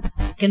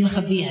 كان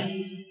مخبيها،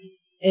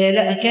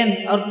 لا كان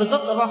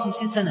بالضبط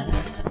 54 سنة.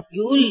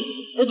 يقول: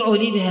 ادعوا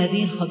لي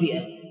بهذه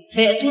الخبيئة،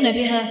 فيأتون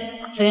بها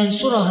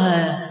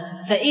فينشرها،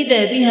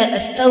 فإذا بها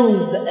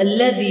الثوب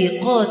الذي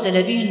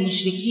قاتل به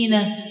المشركين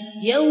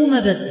يوم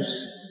بدر،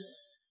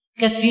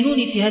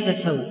 كفنوني في هذا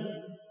الثوب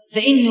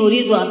فإني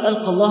أريد أن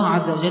ألقى الله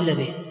عز وجل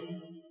به.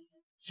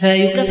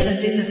 فيكفن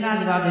سيدنا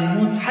سعد بعد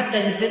الموت،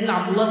 حتى أن سيدنا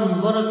عبد الله بن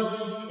مبارك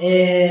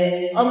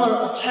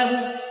أمر أصحابه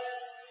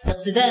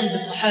اقتداء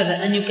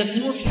بالصحابة أن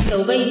يكفنوه في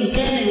ثوبين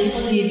كان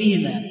يصلي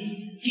بهما.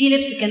 في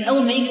لبس كان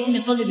أول ما يجي يقوم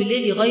يصلي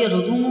بالليل يغير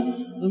هدومه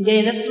ويقوم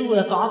جاي لابسه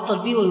ويتعطر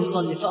به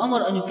ويصلي،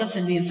 فأمر أن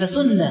يكفن بهم.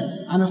 فسنة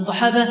عن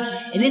الصحابة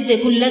أن أنت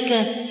يكون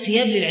لك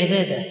ثياب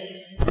للعبادة،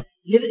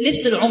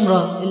 لبس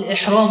العمرة،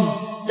 الإحرام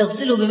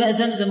تغسله بماء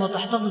زمزم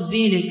وتحتفظ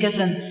به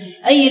للكفن.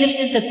 أي لبس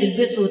أنت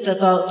بتلبسه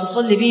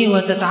تصلي به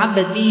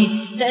وتتعبد به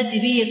تأتي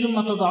به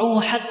ثم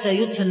تضعوه حتى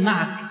يدفن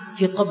معك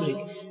في قبرك.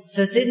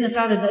 فسيدنا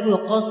سعد بن أبي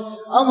وقاص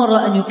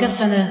أمر أن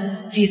يكفن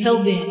في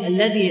ثوبه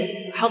الذي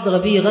حضر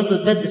به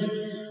غزوة بدر،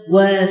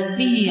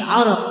 وبه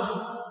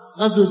عرق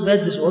غزوة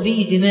بدر،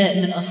 وبه دماء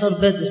من أثار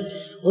بدر،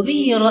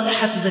 وبه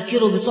رائحة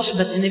تذكره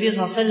بصحبة النبي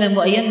صلى الله عليه وسلم،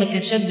 وأيام ما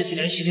كان شاب في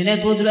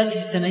العشرينات وهو دلوقتي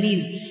في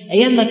 80،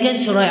 أيام ما كان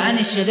في ريعان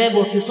الشباب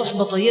وفي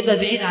صحبة طيبة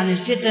بعيد عن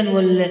الفتن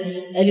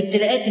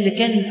والابتلاءات اللي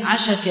كان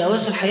عاشها في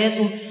أواخر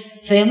حياته.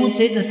 فيموت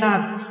سيدنا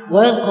سعد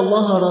ويلقى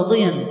الله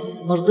راضيا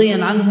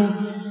مرضيا عنه،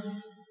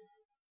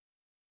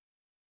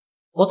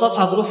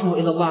 وتصعد روحه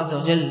إلى الله عز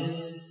وجل.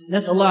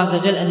 نسأل الله عز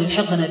وجل أن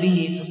يلحقنا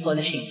به في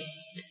الصالحين.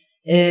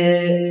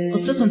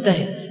 قصته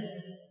انتهت،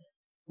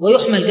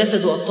 ويحمل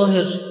جسده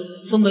الطاهر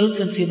ثم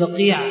يدفن في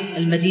بقيع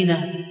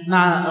المدينة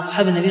مع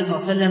أصحاب النبي صلى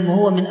الله عليه وسلم،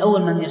 وهو من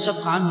أول من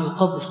يشق عنه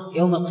القبر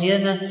يوم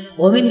القيامة،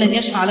 وممن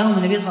يشفع لهم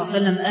النبي صلى الله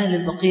عليه وسلم أهل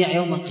البقيع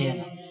يوم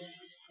القيامة.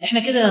 احنا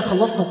كده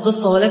خلصنا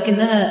القصة،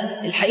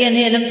 ولكنها الحقيقة ان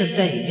هي لم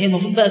تنتهي، هي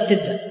المفروض بقى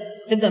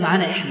بتبدأ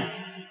معانا احنا.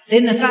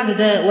 سيدنا سعد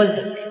ده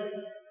والدك،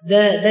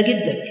 ده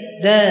جدك،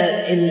 ده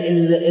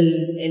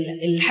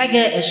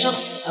الحاجة،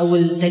 الشخص أو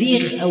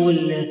التاريخ أو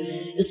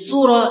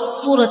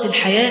صورة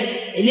الحياة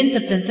اللي انت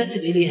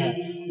بتنتسب إليها،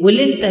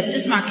 واللي انت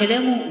بتسمع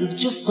كلامه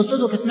وبتشوف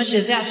قصته كانت ماشية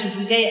ازاي عشان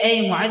تكون جاي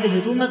قايم وعادل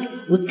هدومك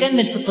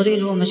وتكمل في الطريق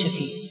اللي هو ماشي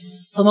فيه.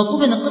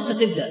 فمطلوب ان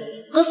القصة تبدأ.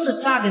 قصة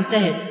سعد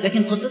انتهت،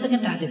 لكن قصتك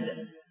انت هتبدأ.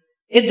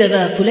 ابدأ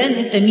بقى، فلان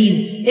انت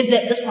مين؟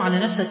 ابدأ اصنع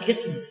لنفسك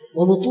اسم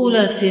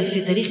وبطولة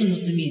في تاريخ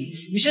المسلمين.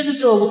 مش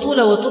لازم تبقى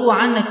بطولة وتروى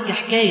عنك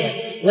كحكاية،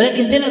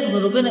 ولكن بينك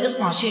وبين ربنا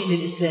اصنع شيء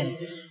للإسلام.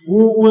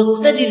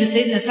 واقتدي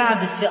بسيدنا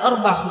سعد في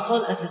 4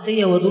 خصال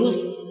أساسية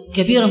ودروس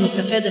كبيرة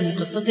مستفادة من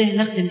قصته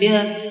نختم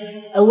بها.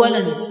 أولا،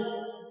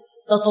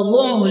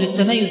 تطلعه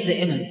للتميز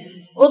دائما.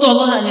 ادعو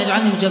الله أن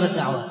يجعلني مجاب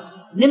الدعوة.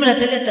 نمرة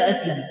 3،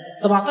 أسلم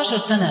 17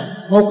 سنة،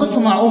 موقفه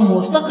مع أمه،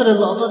 افتكر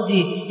اللقطات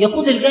دي،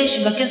 يقود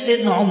الجيش مكان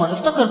سيدنا عمر،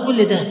 افتكر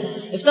كل ده،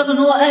 افتكر أن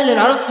هو أهل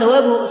العراق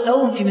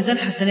ثوابهم في ميزان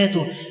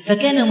حسناته،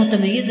 فكان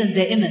متميزا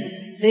دائما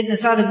سيدنا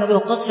سعد بن أبي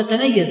وقاص.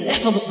 فتميز،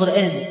 احفظ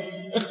القرآن،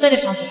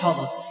 اختلف عن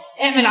صحابه،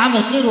 اعمل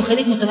عمل خير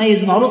وخليك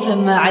متميز. معروف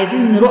لما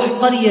عايزين نروح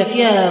قرية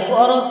فيها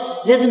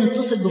فقراء لازم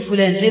نتصل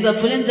بفلان، فيبقى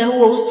فلان ده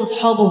هو وسط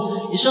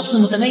أصحابه الشخص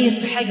المتميز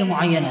في حاجة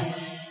معينة.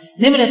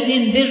 نمرة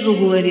 2، بره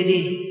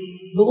بوالديه،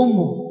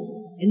 بأمه،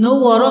 إن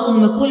هو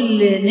رغم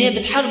كل إن هي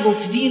بتحاربه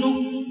في دينه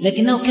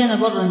لكنه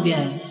كان برا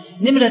بها.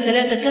 نمرة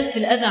 3، كف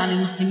الأذى عن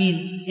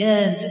المسلمين.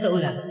 نسيت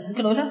أقولها،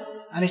 ممكن أقولها؟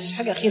 معلش،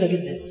 حاجة أخيرة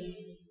جدا.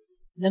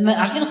 لما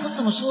عارفين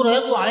القصة مشهورة،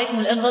 يطلع عليكم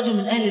الآن رجل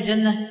من أهل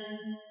الجنة،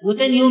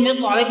 وتاني يوم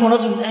يطلع عليكم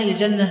رجل من أهل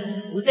الجنة،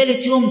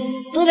 وتالت يوم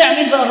طلع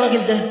مين بقى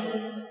الراجل ده؟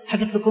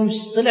 حكيت لكمش،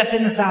 طلع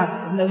سيدنا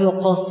سعد بن أبي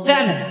وقاص.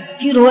 فعلا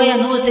في رواية أن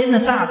هو سيدنا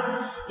سعد،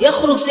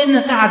 يخرج سيدنا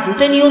سعد،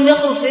 وتاني يوم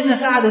يخرج سيدنا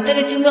سعد،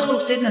 وتالت يوم يخرج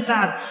سيدنا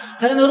سعد.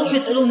 فلما يروح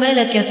يسألوه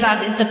مالك يا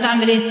سعد، أنت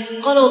بتعمل إيه؟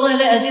 قال والله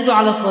لا أزيد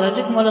على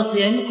صلاتكم ولا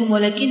صيامكم،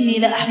 ولكني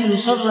لا أحمل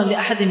شرا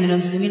لأحد من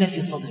المسلمين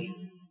في صدري.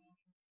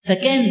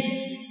 فكان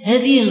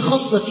هذه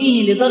الخصلة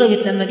فيه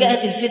لدرجة لما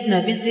جاءت الفتنة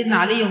بين سيدنا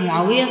علي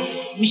ومعاوية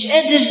مش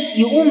قادر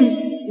يقوم،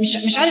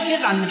 مش عارف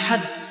يزعل من حد،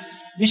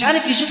 مش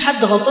عارف يشوف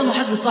حد غلطان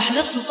وحد صح،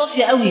 نفسه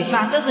صافية قوي،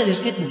 فاعتزل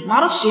الفتنة، ما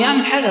عرفش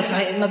يعمل حاجة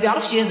صحيح، ما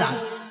بيعرفش يزعل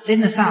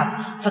سيدنا سعد،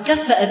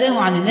 فكف أذاه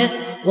عن الناس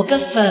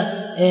وكف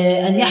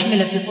أن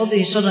يحمل في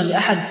صدره شرا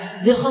لأحد.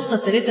 دي الخاصة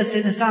الثالثة في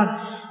سيدنا سعد.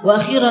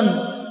 وأخيرا،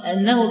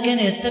 أنه كان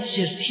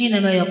يستبشر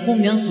حينما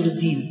يقوم ينصر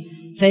الدين،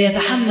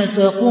 فيتحمس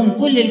ويقوم.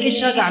 كل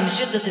الجيش رجع من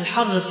شدة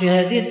الحر في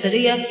هذه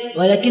السرية،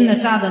 ولكن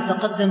سعدا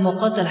تقدم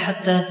وقاتل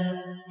حتى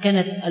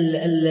كانت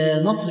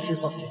النصر في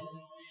صفه.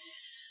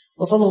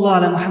 وصلى الله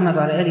على محمد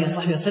وعلى آله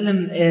وصحبه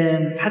وسلم.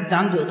 حد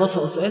عنده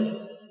إضافة أو سؤال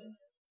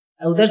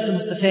أو درس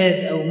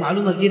مستفاد أو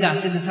معلومة جديدة عن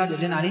سيدنا سعد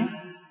يقول لنا عليها؟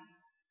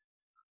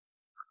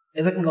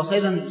 جزاكم الله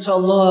خيرا. إن شاء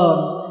الله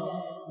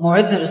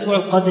موعدنا الأسبوع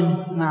القادم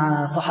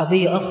مع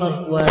صحابي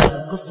آخر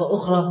وقصة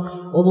أخرى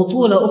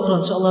وبطولة أخرى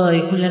إن شاء الله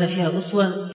يكون لنا فيها أسوة.